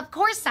Reunion? Of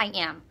course I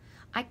am.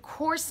 Of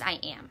course I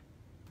am.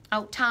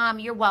 Oh, Tom,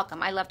 you're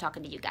welcome. I love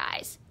talking to you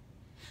guys.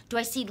 Do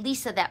I see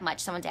Lisa that much?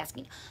 Someone's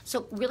asking.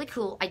 So really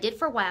cool. I did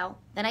for a while,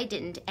 then I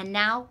didn't, and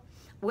now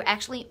we're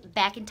actually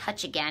back in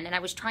touch again. And I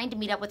was trying to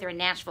meet up with her in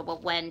Nashville,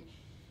 but when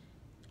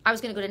I was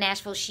going to go to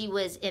Nashville, she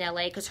was in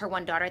LA because her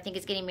one daughter, I think,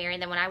 is getting married.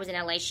 And then when I was in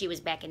LA, she was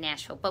back in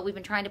Nashville. But we've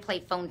been trying to play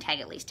phone tag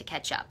at least to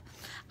catch up.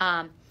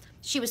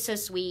 She was so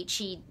sweet.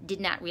 She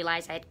did not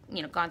realize I had,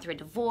 gone through a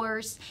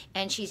divorce,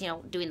 and she's,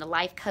 doing the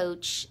life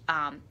coach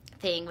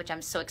thing, which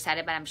I'm so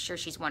excited about. I'm sure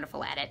she's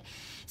wonderful at it.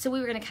 So we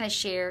were going to kind of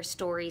share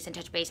stories and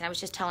touch base, and I was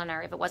just telling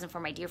her, if it wasn't for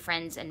my dear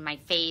friends and my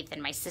faith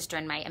and my sister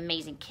and my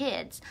amazing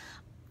kids,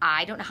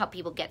 I don't know how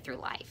people get through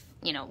life,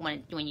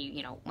 when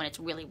it's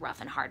really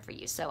rough and hard for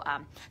you. So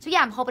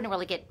yeah, I'm hoping to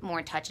really get more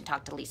in touch and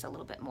talk to Lisa a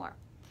little bit more.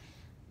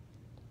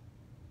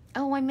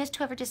 Oh, I missed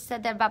whoever just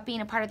said that about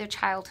being a part of their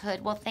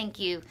childhood. Well, thank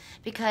you,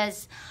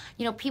 because,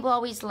 people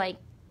always,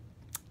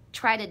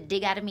 try to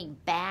dig out of me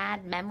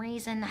bad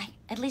memories, and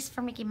at least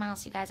for Mickey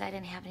Mouse, you guys, I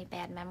didn't have any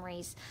bad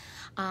memories.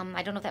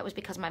 I don't know if that was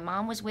because my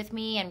mom was with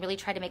me and really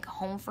tried to make a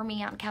home for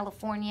me out in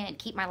California and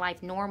keep my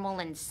life normal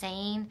and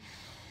sane.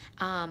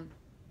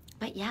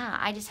 But yeah,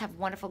 I just have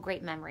wonderful,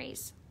 great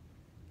memories.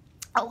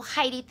 Oh,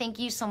 Heidi, thank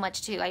you so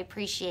much, too. I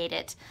appreciate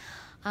it.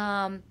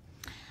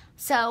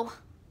 So,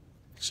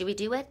 should we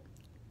do it?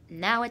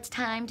 Now it's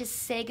time to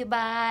say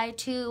goodbye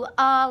to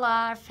all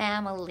our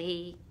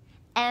family.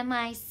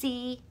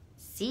 M-I-C,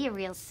 see you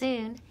real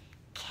soon.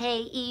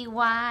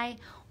 K-E-Y,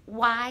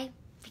 why?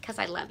 Because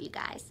I love you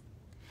guys.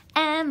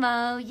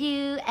 M-O-U-S-E.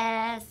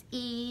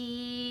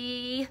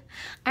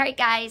 All right,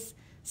 guys,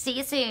 see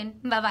you soon.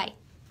 Bye-bye.